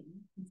weeding.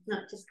 It's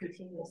not just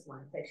continuous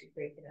lines. I should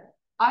break it up.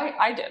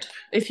 I did.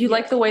 If you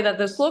like the way that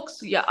this looks,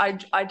 yeah,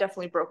 I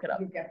definitely broke it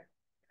up. Okay.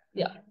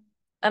 Yeah.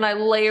 And I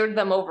layered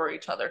them over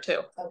each other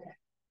too. Okay.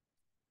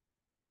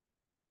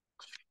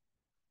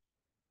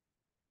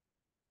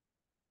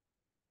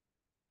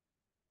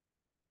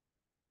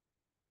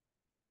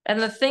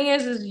 And the thing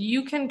is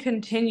you can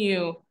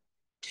continue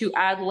to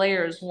add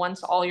layers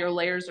once all your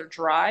layers are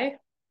dry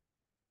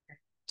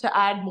to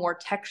add more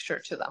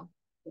texture to them.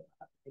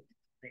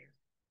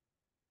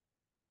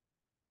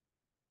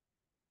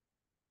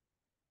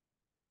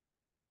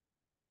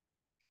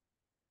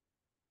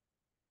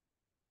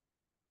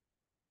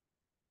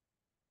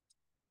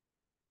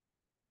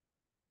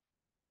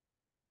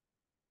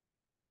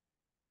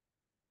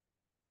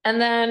 And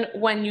then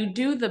when you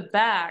do the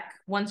back,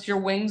 once your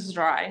wings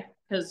dry,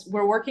 because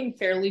we're working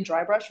fairly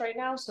dry brush right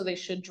now, so they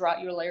should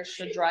dry, your layers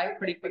should dry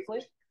pretty quickly.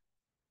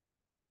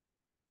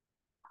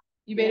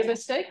 You made a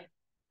mistake?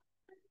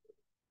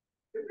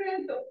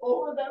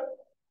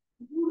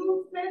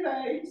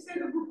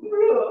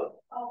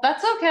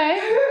 That's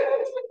okay.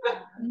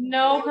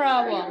 No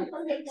problem.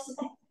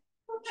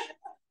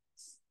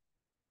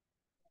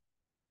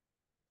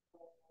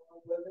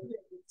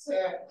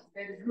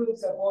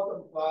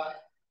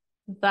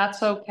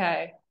 That's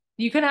okay.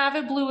 You can have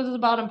it blue as the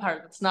bottom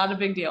part. It's not a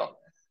big deal.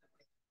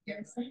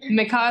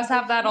 Macaws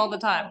have that all the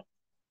time.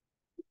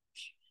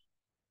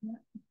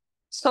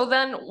 So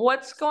then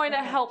what's going to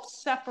help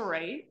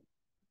separate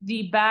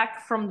the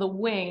back from the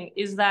wing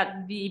is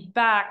that the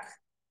back,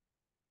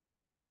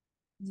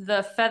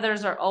 the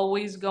feathers are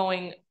always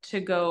going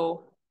to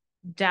go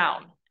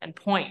down and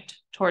point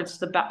towards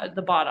the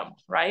bottom,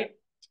 right?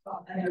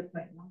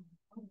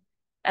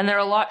 And they're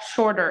a lot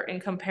shorter in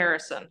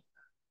comparison.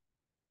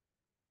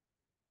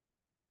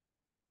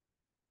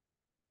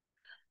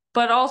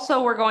 But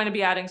also we're going to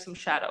be adding some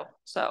shadow,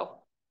 so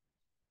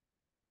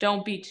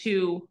don't be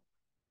too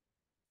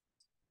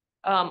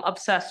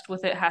obsessed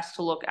with it has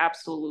to look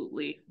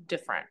absolutely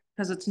different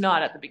because it's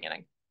not at the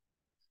beginning.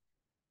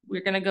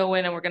 We're gonna go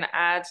in and we're gonna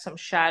add some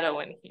shadow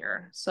in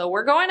here. So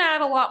we're going to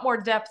add a lot more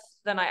depth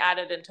than I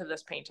added into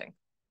this painting,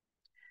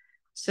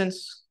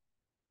 since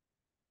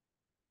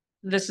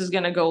this is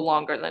gonna go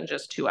longer than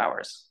just 2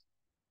 hours.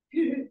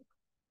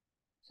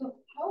 So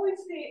how is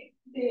the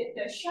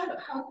shadow?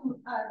 How to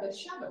add the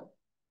shadow?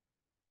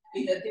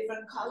 In a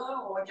different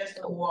color or just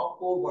a walk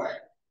over?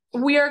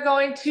 We are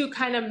going to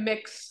kind of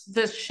mix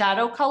this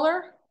shadow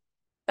color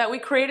that we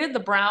created, the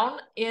brown,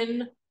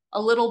 in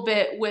a little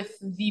bit with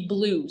the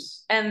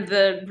blues and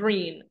the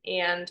green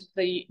and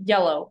the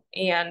yellow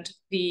and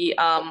the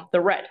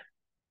red.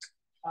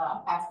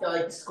 After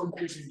it's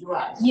completely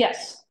dry.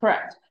 Yes,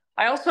 correct.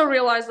 I also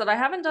realized that I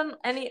haven't done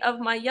any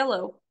of my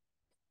yellow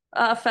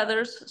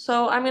feathers,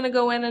 so I'm gonna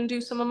go in and do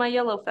some of my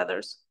yellow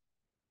feathers.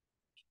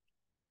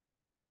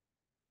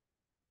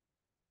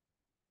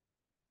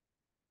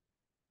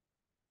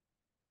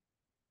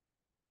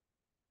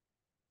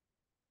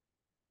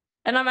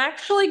 And I'm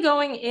actually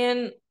going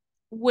in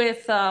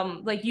with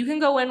like you can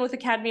go in with a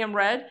cadmium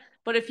red,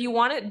 but if you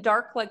want it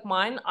dark like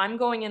mine, I'm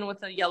going in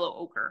with a yellow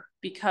ochre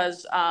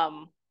because I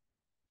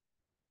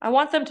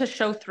want them to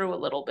show through a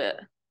little bit.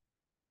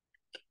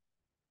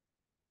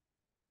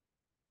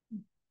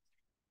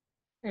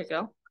 There you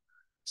go.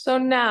 So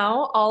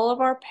now all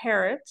of our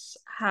parrots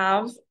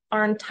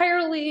are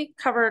entirely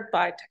covered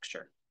by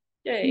texture.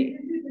 Yay.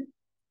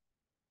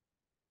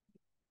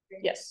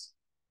 Yes.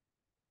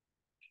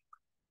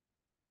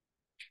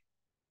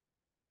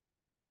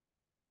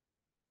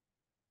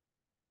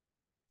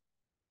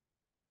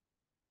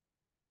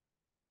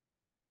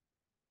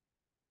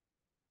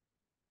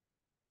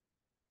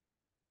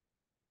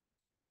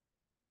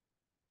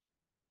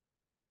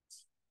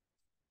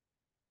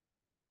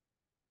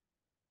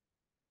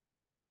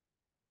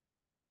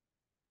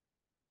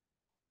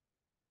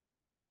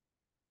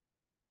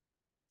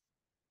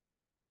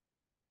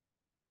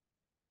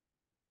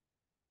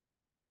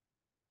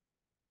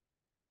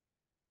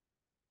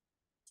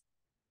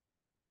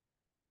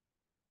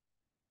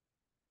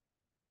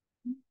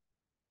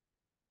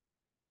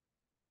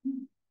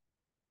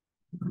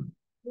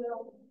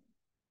 Well,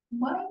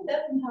 mine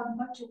doesn't have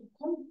much of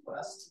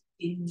contrast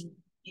in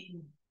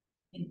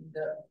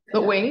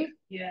The wing?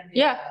 Yeah.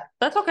 Yeah,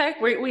 that's okay.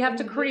 We have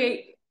to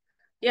create,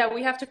 yeah,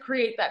 we have to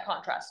create that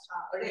contrast.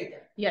 Right.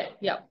 Yeah,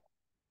 yeah.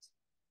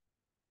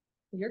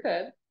 You're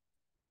good.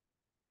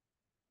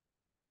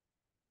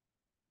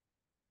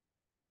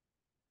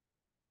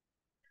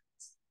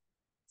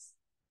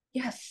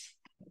 Yes.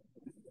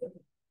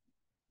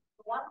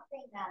 One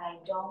thing that I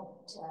don't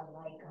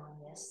like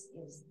on this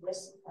is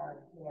this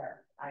part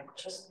here. I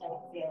just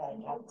don't feel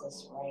I got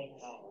this right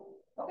at all.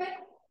 Okay.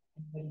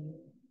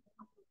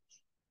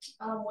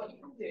 What you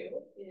can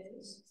do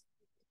is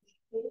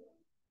take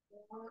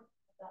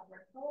that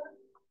red color.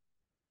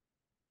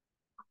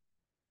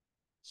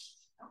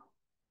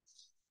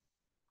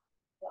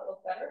 That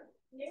look better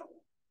to you?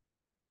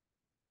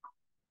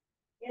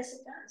 Yes,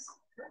 it does.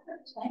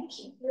 Perfect. Thank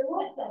you. You're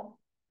welcome.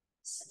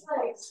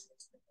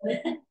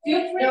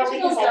 Feel free No, to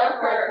because go I don't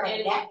darker like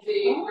in that.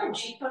 the.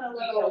 She put a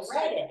little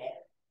red in it.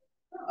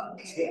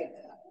 Okay,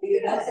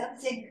 you know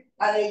something,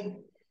 I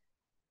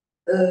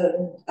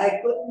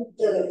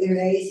couldn't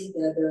erase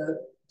the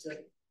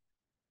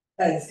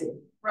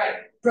pencil Right,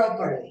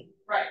 properly.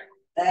 right.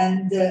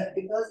 And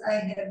because I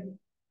have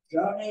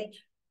drawn it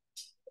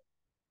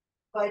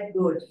quite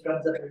good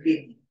from the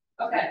beginning.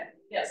 Okay,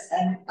 yes.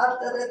 And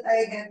after that,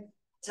 I have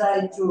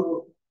tried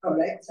to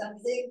correct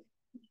something.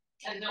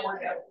 And don't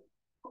work out.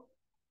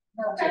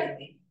 Not Okay.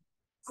 really.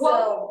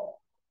 Well-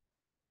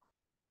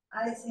 So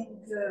I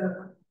think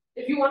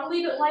If you want to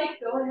leave it light,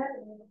 go ahead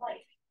and leave it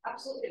light.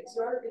 Absolutely, it's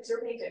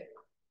your painting.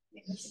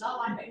 It's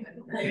not my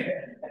painting.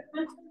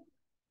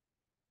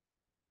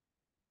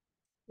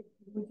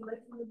 Would you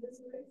like to move this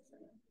way?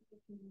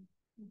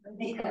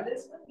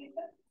 This one, you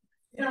said?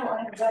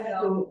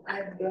 no,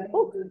 I'm going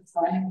to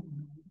find.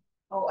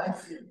 Oh, I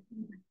see.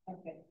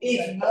 Okay.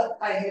 If not,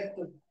 I have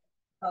to.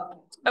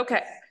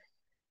 Okay.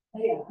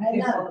 Yeah, I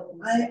know.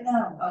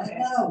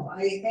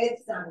 I had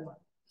someone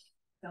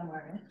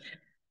somewhere.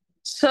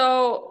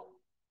 So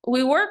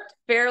we worked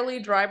fairly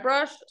dry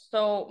brush,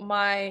 so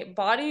my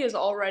body is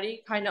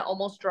already kind of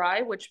almost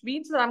dry, which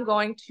means that I'm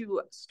going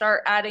to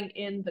start adding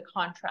in the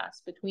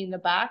contrast between the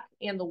back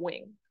and the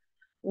wing.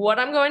 What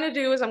I'm going to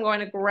do is I'm going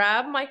to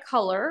grab my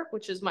color,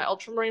 which is my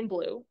ultramarine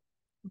blue,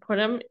 put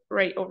them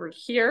right over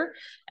here,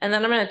 and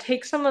then I'm going to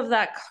take some of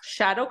that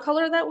shadow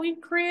color that we've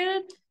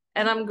created,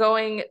 and I'm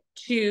going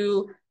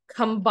to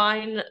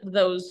combine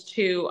those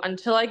two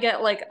until I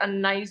get like a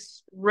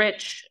nice,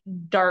 rich,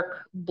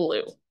 dark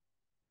blue.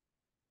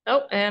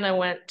 Oh, and I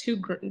went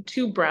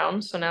too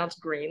brown, so now it's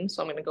green.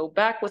 So I'm going to go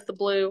back with the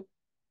blue.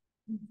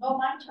 Oh,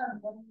 my turn,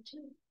 one,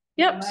 two.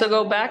 Yep, so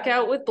go back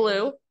out with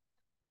blue.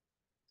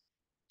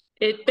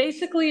 It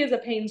basically is a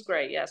Payne's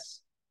gray,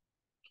 yes.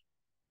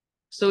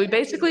 So we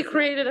basically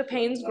created a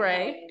Payne's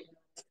gray.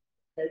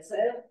 That's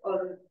it,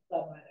 or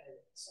somewhere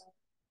else?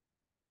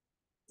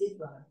 This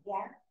one.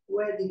 Yeah.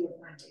 Where did you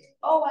find it?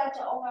 Oh, I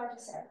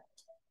just said.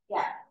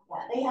 Yeah,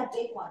 they have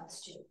big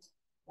ones too.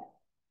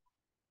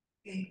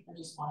 Yeah. I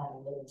just wanted a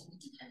little.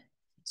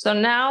 So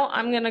now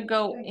I'm gonna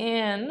go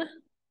in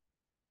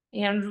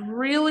and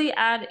really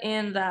add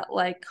in that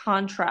like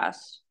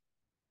contrast.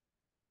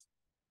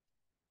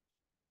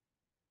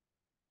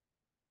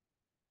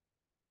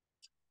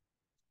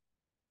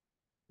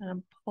 And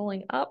I'm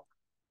pulling up.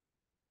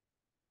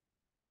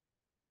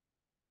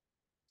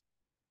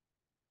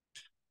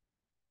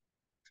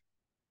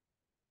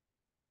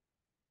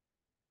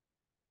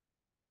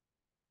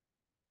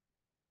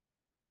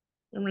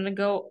 I'm gonna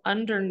go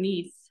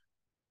underneath.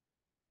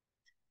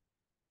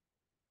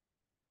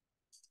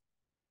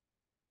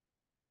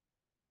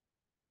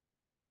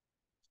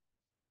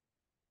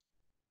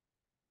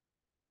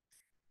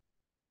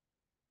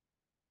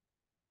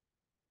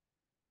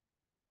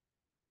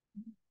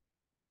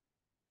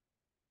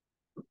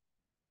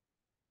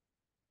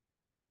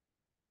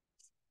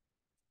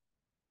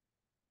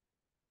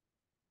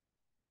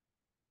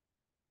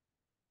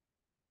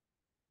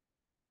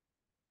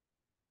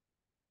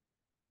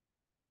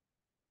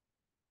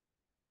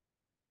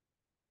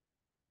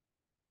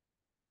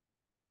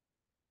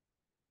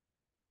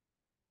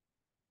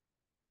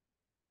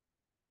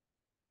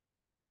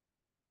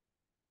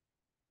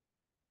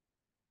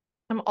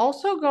 I'm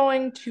also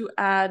going to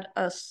add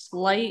a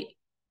slight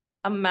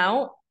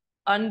amount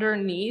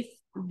underneath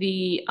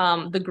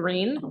the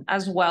green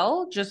as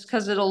well, just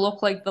because it'll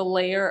look like the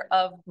layer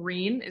of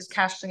green is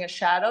casting a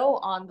shadow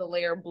on the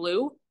layer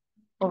blue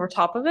over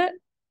top of it.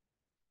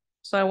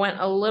 So I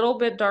went a little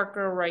bit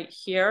darker right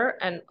here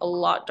and a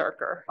lot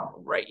darker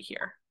right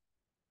here.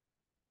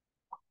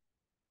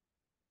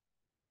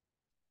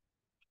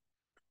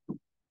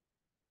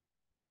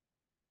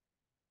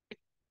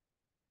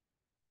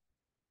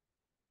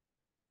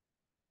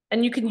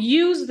 And you can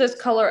use this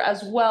color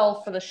as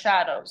well for the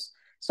shadows.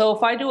 So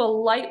if I do a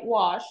light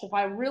wash, if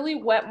I really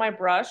wet my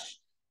brush,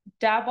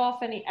 dab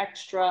off any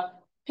extra,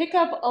 pick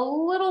up a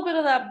little bit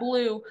of that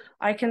blue,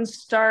 I can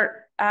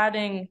start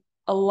adding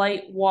a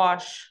light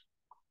wash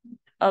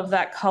of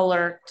that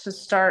color to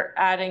start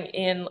adding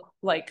in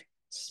like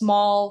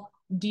small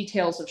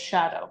details of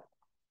shadow.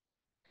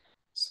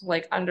 So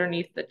like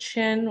underneath the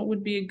chin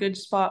would be a good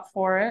spot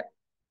for it.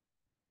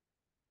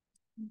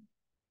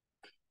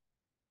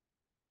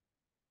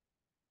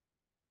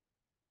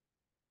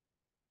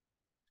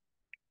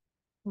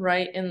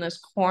 Right in this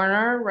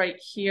corner, right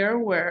here,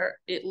 where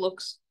it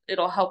looks,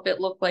 it'll help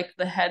it look like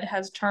the head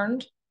has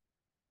turned.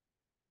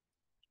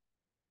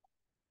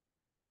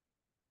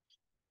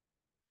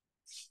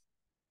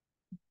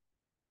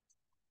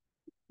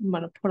 I'm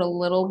gonna put a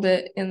little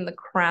bit in the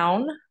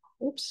crown.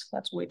 Oops,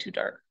 that's way too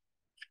dark.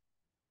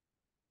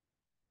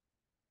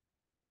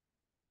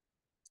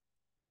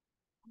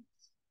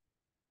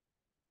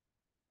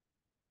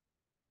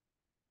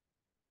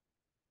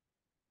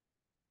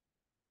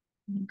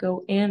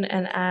 Go in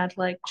and add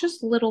like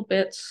just little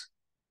bits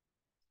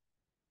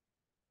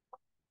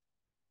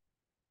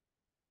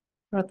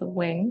for the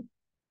wing.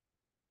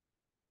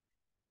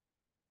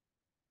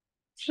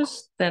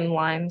 Just thin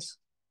lines.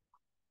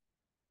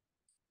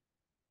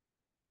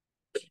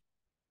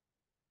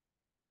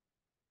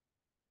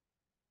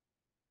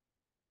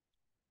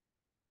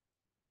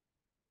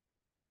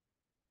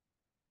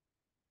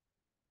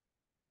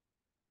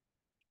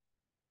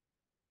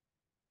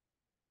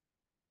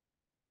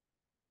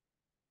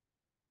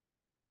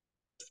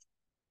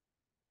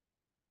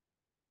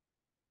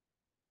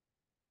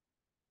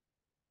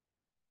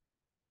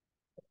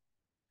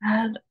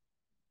 Add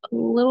a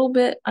little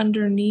bit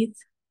underneath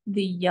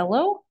the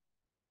yellow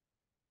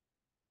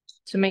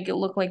to make it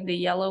look like the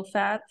yellow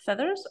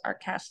feathers are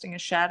casting a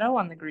shadow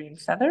on the green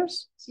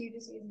feathers. So you're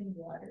just using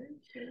water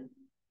too?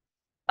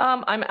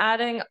 I'm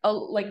adding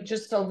like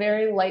just a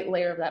very light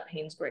layer of that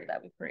Payne's gray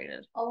that we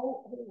created.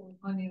 Oh,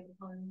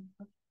 on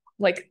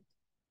Like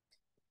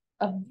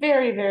a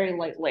very, very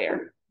light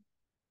layer.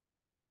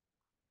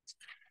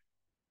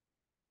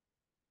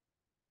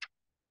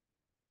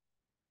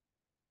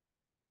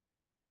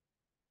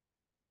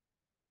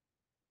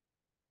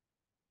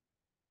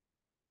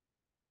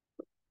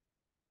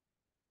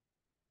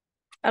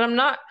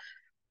 And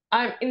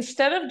I'm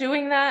instead of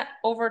doing that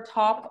over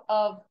top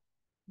of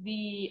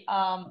the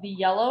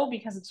yellow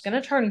because it's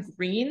gonna turn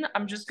green,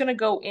 I'm just gonna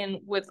go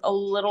in with a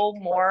little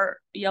more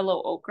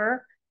yellow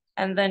ochre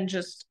and then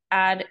just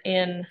add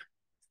in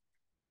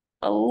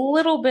a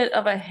little bit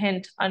of a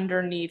hint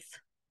underneath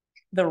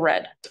the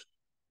red.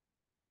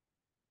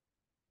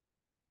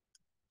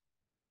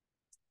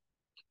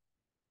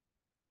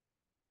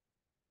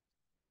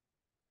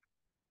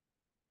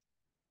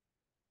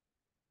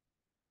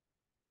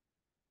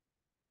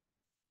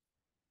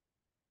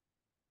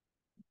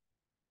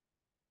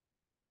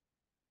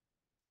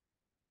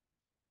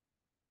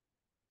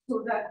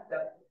 So that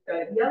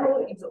the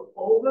yellow is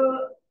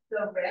over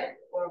the red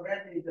or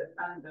red is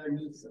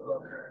underneath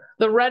over?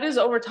 The red is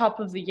over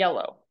top of the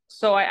yellow.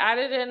 So I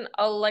added in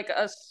like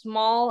a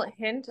small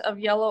hint of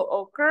yellow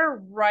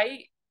ochre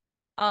right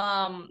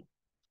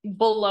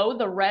below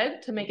the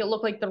red to make it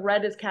look like the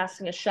red is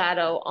casting a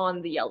shadow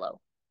on the yellow.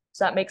 Does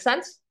that make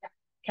sense? Yeah.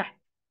 Okay.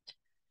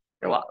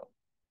 You're welcome.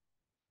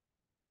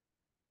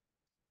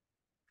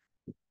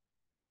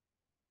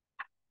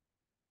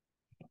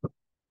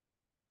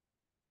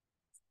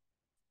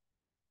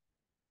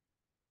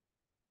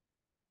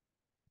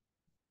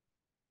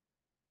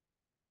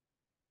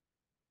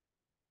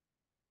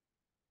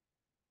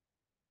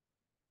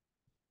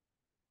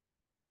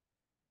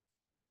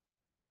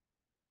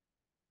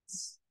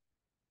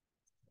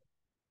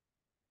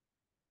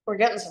 We're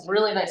getting some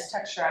really nice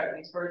texture out of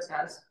these birds,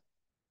 guys.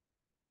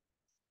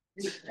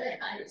 Very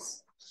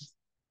nice.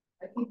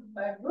 I think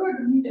my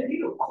word need a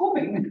little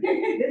combing.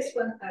 This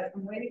one, I'm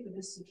waiting for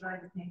this to dry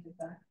to paint it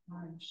back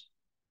orange.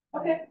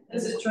 Okay.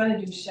 Is it trying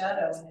to do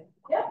shadow and it?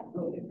 Yeah.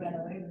 Oh, it ran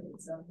away with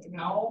it, so.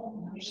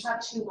 No, you just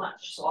have too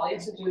much. So all you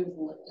have to do is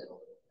lift it a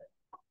little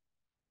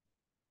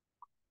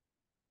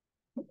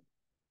bit.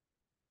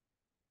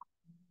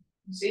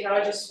 See how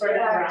I just spread it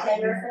around? Okay,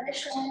 we're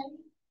finishing.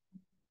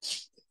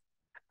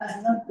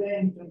 I'm not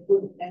going to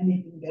put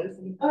anything else.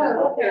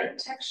 Oh, okay.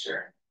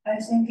 Texture. I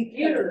think it's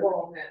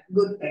Beautiful.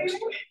 good texture.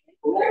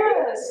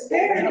 Yes,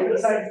 very nice.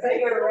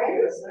 Very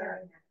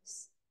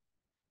nice.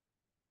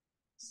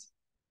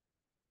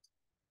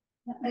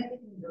 I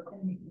didn't do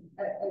anything.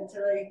 I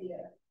tried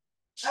here.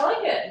 I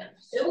like it.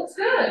 It looks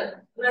good.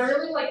 And I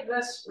really like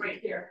this right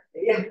here.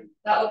 Yeah.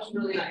 That looks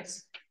really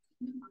nice.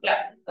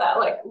 Yeah, that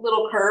like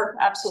little curve,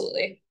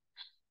 absolutely.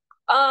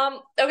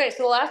 Okay,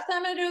 so the last thing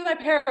I'm gonna do with my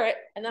parrot,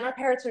 and then our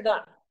parrots are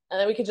done. And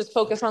then we can just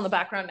focus on the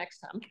background next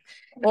time.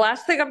 The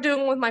last thing I'm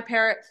doing with my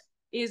parrot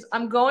is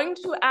I'm going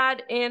to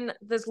add in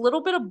this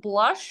little bit of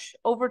blush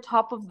over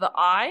top of the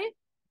eye,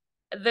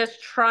 this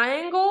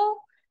triangle,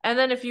 and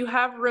then if you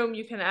have room,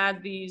 you can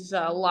add these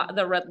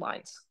the red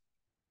lines.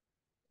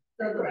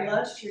 So the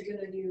blush you're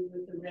gonna do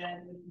with the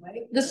red with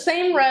white? The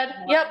same red,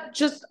 yep,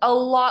 just a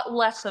lot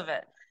less of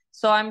it.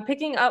 So I'm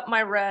picking up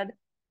my red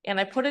and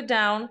I put it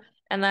down,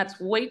 and that's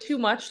way too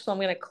much. So I'm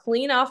gonna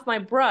clean off my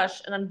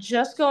brush and I'm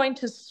just going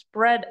to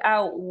spread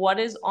out what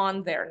is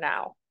on there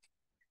now.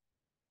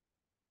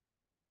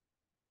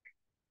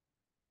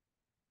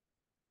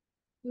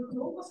 It's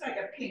almost like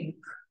a pink.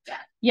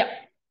 Yep,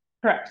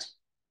 correct.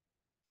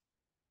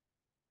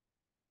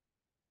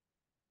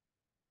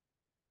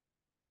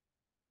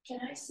 Can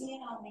I see it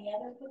on the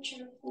other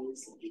picture,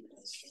 please?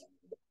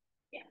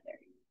 Yeah, there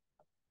you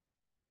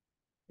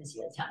go. Is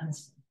your time?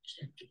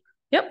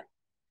 Yep.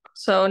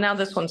 So now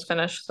this one's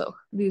finished. So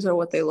these are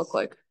what they look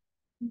like.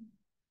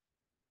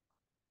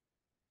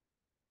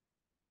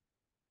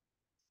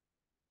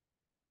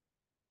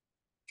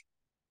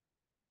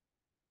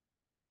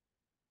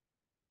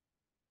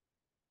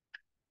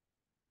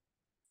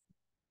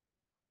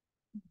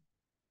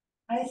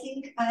 I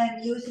think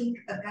I'm using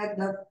a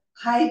kind of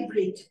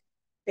hybrid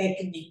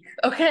technique.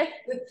 Okay,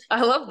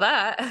 I love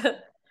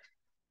that.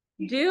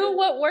 Do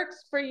what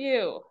works for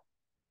you.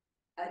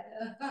 I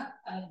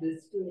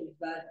understood,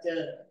 but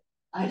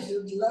I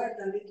should learn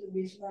a little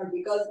bit more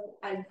because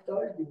I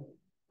told you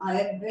I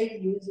am very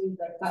using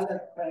the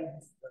color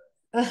pens.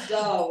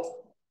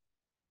 So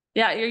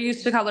Yeah, you're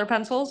used to color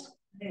pencils?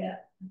 yeah.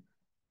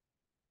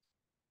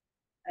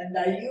 And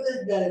I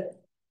use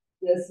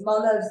the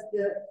smallest,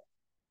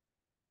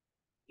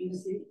 you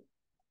see,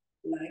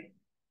 like.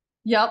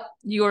 Yep,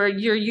 you're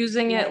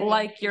using it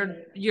like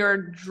you're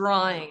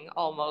drawing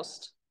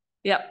almost.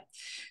 Yep.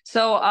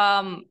 So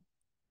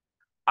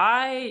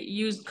I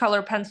used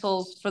color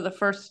pencils for the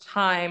first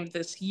time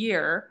this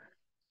year,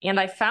 and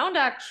I found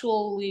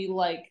actually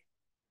like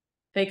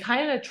they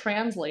kind of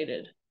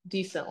translated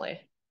decently.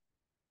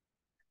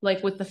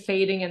 Like with the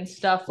fading and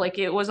stuff, like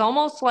it was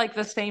almost like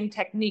the same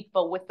technique,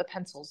 but with the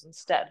pencils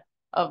instead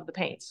of the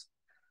paints.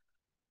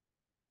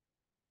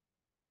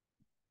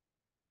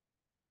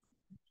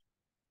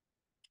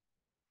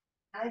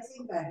 I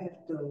think I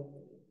have to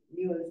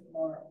use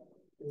more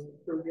to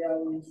draw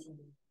with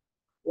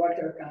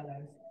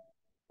watercolors.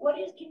 What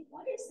is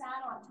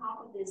that on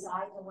top of this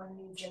eye, the one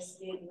you just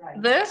did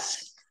right?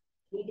 This?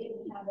 We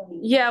didn't have any.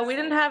 Yeah, we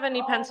didn't have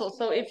any pencils.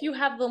 So if you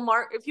have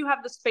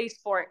the space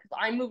for it, because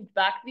I moved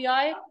back the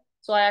eye,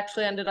 so I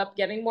actually ended up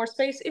getting more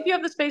space. If you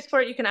have the space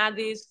for it, you can add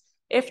these.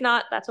 If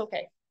not, that's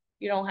okay.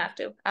 You don't have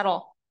to at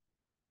all.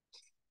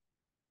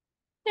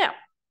 Yeah.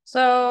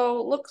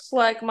 So looks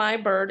like my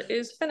bird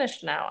is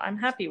finished now. I'm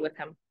happy with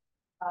him.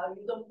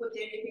 You don't put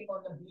anything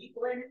on the beak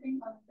or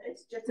anything on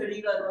this, just a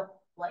little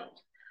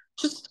white.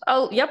 Just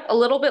yep, a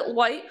little bit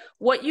white.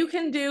 What you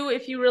can do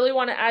if you really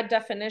want to add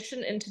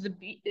definition into the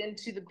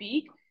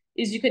beak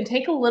is you can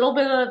take a little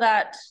bit of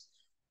that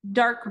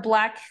dark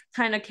black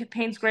kind of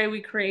Payne's gray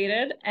we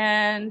created,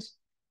 and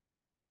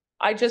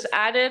I just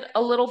added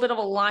a little bit of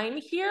a line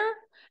here,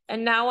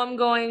 and now I'm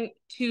going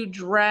to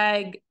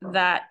drag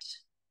that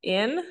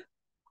in,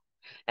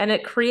 and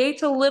it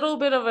creates a little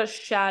bit of a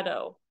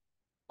shadow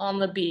on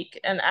the beak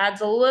and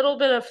adds a little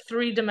bit of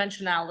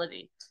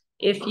three-dimensionality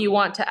if you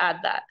want to add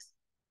that.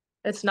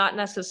 It's not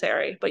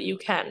necessary, but you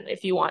can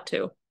if you want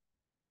to.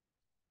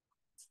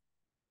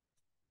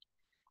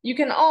 You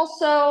can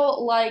also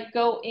like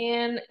go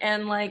in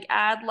and like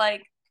add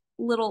like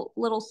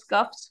little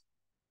scuffs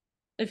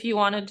if you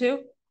wanted to.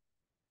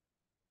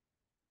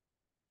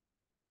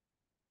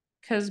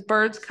 Because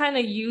birds kind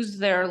of use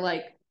their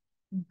like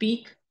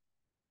beak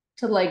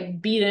to like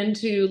beat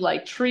into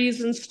like trees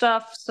and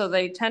stuff. So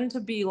they tend to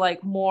be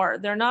like more,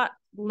 they're not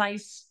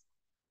nice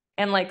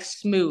and like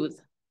smooth.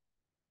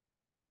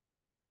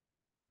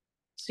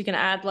 So you can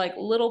add like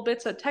little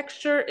bits of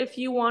texture if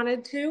you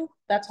wanted to.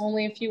 That's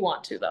only if you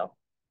want to though.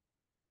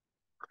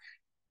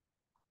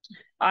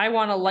 I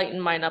want to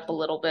lighten mine up a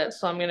little bit,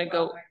 so I'm gonna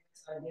go.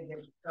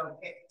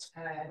 Okay,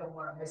 I don't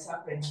want to mess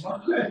up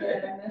anymore.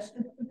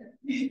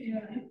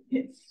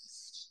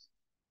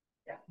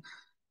 Yeah.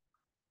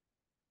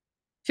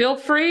 Feel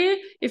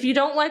free, if you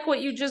don't like what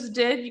you just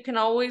did, you can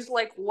always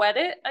like wet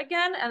it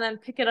again and then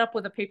pick it up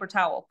with a paper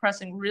towel,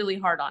 pressing really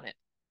hard on it.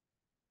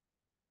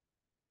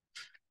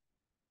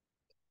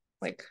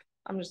 Like,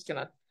 I'm just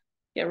gonna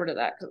get rid of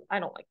that because I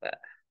don't like that.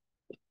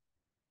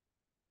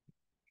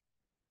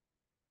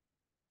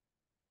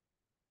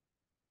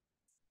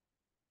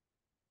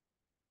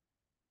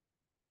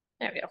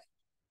 There we go.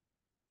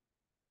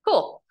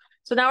 Cool.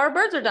 So now our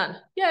birds are done.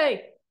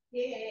 Yay.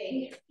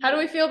 Yay. How do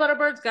we feel about our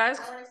birds, guys?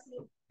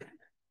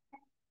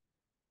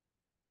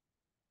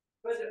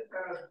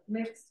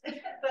 Mixed,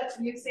 but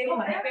you saved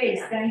my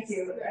face, thank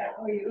you.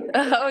 How are you?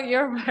 Oh,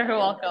 you're very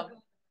welcome.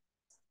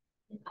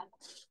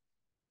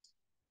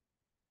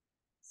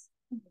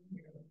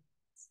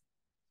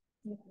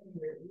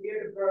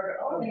 Weird bird.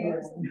 Oh,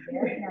 Yes,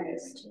 very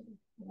nice too.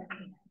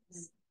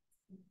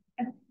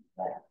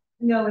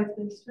 No, it's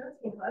been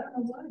stressful, I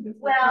don't know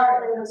why.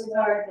 Well, it was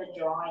part of the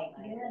drawing.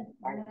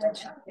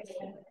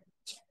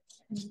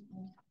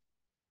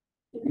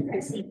 I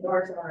see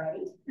yours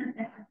already.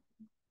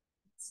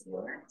 It's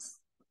yours.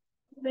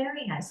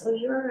 Very nice. So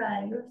your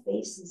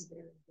face is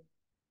very good.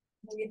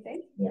 What do you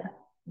think? Yeah.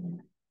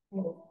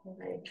 Oh,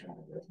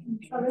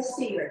 Let's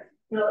see here.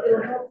 No,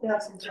 it'll help to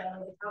have some time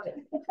with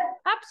it.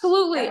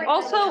 Absolutely.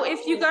 Also,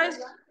 if you guys.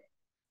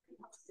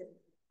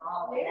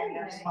 Oh, yeah,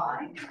 there's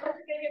mine.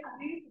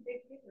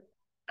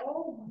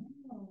 Oh,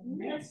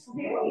 That's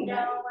very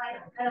nice.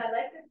 And I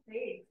like the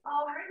face.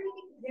 Oh, I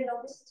really,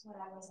 this is what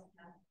I was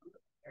about.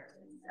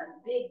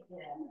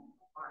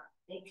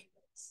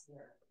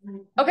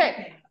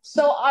 Okay,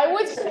 so I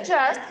would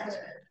suggest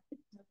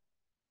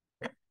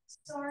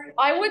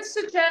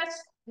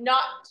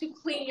not to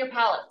clean your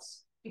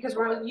palettes because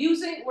we're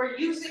using, if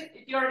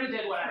you already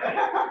did whatever,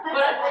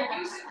 but we're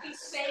using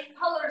these same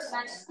colors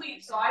next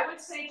week. So I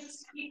would say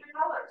just keep your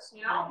colors,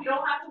 you know, you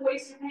don't have to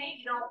waste your paint,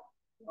 you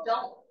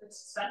don't,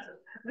 it's expensive.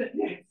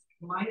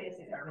 Mine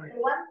isn't.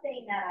 One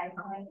thing that I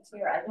find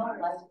here, I don't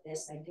like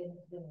this, I didn't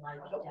like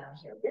it down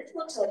here. This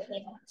looks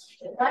okay.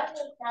 If I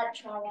make that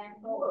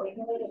triangle,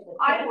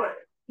 I would.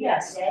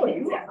 Yes.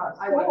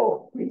 I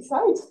will.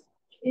 Precise.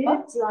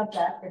 It's not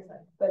that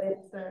precise, But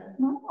it's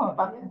No,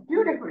 but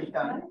beautifully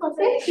done.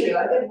 Thank you.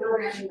 I didn't know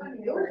I should do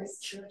yours.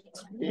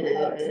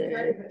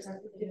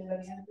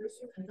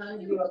 I'm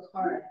do a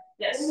card.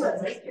 Yes.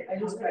 I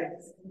just tried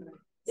this.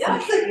 Yeah.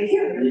 No,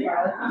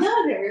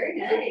 they're very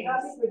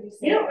nice.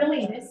 You don't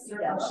really miss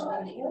your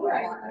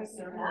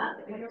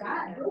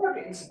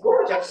It's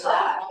gorgeous.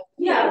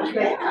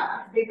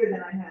 Yeah. Bigger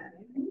than I had.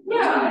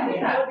 Yeah, I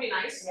think that would be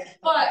nice.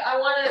 But I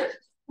want to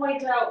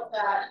point out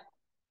that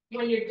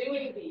when you're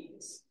doing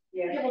these,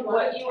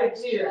 what you would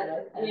do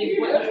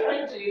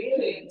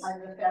is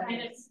kind of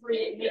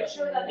create, make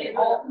sure that they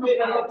all come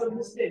out from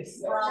the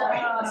space,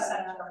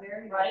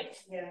 right?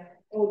 Yeah.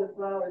 Oh, the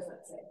flowers,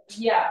 let's say.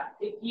 Yeah,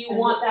 if you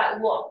want that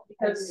look,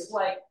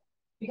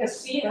 because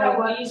see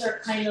how these are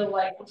kind of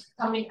like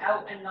coming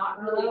out and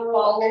not really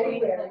following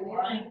the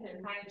line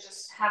and kind of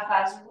just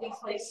haphazardly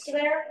placed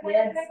there.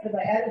 Yes, because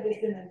I added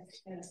this in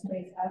a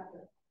space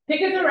after.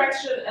 Pick a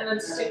direction and then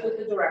stick with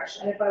the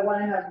direction. And if I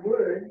want to have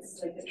words,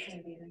 like it's going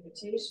to be an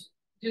invitation.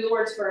 Do the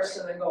words first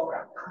and then go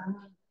around.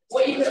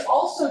 What you could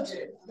also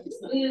do, if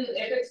it's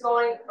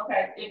going,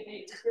 okay,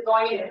 if you're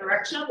going in a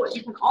direction, what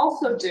you can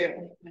also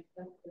do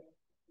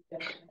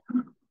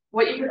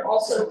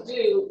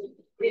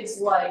is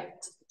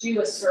like do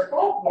a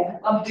circle,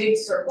 a big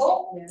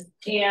circle,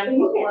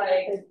 and put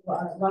like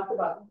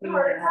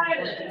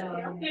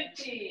retirement,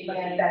 50,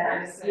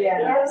 Yes.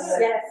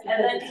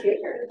 and then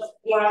here the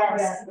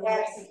flowers.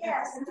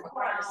 Yes, of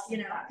course, you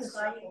know, because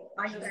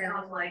I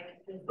found like,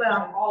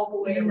 Well, all the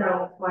way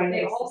around.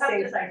 They all have to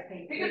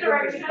pick a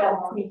direction.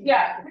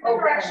 Yeah, pick a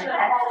direction.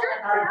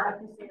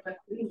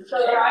 So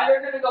they're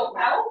either going to go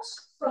out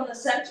from the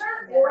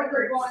center or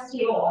they're going to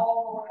go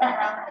all the way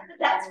around.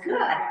 That's good.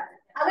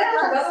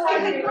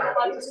 Otherwise, you don't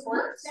like the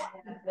sports.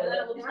 And then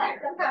it looks like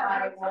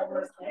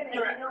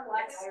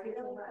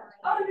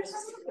oh, you're so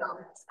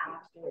good.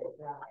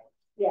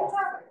 Yes.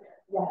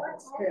 Yeah,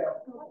 that's true.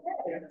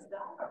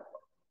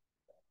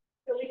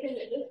 So we can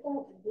just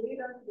bleed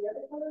on the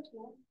other colors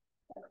now.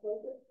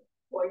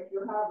 Or if you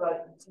have a.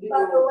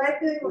 But the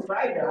letters,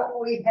 Rider.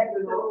 we had to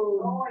go,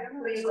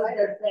 we use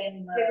the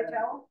same.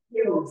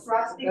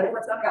 Frosting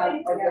or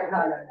something.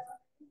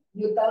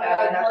 You thought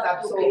That's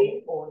not to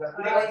be. absolutely.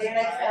 Because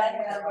next time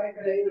we are going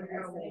to use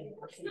the same.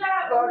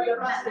 Yeah, or we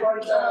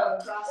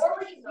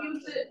can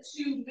use it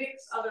to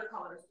mix other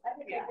colors.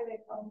 Yeah.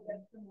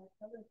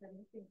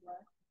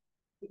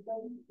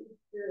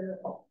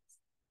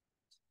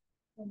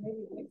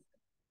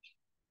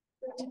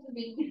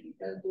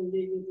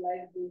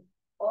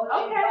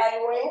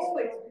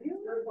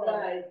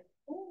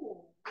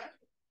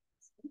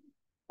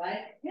 Right?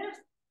 Yeah.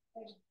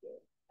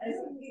 I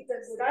think it's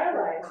a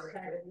stylized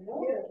kind of, I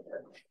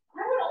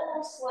would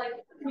almost like,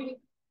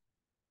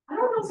 I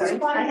don't know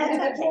if I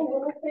had to do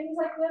little things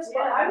like this,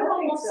 but I would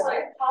almost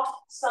like pop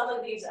some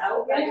of these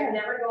out that you're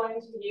never going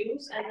to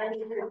use and then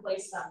you can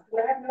replace them. Do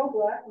I have no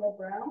black, no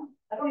brown?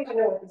 I don't even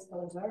know what these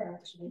colors are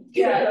actually.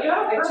 Yeah, you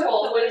have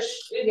purple, which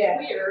is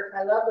weird.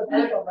 I love the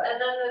purple, but.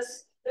 And then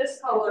this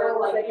color,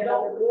 like you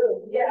another don't.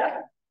 blue.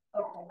 Yeah.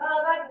 Okay.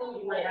 That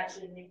blue you might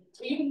actually need.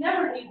 You can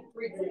never need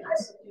 3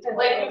 blues.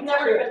 Like you've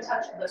never even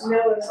touched this one.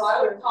 No, So I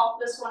would pop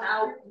this one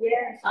out.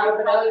 Yeah. I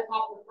would probably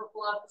pop the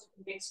purple up.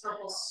 Mix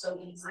purple so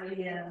easily.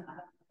 Yeah.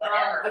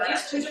 But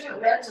these 2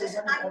 different reds is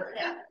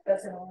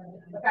That's an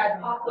orange. like I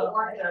pop the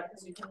orange up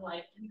because you can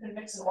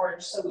mix an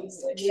orange so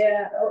easily.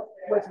 Yeah, oh,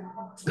 with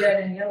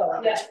red and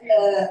yellow. Yeah.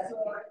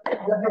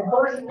 the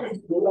proportion is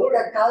good,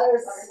 the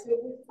colors. You're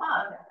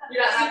not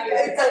happy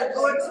with It's a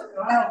good,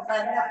 no,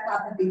 I'm not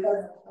happy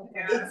because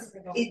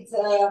it's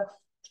a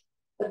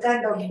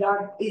kind of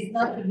dark, it's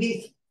not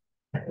this,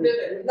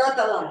 vivid. not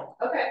a lot.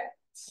 Okay.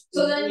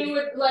 So then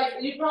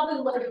you'd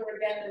probably layer it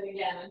again and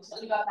again until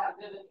you got that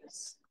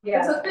vividness. Yeah.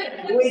 It's a thick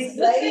mix. With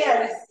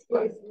layers,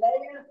 with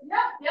layers.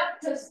 Yep,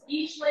 because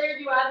each layer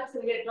you add is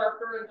going to get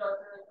darker and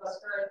darker and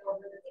darker and more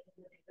vivid.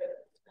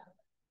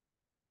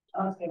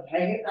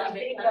 Okay, I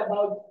think about,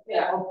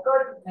 of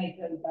course,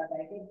 nature, but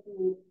I think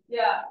to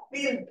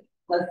feel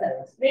the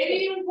cells. Maybe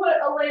even put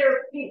a layer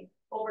of pink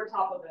over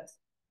top of it.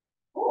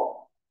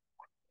 Cool.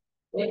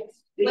 Like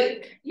this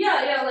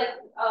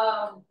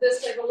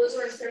like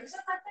alizarin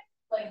crimson, I think,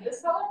 like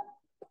this color.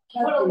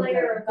 Put a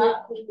layer of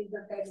that.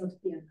 Kind of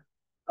skin.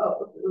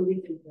 Oh, we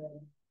can. Yeah,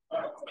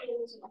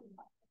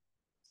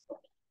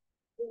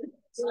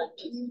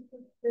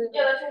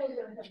 that's what we're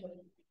gonna have.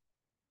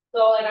 So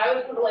like I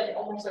would put like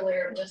almost a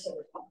layer of this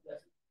over top of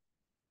it.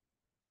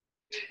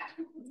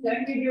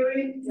 Thank you,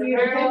 Yuri. You're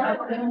very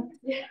welcome.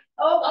 Yeah.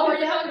 Oh, are you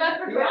going back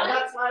for Yeah, drawing?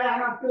 that's why I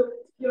have to,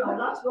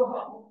 not go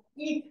home,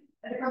 eat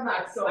and come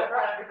back, so.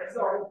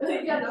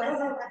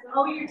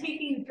 Oh, you're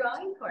taking the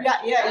drawing course? Yeah.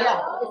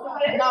 Oh,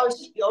 Now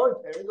she's very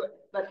good,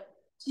 but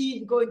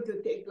she's going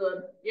to take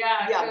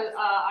Yeah, because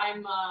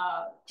I'm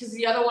because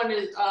the other one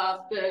is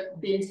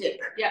being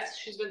sick. yes,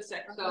 she's been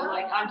sick, so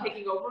like I'm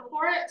taking over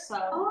for it. So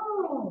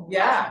Oh.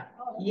 Yeah.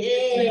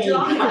 Yay. you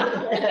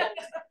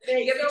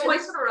get it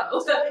twice in a row.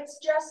 So it's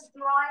just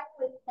drawing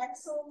with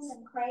pencils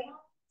and crayons?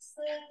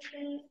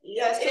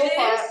 Yeah, so It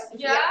far. is,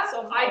 yeah.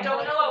 So far. I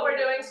don't know what we're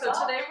doing. So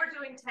today we're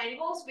doing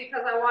tangles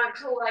because I want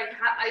to like.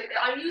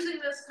 I'm using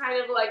this kind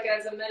of like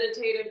as a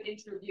meditative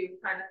interview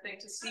kind of thing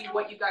to see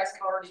what you guys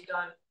have already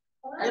done.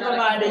 Never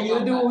mind,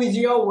 you do with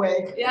your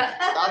way. Yeah,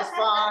 That's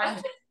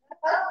fine.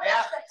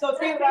 Yeah. So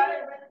see you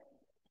later.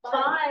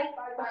 Bye.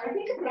 I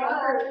think I'd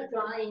rather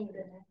drawing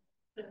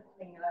than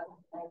thing that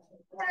I would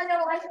like to. I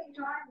know, I think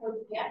drawing would,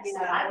 yes, Yeah.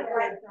 I would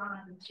like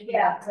drawing.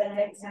 Yeah, but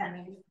it's,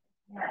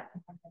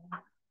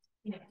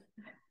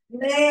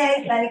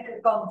 May I make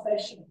a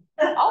confession?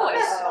 always.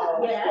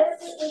 Yes.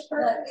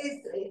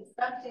 It's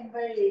something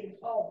very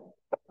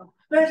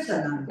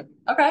personal.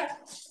 Okay.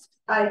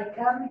 I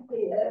come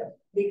here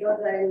because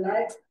I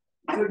like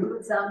to do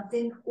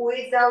something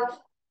without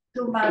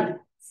too much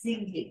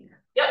thinking.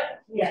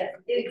 Yep. Yes,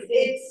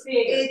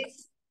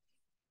 it's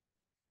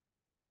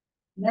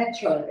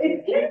natural.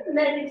 It's kind of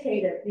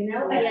meditative,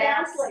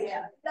 Yes, like,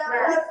 yeah.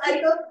 I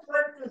don't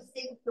want to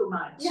think too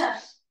much. yeah.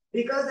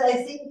 Because I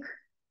think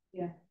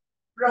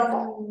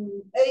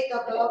from 8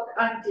 o'clock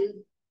until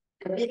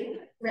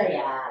midnight.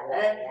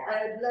 And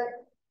I'd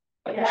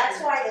like.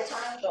 That's why the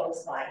time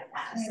goes by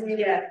fast.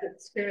 Yeah,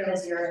 it's true.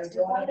 Because you're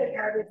enjoying it.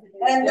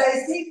 and I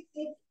think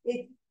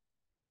it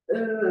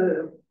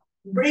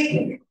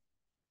brings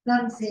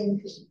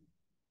something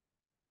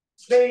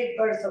very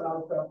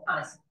personal from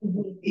us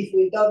if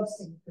we don't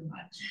think too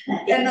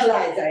much.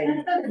 Analyze,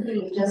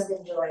 Just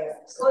enjoy it.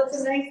 Well, it's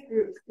a nice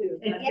group too.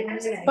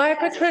 Bye,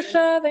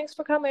 Patricia. Thanks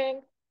for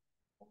coming.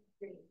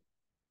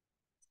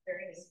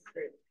 Very nice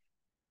group.